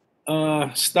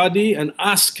study and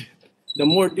ask the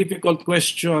more difficult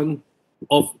question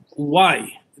of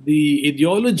why the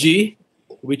ideology,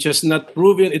 which has not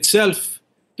proven itself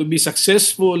to be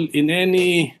successful in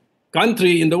any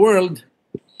country in the world,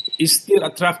 is still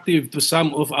attractive to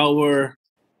some of our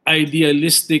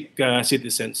idealistic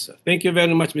citizens. Thank you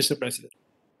very much, Mr. President.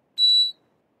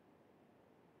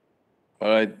 All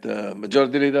right,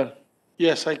 Majority Leader.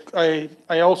 Yes,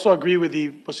 I also agree with the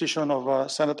position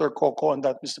of Senator Coco on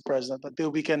that, Mr. President. Until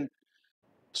we can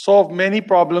solve many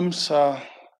problems,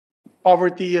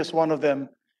 poverty is one of them,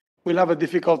 we'll have a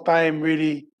difficult time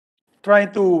really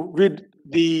trying to rid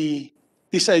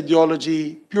this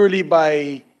ideology purely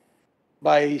by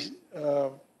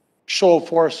show of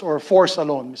force or force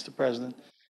alone, Mr. President.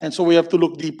 And so we have to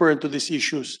look deeper into these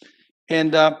issues.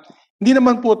 And hindi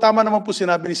naman po, tama naman po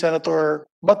sinabi ni Senator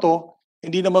Bato,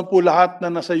 hindi naman po lahat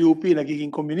na nasa UP nagiging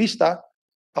komunista.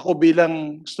 Ako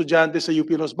bilang estudyante sa UP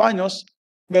Los Baños,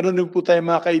 meron din po tayong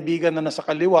mga kaibigan na nasa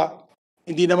kaliwa.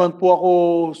 Hindi naman po ako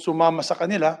sumama sa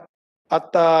kanila. At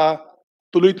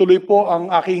tuloy-tuloy po ang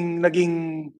aking naging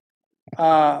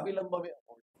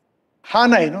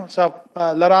hanay sa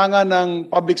larangan ng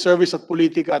public service at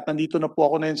politika, at nandito na po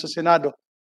ako ngayon sa Senado,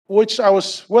 which I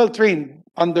was well trained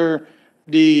under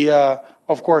the,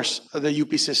 of course, the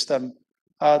UP system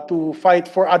to fight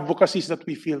for advocacies that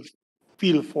we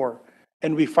feel for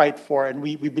and we fight for and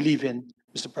we believe in,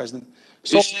 Mr. President.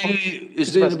 So,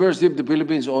 Is the University of the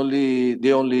Philippines the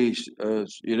only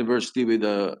university with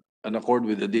an accord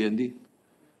with the DND?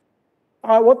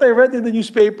 What I read in the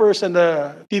newspapers and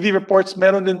the TV reports,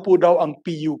 meron din po daw ang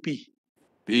PUP.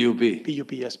 PUP?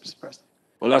 PUP, yes, Mr. President.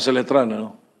 Wala sa letran,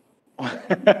 ano?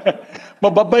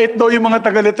 Mababait daw yung mga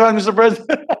taga-letran, Mr.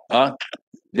 President. Ha?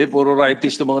 Hindi, puro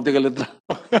righties ng mga taga-letran.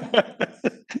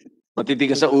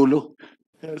 Matitigas sa ulo.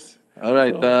 Yes. All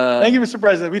right. Thank you, Mr.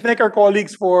 President. We thank our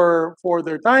colleagues for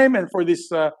their time and for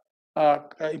this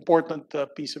important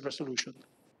piece of resolution.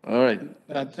 All right.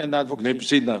 And advocacy. May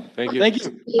proceed now. Thank you. Thank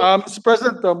you. Mr.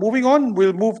 President, moving on,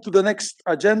 we'll move to the next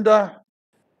agenda,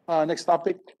 next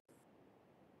topic.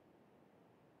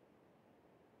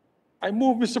 I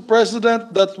move, Mr.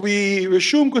 President, that we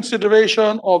resume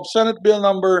consideration of Senate Bill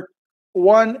number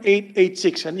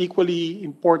 1886, an equally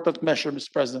important measure,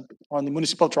 Mr. President, on the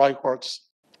municipal trial courts.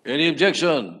 Any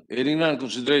objection? Hearing none,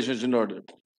 consideration is in order.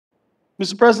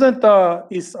 Mr. President,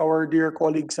 is our dear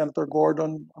colleague Senator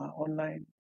Gordon online?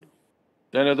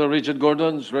 Senator Richard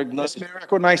Gordon is recognized. Yes, may I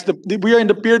recognize we are in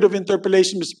the period of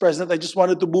interpellation, Mr. President. I just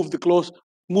wanted to move to close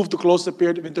the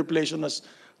period of interpellation, as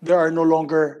there are no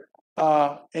longer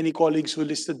any colleagues who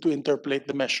listed to interpolate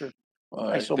the measure. All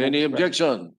I right. so move, Any Mr. President.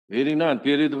 objection? Hearing none,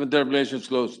 period of interpellation is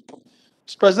closed.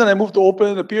 Mr. President, I move to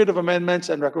open the period of amendments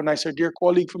and recognize our dear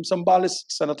colleague from Zambales,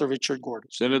 Senator Richard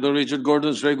Gordon. Senator Richard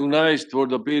Gordon is recognized for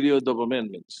the period of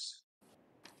amendments.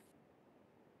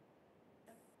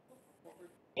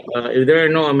 If there are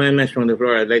no amendments from the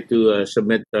floor, I'd like to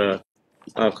submit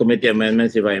committee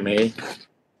amendments, if I may.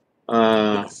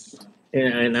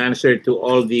 In answer to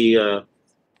all the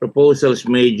proposals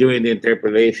made during the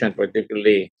interpellation,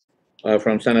 particularly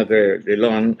from Senator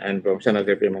Drilon and from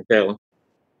Senator Pimentel,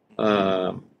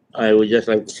 I would just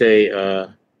like to say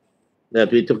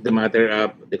that we took the matter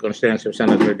up, the concerns of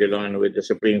Senator Drilon, with the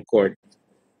Supreme Court.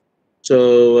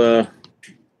 So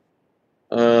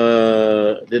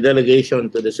the delegation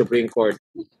to the Supreme Court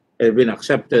has been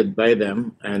accepted by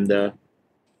them, and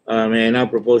may I now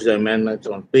propose the amendments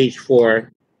on page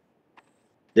 4,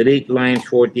 delete lines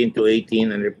 14 to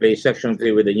 18 and replace section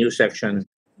 3 with a new section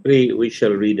 3, which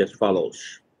shall read as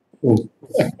follows.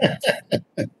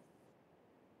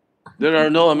 There are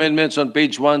no amendments on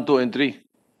page 1, 2, and 3.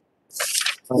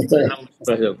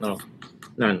 No,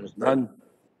 none. None.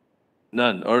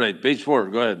 None. All right. Page 4.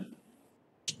 Go ahead.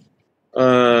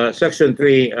 Section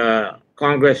 3,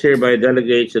 Congress hereby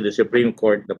delegates to the Supreme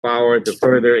Court the power to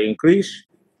further increase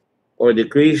or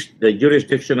decrease the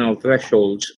jurisdictional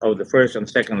thresholds of the first and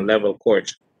second level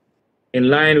courts, in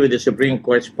line with the Supreme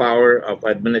Court's power of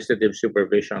administrative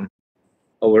supervision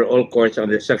over all courts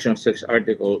under Section 6,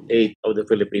 Article 8 of the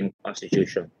Philippine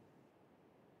Constitution.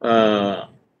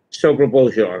 So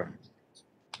propose, Your Honor.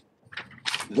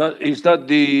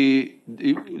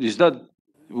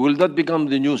 Will that become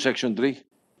the new section 3?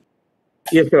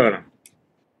 Yes, Your Honor.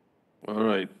 All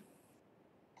right.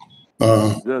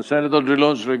 The Senator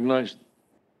Drilon is recognized.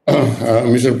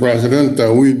 Mr. President,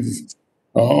 with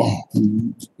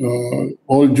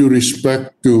all due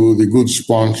respect to the good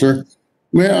sponsor,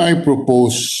 may I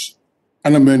propose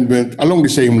an amendment along the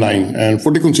same line and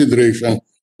for the consideration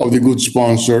of the good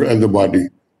sponsor and the body.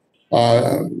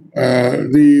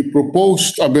 The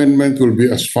proposed amendment will be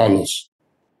as follows.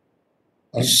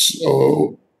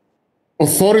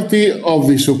 Authority of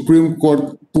the Supreme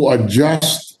Court to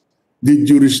adjust the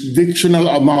jurisdictional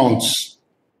amounts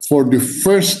for the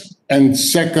first and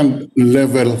second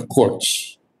level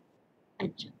courts.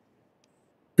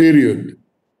 Period.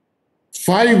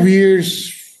 5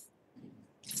 years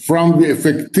from the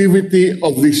effectivity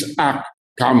of this act,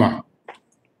 comma,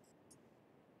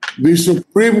 the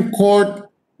Supreme Court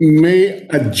may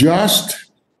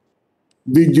adjust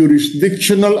the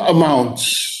jurisdictional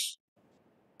amounts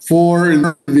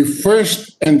for the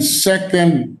first and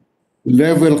second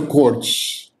level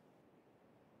courts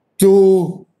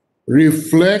to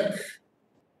reflect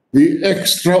the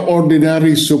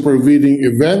extraordinary supervening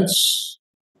events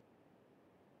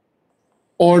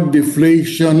or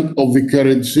deflation of the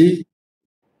currency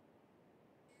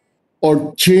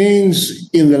or change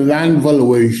in the land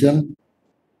valuation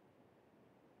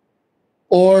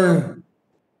or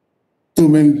to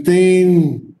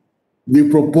maintain the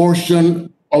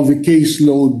proportion of the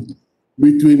caseload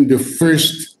between the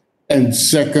first and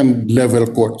second level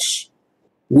courts.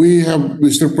 We have,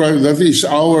 Mr. President, that is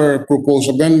our proposed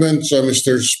amendments,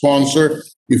 Mr. Sponsor,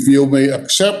 if you may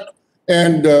accept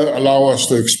and allow us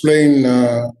to explain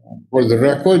for the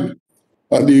record.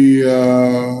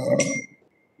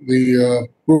 The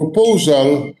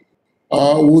proposal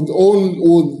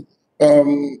would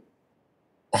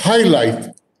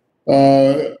highlight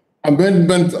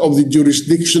amendment of the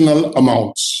jurisdictional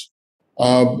amounts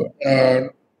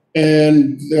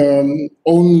and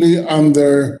only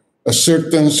under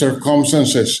certain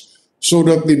circumstances, so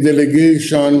that the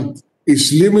delegation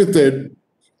is limited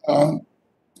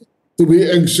to be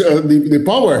the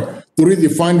power to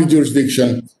redefine the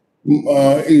jurisdiction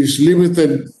is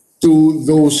limited to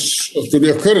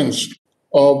the occurrence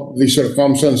of the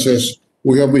circumstances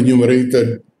we have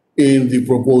enumerated in the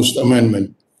proposed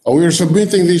amendment. We are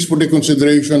submitting this for the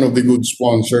consideration of the good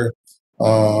sponsor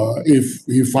if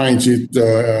he finds it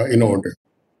in order.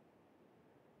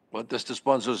 What does the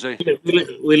sponsor say?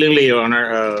 Willingly, Your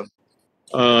Honor.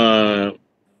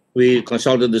 We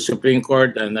consulted the Supreme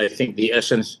Court, and I think the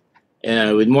essence,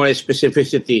 with more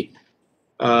specificity,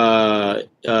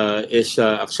 is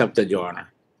accepted, Your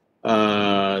Honor. the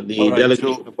All right,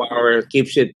 delegation of power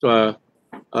keeps it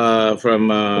from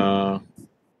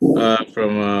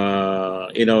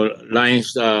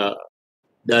lines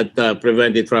that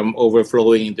prevent it from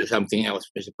overflowing into something else,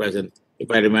 Mr. President.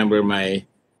 If I remember my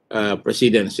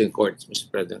precedents in courts, Mr.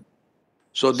 President.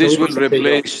 So So this we will will say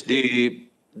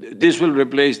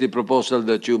replace the proposal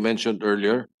that you mentioned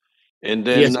earlier, and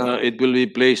then Yes, sir. it will be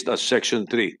placed as Section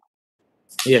 3.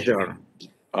 Yes, Your Honor.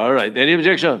 All right. Any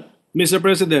objection? Mr.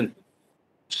 President,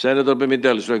 Senator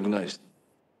Pimentel is recognized.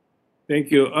 thank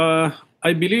you.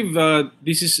 I believe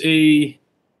this is a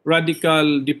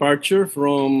radical departure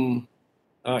from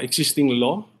existing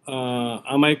law.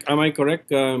 Am I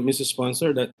correct, Mr.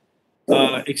 Sponsor, that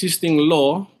existing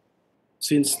law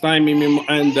since time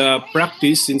and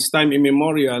practice since time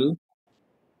immemorial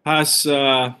has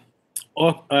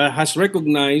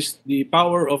recognized the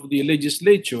power of the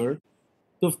legislature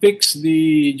to fix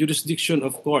the jurisdiction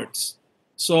of courts.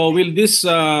 So will this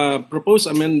proposed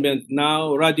amendment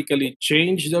now radically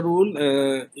change the rule?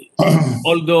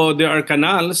 Although there are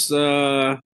canals,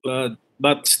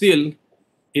 but still,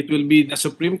 it will be the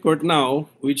Supreme Court now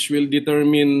which will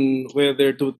determine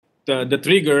whether the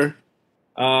trigger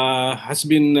has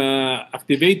been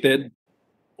activated,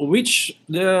 which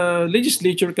the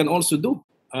legislature can also do,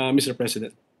 Mr.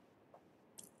 President.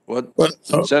 What? Well,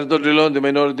 Senator Drilon, the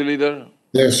Minority Leader.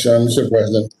 yes, Mr.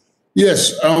 President.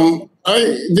 Yes,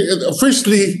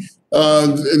 firstly,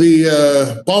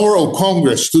 the power of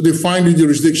Congress to define the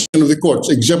jurisdiction of the courts,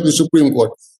 except the Supreme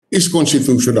Court, is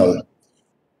constitutional.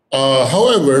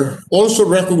 However, also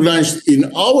recognized in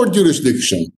our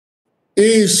jurisdiction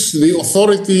is the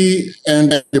authority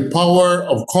and the power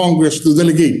of Congress to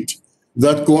delegate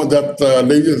that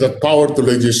power to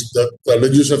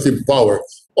legislative power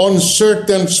on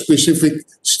certain specific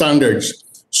standards,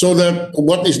 so that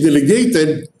what is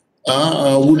delegated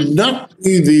would not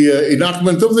be the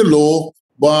enactment of the law,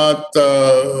 but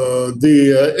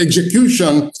the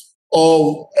execution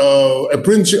of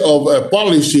a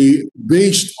policy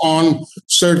based on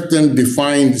certain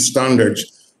defined standards.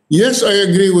 Yes, I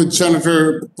agree with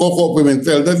Senator Coco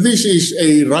Pimentel that this is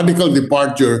a radical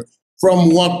departure from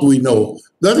what we know.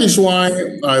 That is why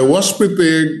I was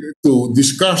prepared to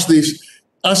discuss this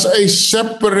as a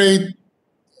separate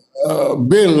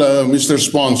bill, Mr.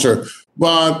 Sponsor.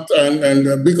 But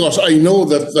and because I know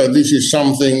that this is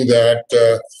something that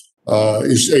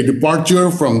is a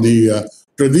departure from the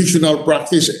traditional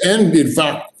practice, and in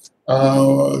fact,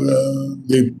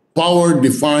 the power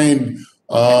defined.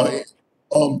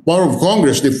 Power of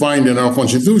Congress defined in our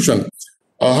Constitution.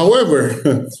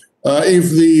 However, if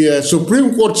the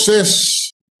Supreme Court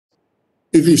says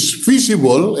it is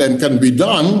feasible and can be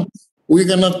done, we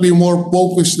cannot be more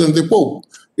popish than the Pope.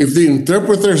 If the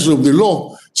interpreters of the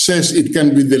law says it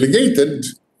can be delegated,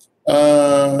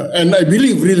 and I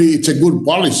believe really it's a good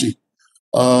policy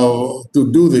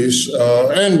to do this,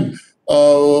 and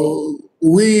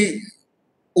we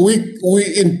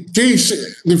in case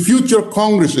the future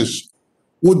Congresses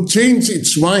would change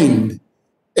its mind,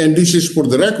 and this is for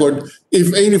the record,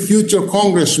 if any future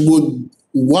Congress would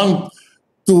want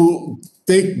to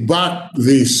take back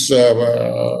this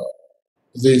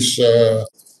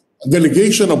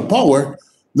delegation of power,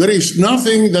 there is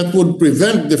nothing that would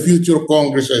prevent the future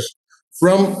Congresses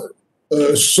from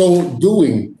so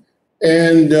doing.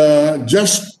 And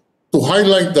just to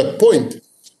highlight that point,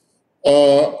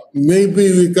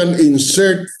 maybe we can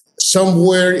insert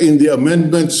somewhere in the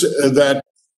amendments that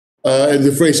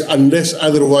the phrase "unless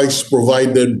otherwise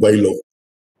provided by law,"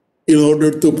 in order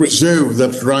to preserve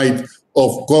that right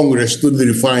of Congress to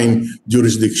define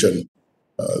jurisdiction.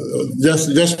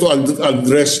 Just to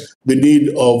address the need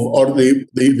of, or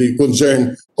the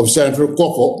concern of Senator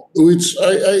Coco, which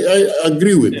I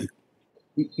agree with. Yeah.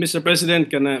 Mr.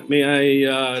 President, may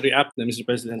I react, Mr.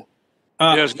 President?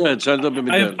 Yes, go ahead, Senator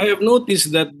Pimentel. I have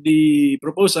noticed that the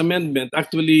proposed amendment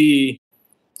actually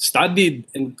studied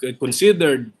and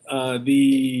considered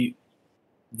the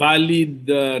valid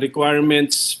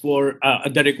requirements for a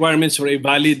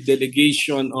valid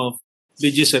delegation of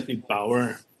legislative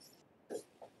power.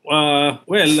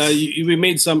 We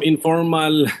made some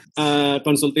informal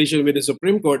consultation with the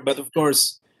Supreme Court, but of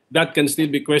course, that can still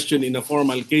be questioned in a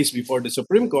formal case before the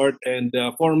Supreme Court, and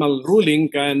the formal ruling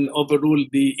can overrule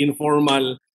the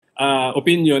informal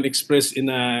opinion expressed in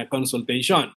a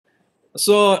consultation.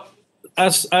 So,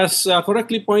 as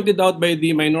correctly pointed out by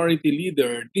the minority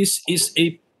leader, this is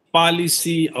a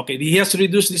policy. Okay, he has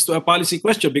reduced this to a policy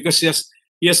question because he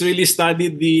has really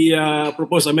studied the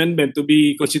proposed amendment to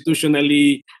be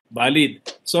constitutionally valid.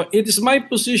 So it is my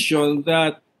position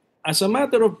that as a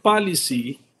matter of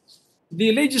policy,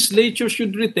 the legislature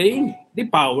should retain the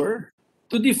power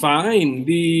to define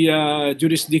the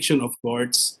jurisdiction of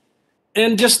courts,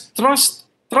 and just trust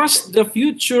the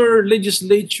future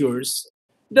legislatures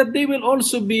that they will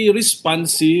also be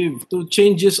responsive to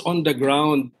changes on the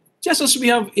ground. Just as we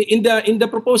have in the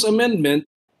proposed amendment,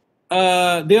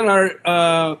 there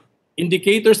are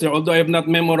indicators there, although I have not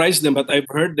memorized them, but I've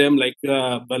heard them, like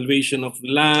valuation of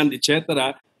land,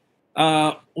 etc.,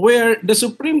 where the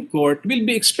Supreme Court will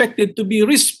be expected to be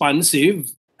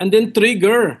responsive and then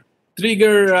trigger that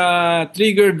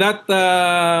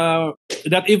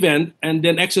event and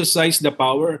then exercise the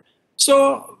power.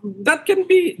 So that can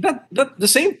be that the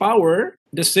same power,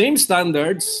 the same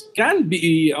standards can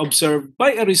be observed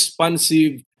by a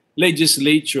responsive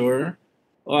legislature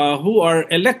who are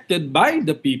elected by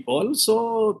the people.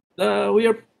 So we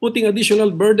are putting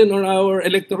additional burden on our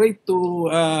electorate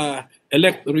to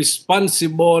elect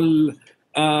responsible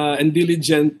and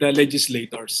diligent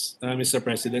legislators, Mr.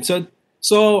 President.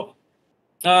 So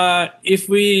if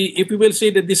we will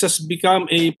say that this has become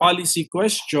a policy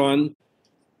question,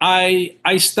 I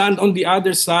stand on the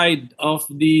other side of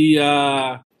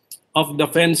the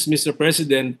fence, Mr.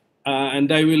 President,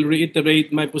 and I will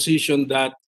reiterate my position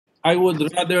that I would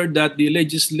rather that the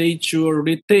legislature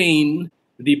retain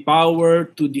the power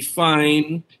to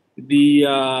define the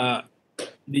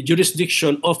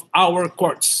jurisdiction of our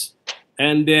courts,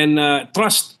 and then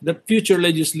trust that future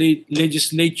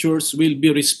legislatures will be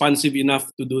responsive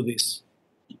enough to do this.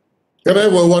 Can I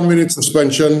have a 1 minute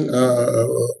suspension,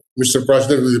 Mr.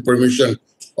 President, with the permission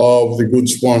of the good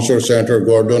sponsor, Senator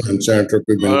Gordon and Senator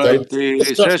Pimentel?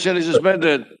 The session is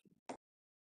suspended.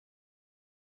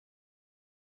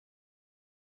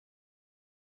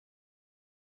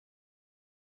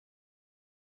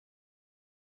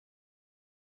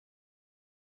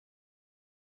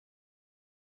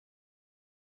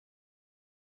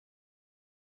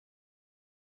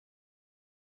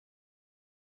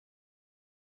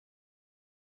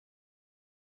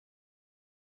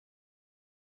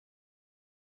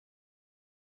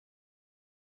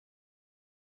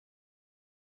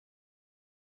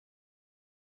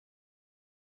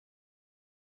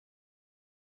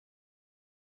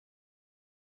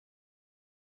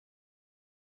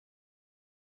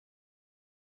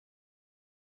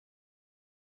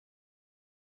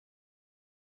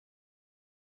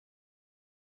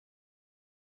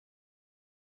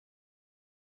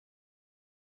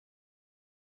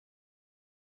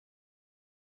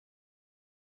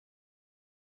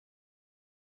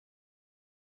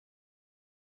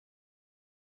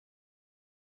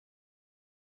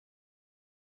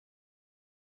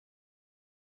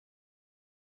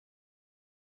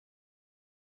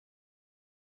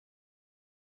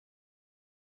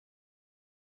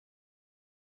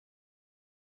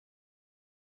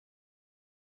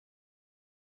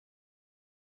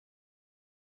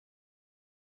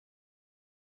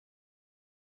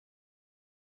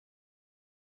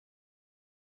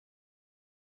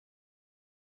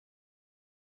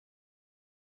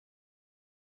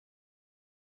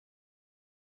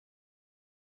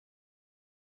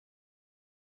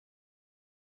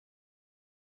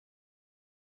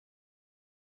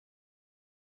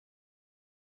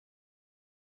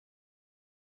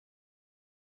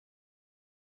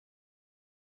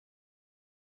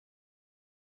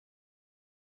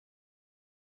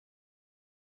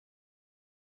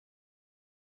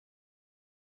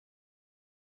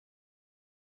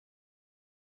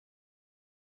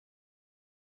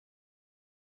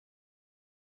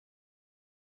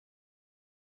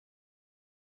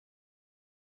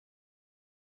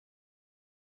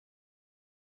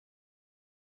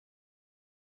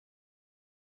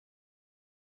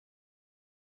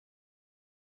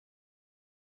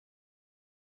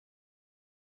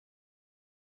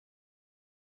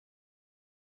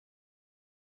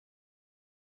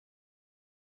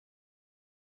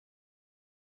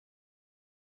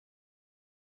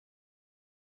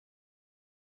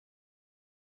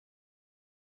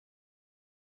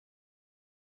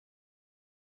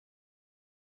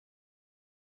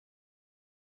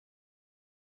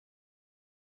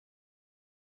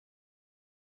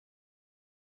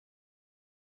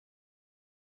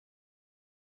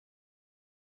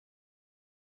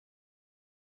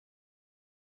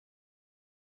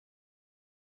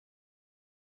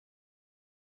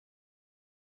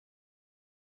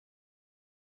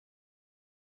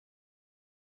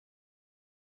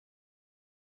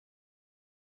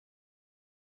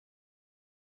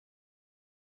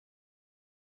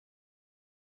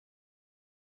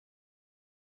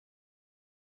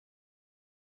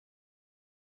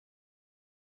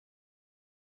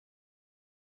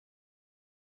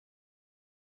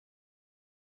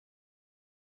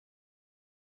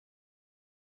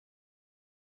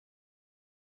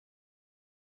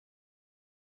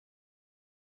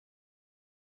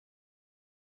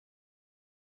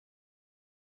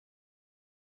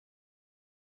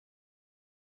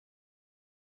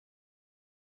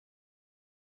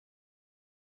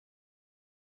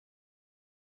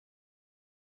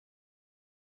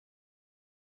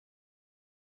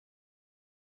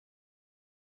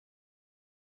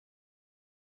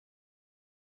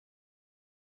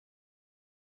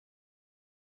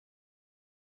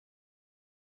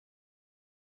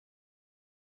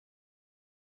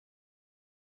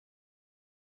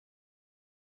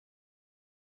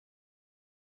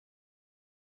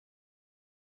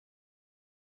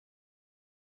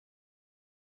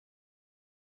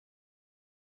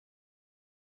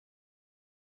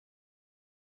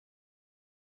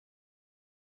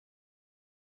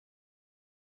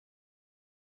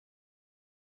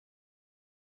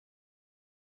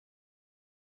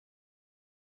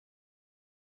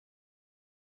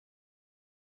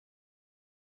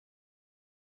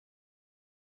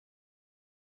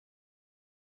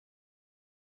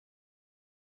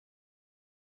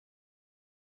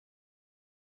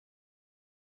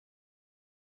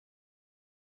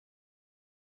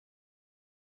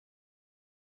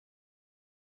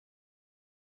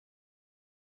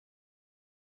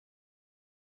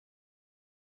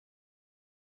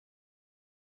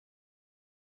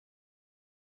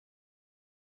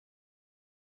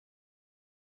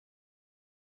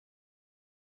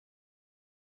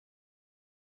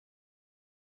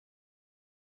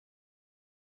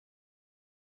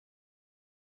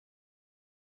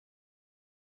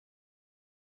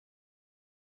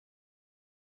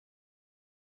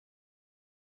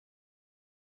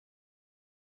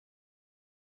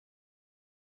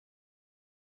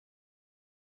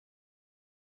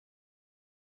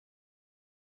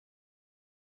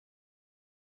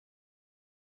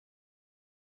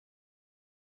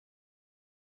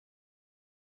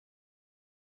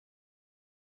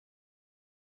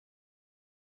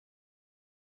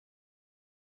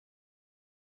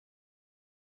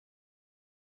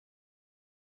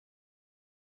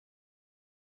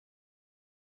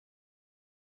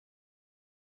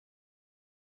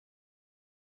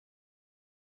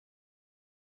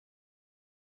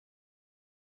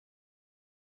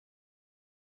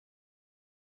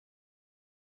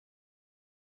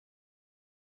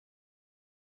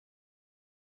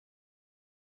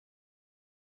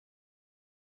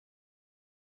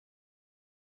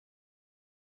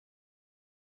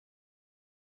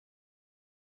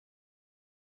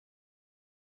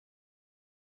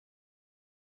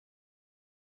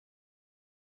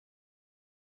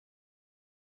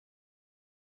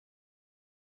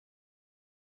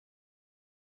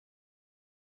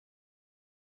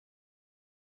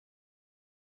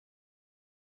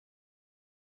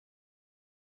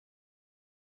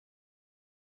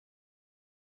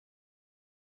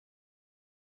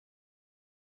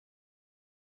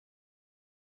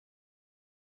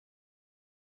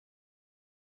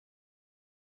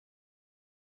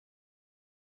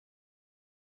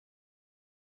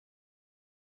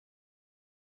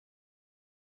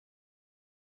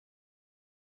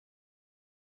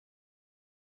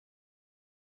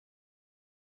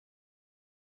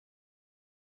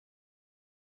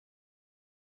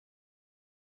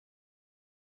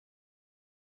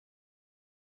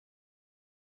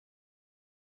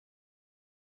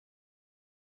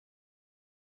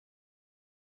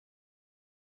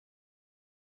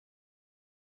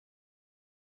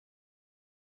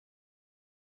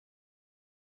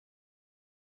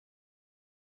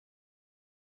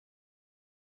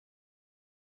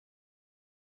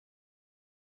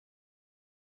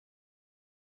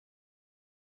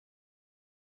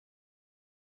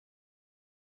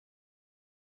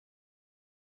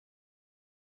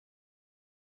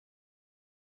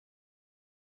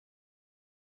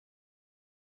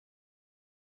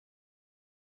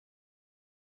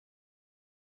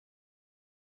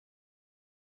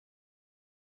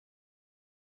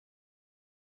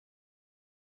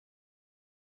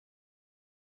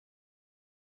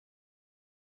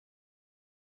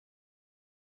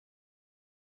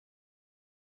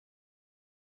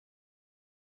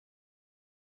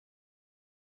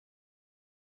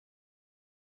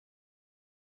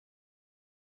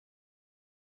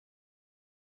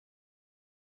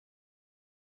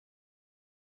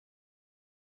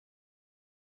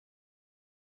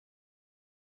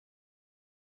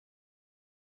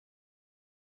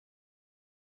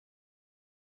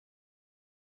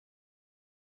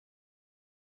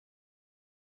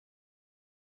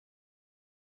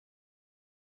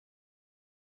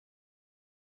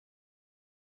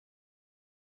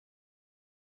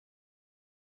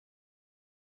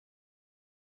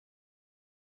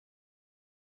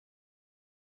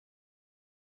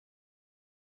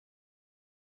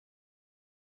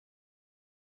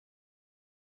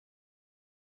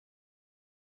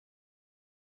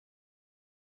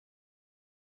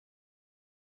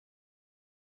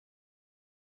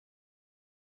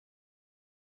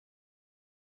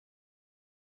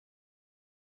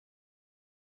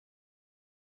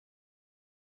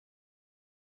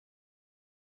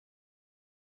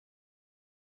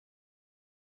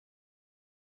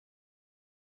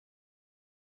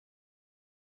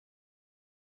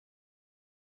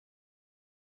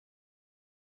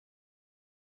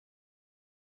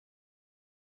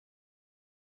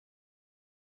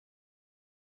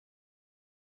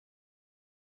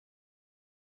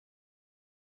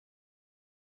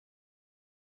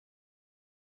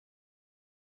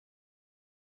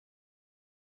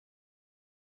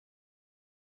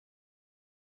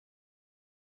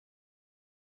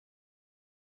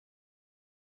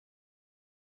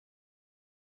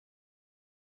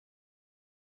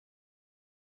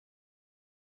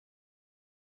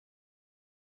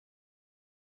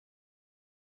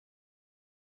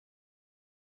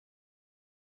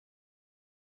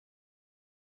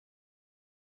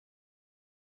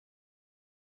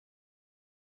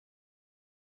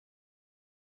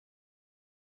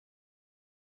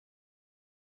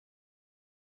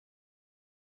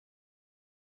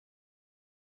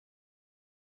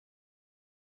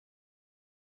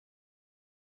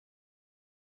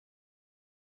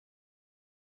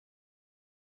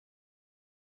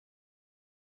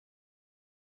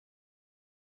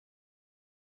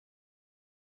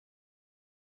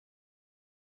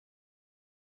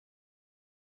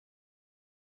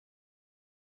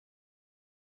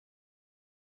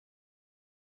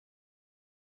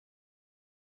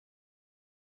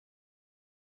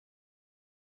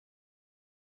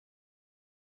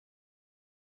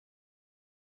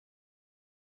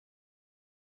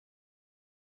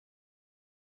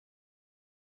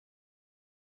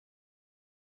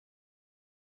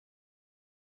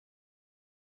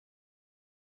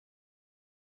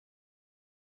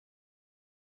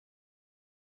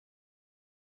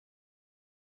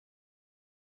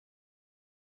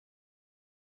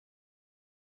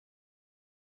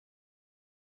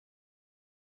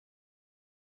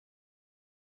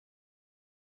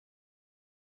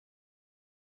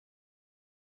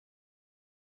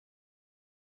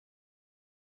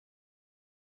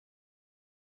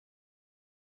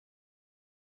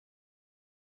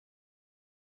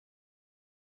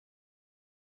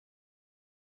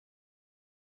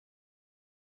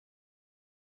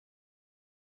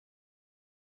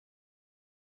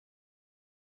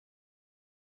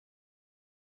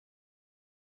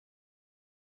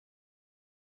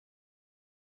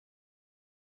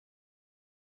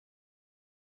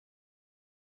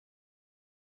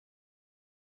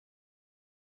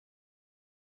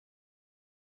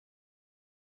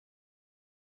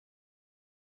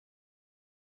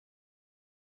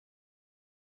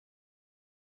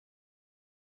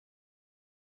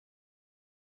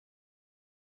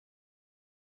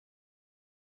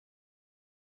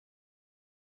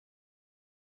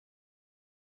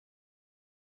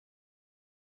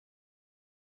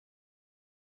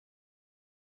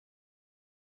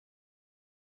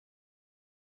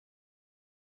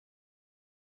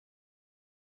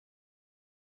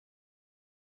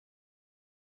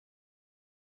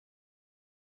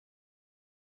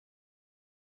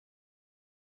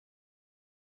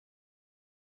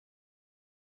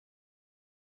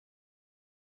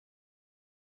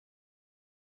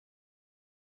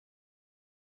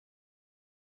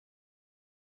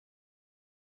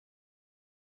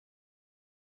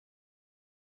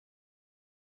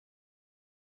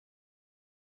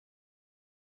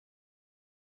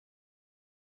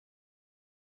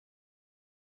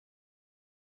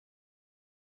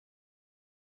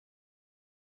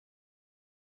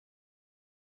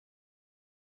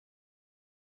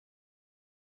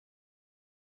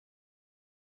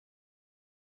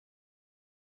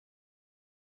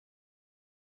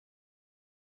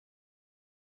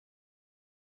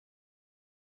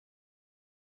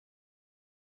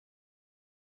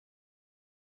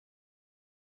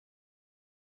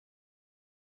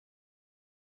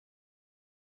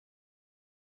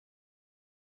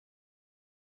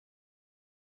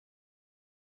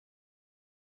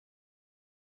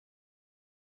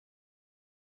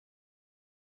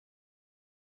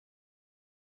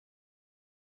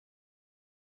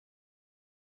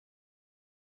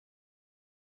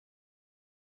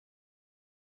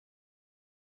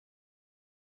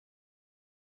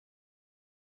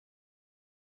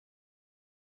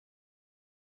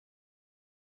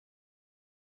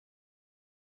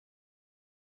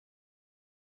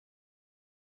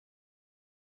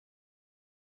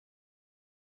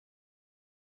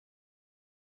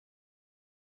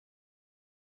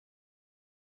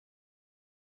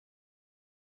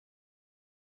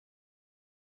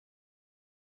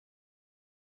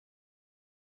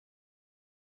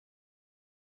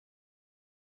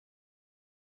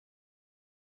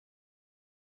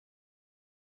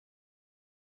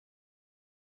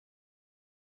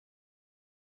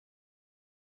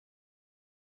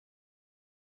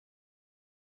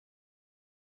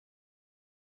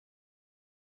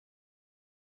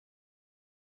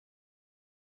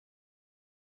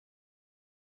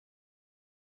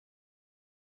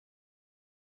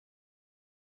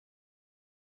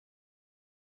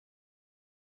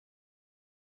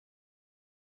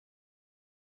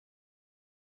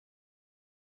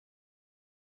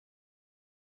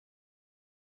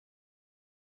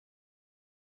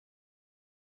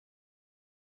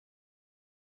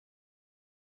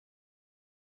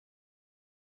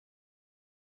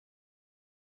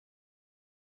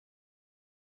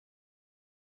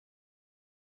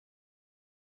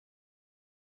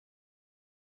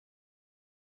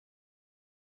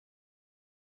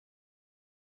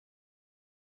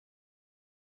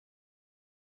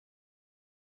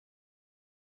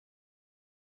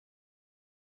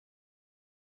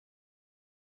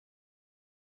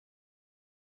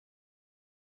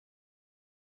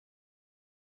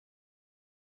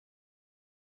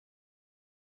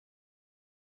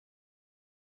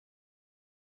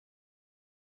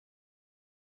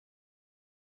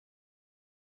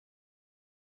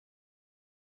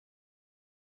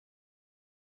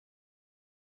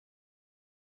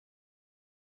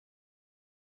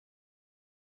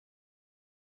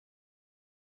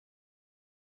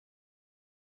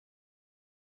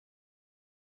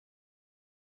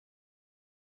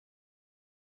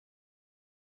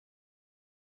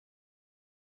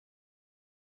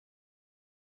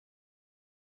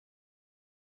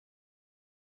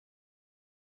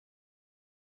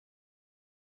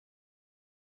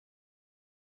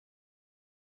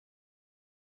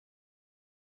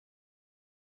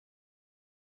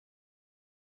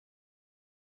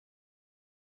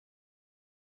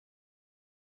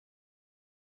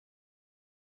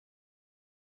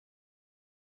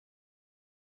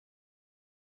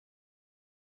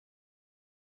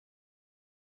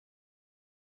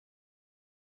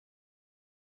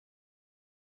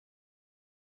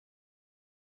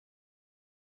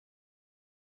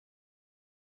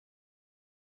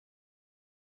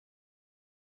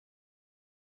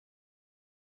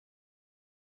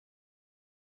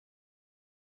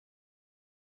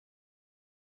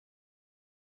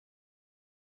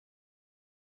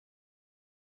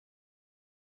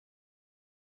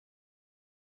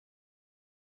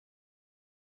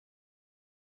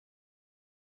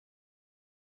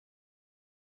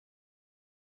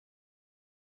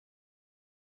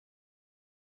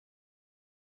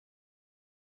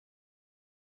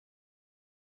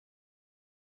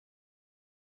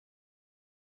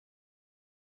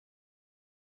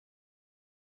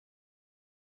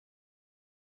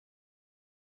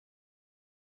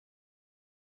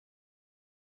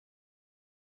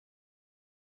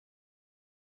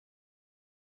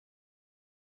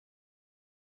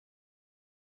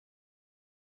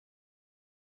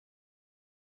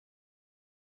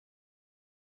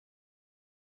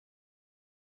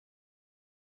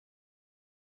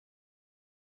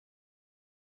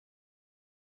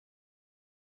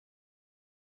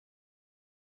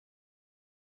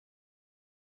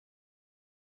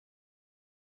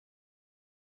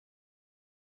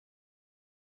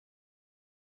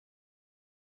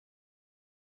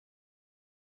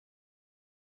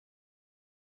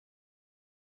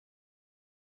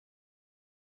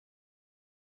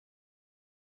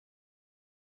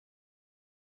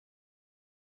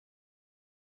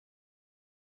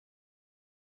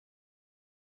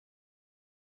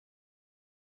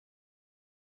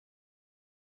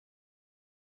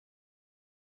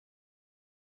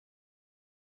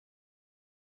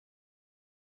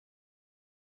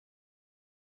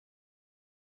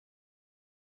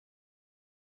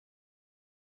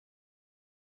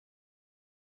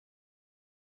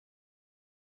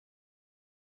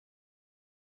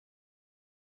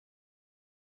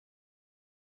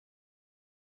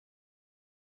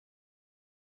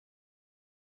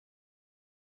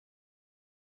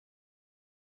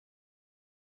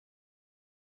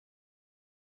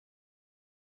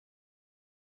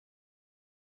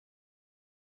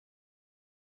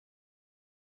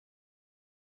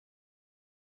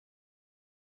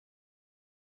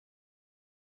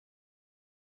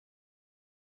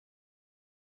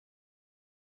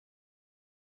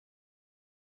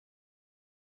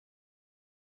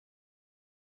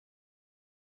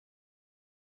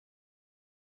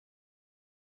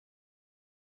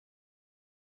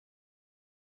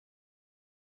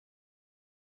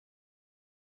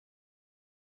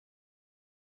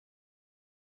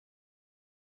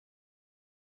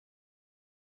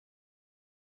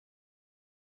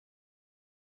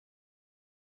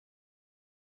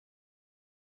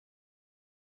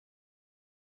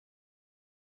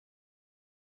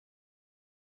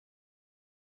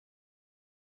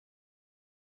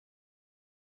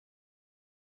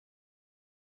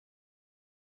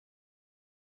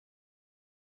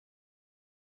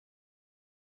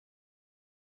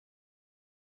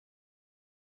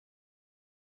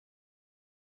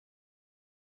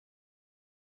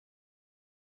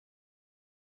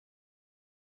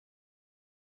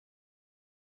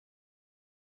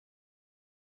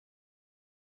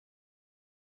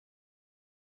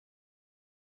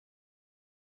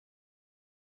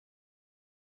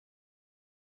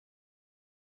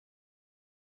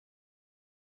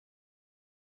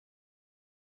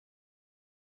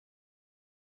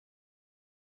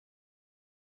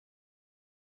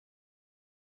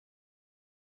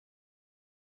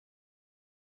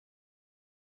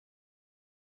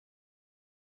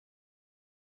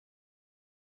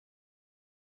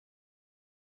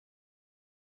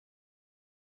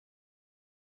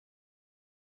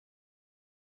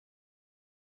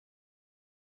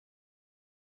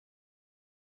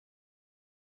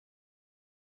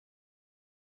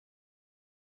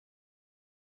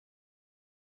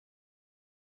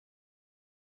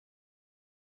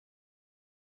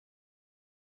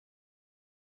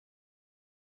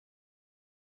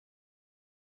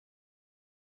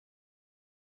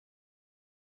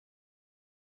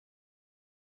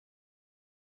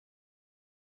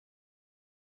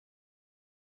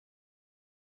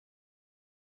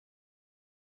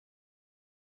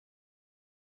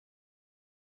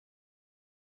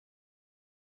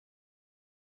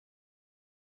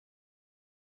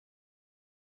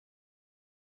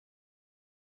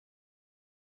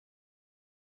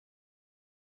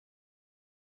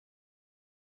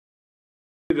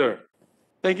 Leader.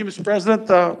 Thank you, Mr. President.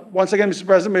 Once again, Mr.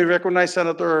 President, may I recognize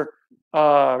Senator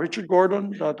Richard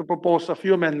Gordon to propose a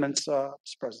few amendments, Mr.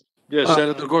 President. Yes,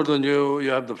 Senator Gordon, you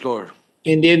have the floor.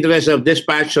 In the interest of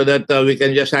dispatch, so that we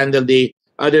can just handle the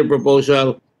other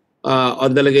proposal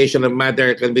on delegation of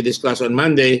matter can be discussed on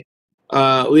Monday,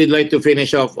 we'd like to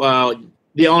finish off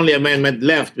the only amendment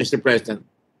left, Mr. President,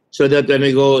 so that when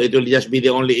we go, it will just be the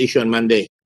only issue on Monday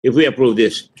if we approve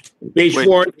this. Page Wait.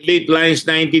 4, delete lines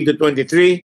 19 to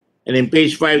 23, and in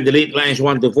page 5, delete lines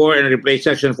 1 to 4 and replace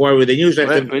section 4 with a new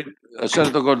section. Wait.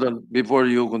 Senator Gordon, before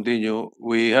you continue,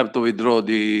 we have to withdraw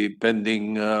the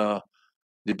pending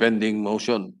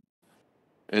motion.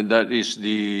 And that is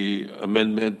the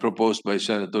amendment proposed by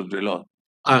Senator Drilon.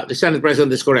 The Senate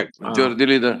President is correct. Majority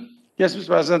Leader. Yes, Mr.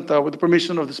 President, with the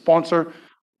permission of the sponsor,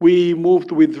 we move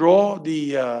to withdraw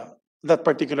that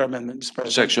particular amendment, Mr.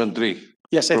 President. Section 3.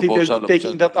 Yes, I think Proposal we're of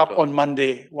taking that up Senator on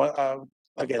Monday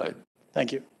again. Right.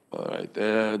 Thank you. All right.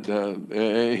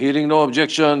 Hearing no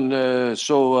objection,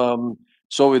 so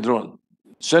withdrawn.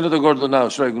 Senator Gordon now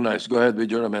is recognized. Go ahead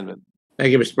with your amendment.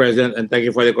 Thank you, Mr. President, and thank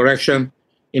you for the correction.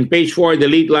 In page 4,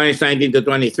 delete lines 19 to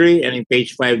 23, and in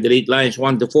page 5, delete lines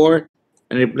 1 to 4,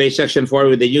 and replace section 4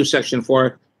 with the new section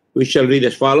 4, which shall read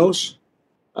as follows.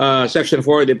 Section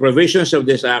 4, the provisions of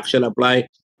this act shall apply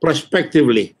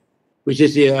prospectively, which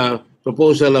is the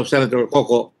proposal of Senator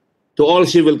Coco, to all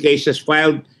civil cases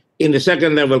filed in the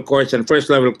second-level courts and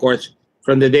first-level courts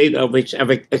from the date of which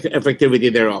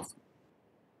effectivity thereof.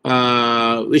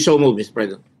 We so move, Mr.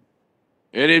 President.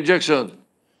 Any objection?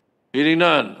 Hearing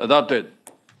none. Adopted.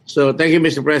 So thank you,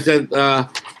 Mr. President.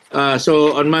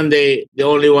 So on Monday, the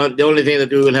only thing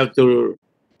that we will have to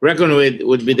reckon with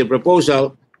would be the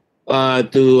proposal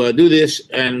to do this,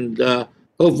 and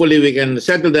hopefully we can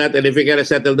settle that. And if we cannot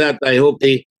settle that, I hope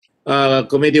the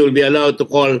committee will be allowed to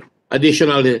call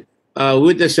additional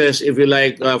witnesses, if you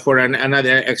like, for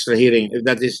another extra hearing.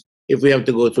 If we have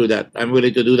to go through that, I'm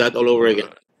willing to do that all over again.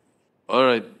 All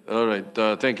right.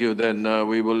 Thank you. Then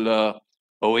we will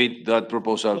await that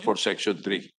proposal for Section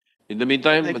 3. In the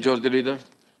meantime, Majority Leader.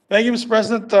 Thank you, Mr.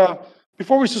 President.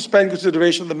 Before we suspend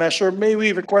consideration of the measure, may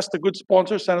we request the good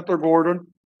sponsor, Senator Gordon,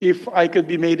 if I could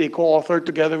be made a co-author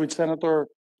together with Senator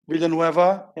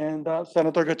Villanueva and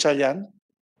Senator Gatchalian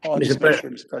on this measure,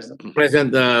 Mr. President.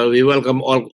 President, we welcome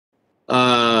all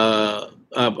our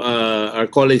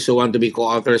colleagues who want to be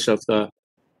co-authors of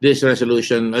this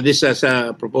resolution, this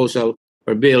proposal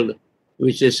or bill,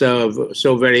 which is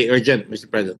so very urgent, Mr.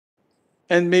 President.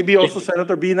 And maybe also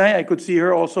Senator Binay, I could see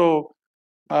her also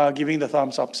giving the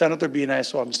thumbs up. Senator Binay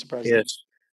as well, Mr. President. Yes.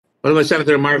 What about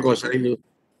Senator Marcos? Are you,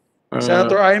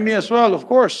 Senator Aimee as well, of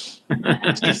course.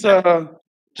 She's a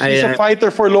fighter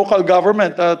for local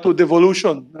government, to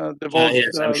devolution,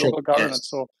 yes, I'm sure. local government. Yes.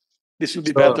 So this will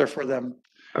be better for them.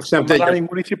 Accepted. Maraming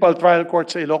municipal trial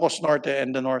courts sa Ilocos Norte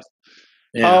and the North.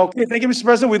 Yeah. Okay, thank you, Mr.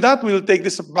 President. With that, we'll take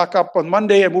this back up on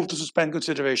Monday and move to suspend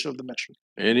consideration of the measure.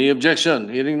 Any objection?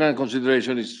 Hearing none,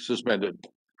 consideration is suspended.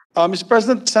 Mr.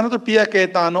 President, Senator Pia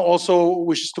Cayetano also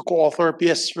wishes to co-author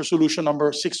PS Resolution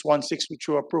number 616, which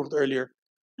you approved earlier.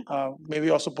 Maybe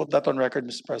also put that on record,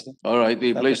 Mr. President. All right,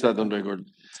 we place that on record.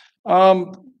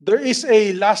 There is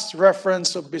a last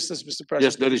reference of business, Mr. President.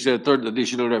 Yes, there is a third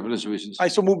additional reference to business. I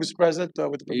so move, Mr. President,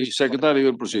 with the The permission. Secretary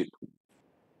will proceed.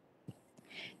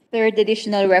 Third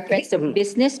additional reference of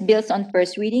business bills on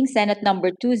first reading, Senate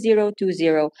number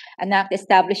 2020, an act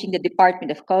establishing the Department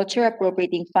of Culture,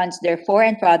 appropriating funds therefore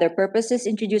and for other purposes,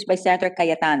 introduced by Senator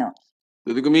Cayetano.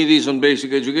 To the Committees on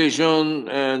Basic Education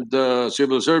and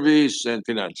Civil Service and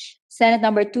Finance. Senate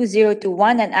number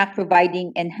 2021, an act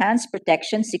providing enhanced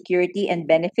protection, security, and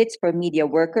benefits for media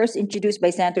workers, introduced by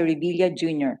Senator Revilla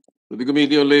Jr. To the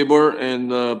Committee on Labor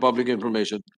and Public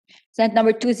Information. Senate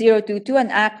number 2022, an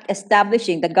act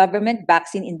establishing the Government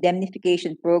Vaccine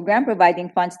Indemnification Program, providing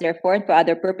funds therefore and for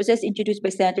other purposes, introduced by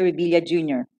Senator Revilla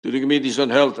Jr. To the Committees on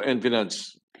Health and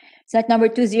Finance. Senate number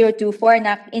 2024, an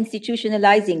act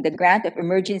institutionalizing the grant of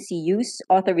emergency use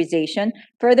authorization,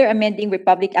 further amending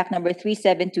Republic Act number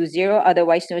 3720,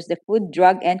 otherwise known as the Food,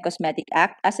 Drug, and Cosmetic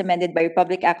Act, as amended by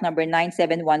Republic Act number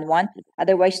 9711,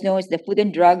 otherwise known as the Food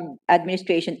and Drug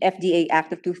Administration FDA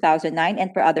Act of 2009,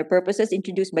 and for other purposes,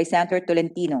 introduced by Senator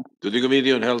Tolentino. To the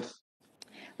Committee on Health.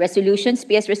 Resolutions,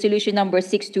 PS Resolution number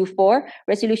 624,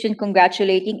 resolution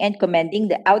congratulating and commending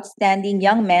the Outstanding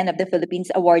Young Men of the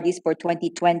Philippines awardees for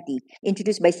 2020,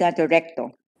 introduced by Senator Recto.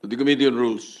 To the Committee on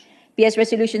Rules. PS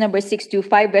Resolution number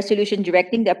 625, resolution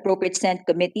directing the appropriate Senate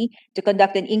committee to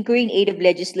conduct an inquiry in aid of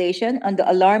legislation on the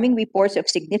alarming reports of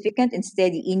significant and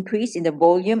steady increase in the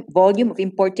volume of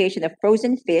importation of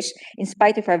frozen fish in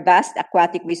spite of our vast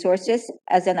aquatic resources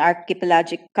as an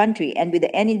archipelagic country, and with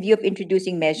the end in view of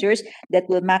introducing measures that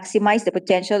will maximize the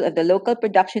potential of the local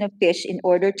production of fish in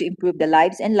order to improve the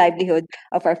lives and livelihood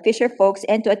of our fisher folks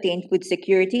and to attain food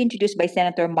security, introduced by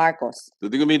Senator Marcos. To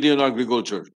the Committee on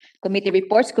Agriculture. Committee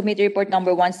reports. Committee report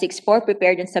number 164,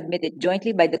 prepared and submitted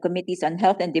jointly by the Committees on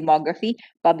Health and Demography,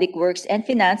 Public Works, and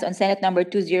Finance on Senate number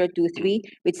 2023,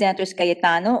 with Senators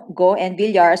Cayetano, Go, and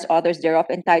Villar as authors thereof,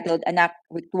 entitled An Act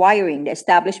Requiring the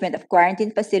Establishment of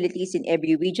Quarantine Facilities in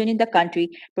Every Region in the Country,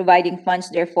 Providing Funds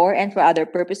Therefore and for Other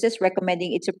Purposes,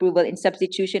 recommending its approval in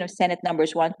substitution of Senate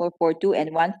numbers 1442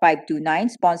 and 1529,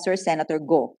 sponsor Senator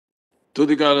Go. To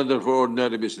the calendar for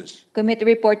ordinary business. Committee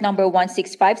report number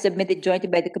 165, submitted jointly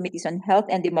by the Committees on Health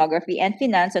and Demography and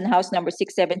Finance on House number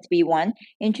 6731,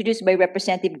 introduced by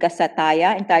Representative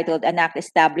Gasataya, entitled An Act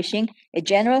Establishing a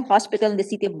General Hospital in the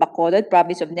City of Bacolod,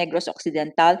 Province of Negros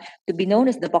Occidental, to be known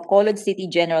as the Bacolod City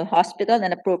General Hospital,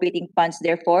 and appropriating funds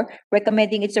therefore,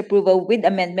 recommending its approval with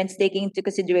amendments, taking into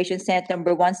consideration Senate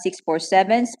number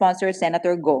 1647, sponsor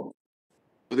Senator Go.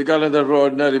 To the calendar for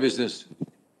ordinary business.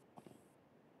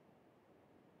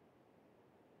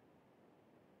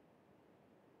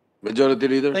 Majority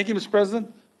Leader. Thank you, Mr.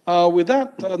 President. With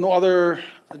that, no other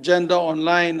agenda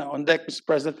on deck, Mr.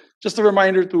 President. Just a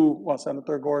reminder to, well,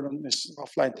 Senator Gordon is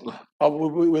offline.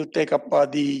 We will take up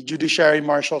the judiciary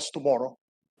marshals tomorrow.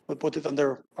 We'll put it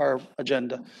under our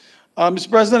agenda.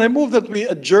 Mr. President, I move that we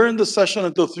adjourn the session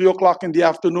until 3 o'clock in the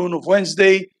afternoon of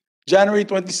Wednesday, January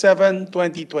 27,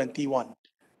 2021.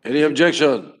 Any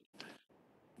objection?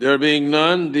 There being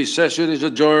none, the session is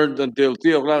adjourned until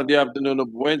 3 o'clock in the afternoon of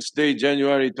Wednesday,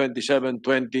 January 27,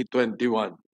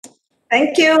 2021.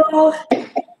 Thank you.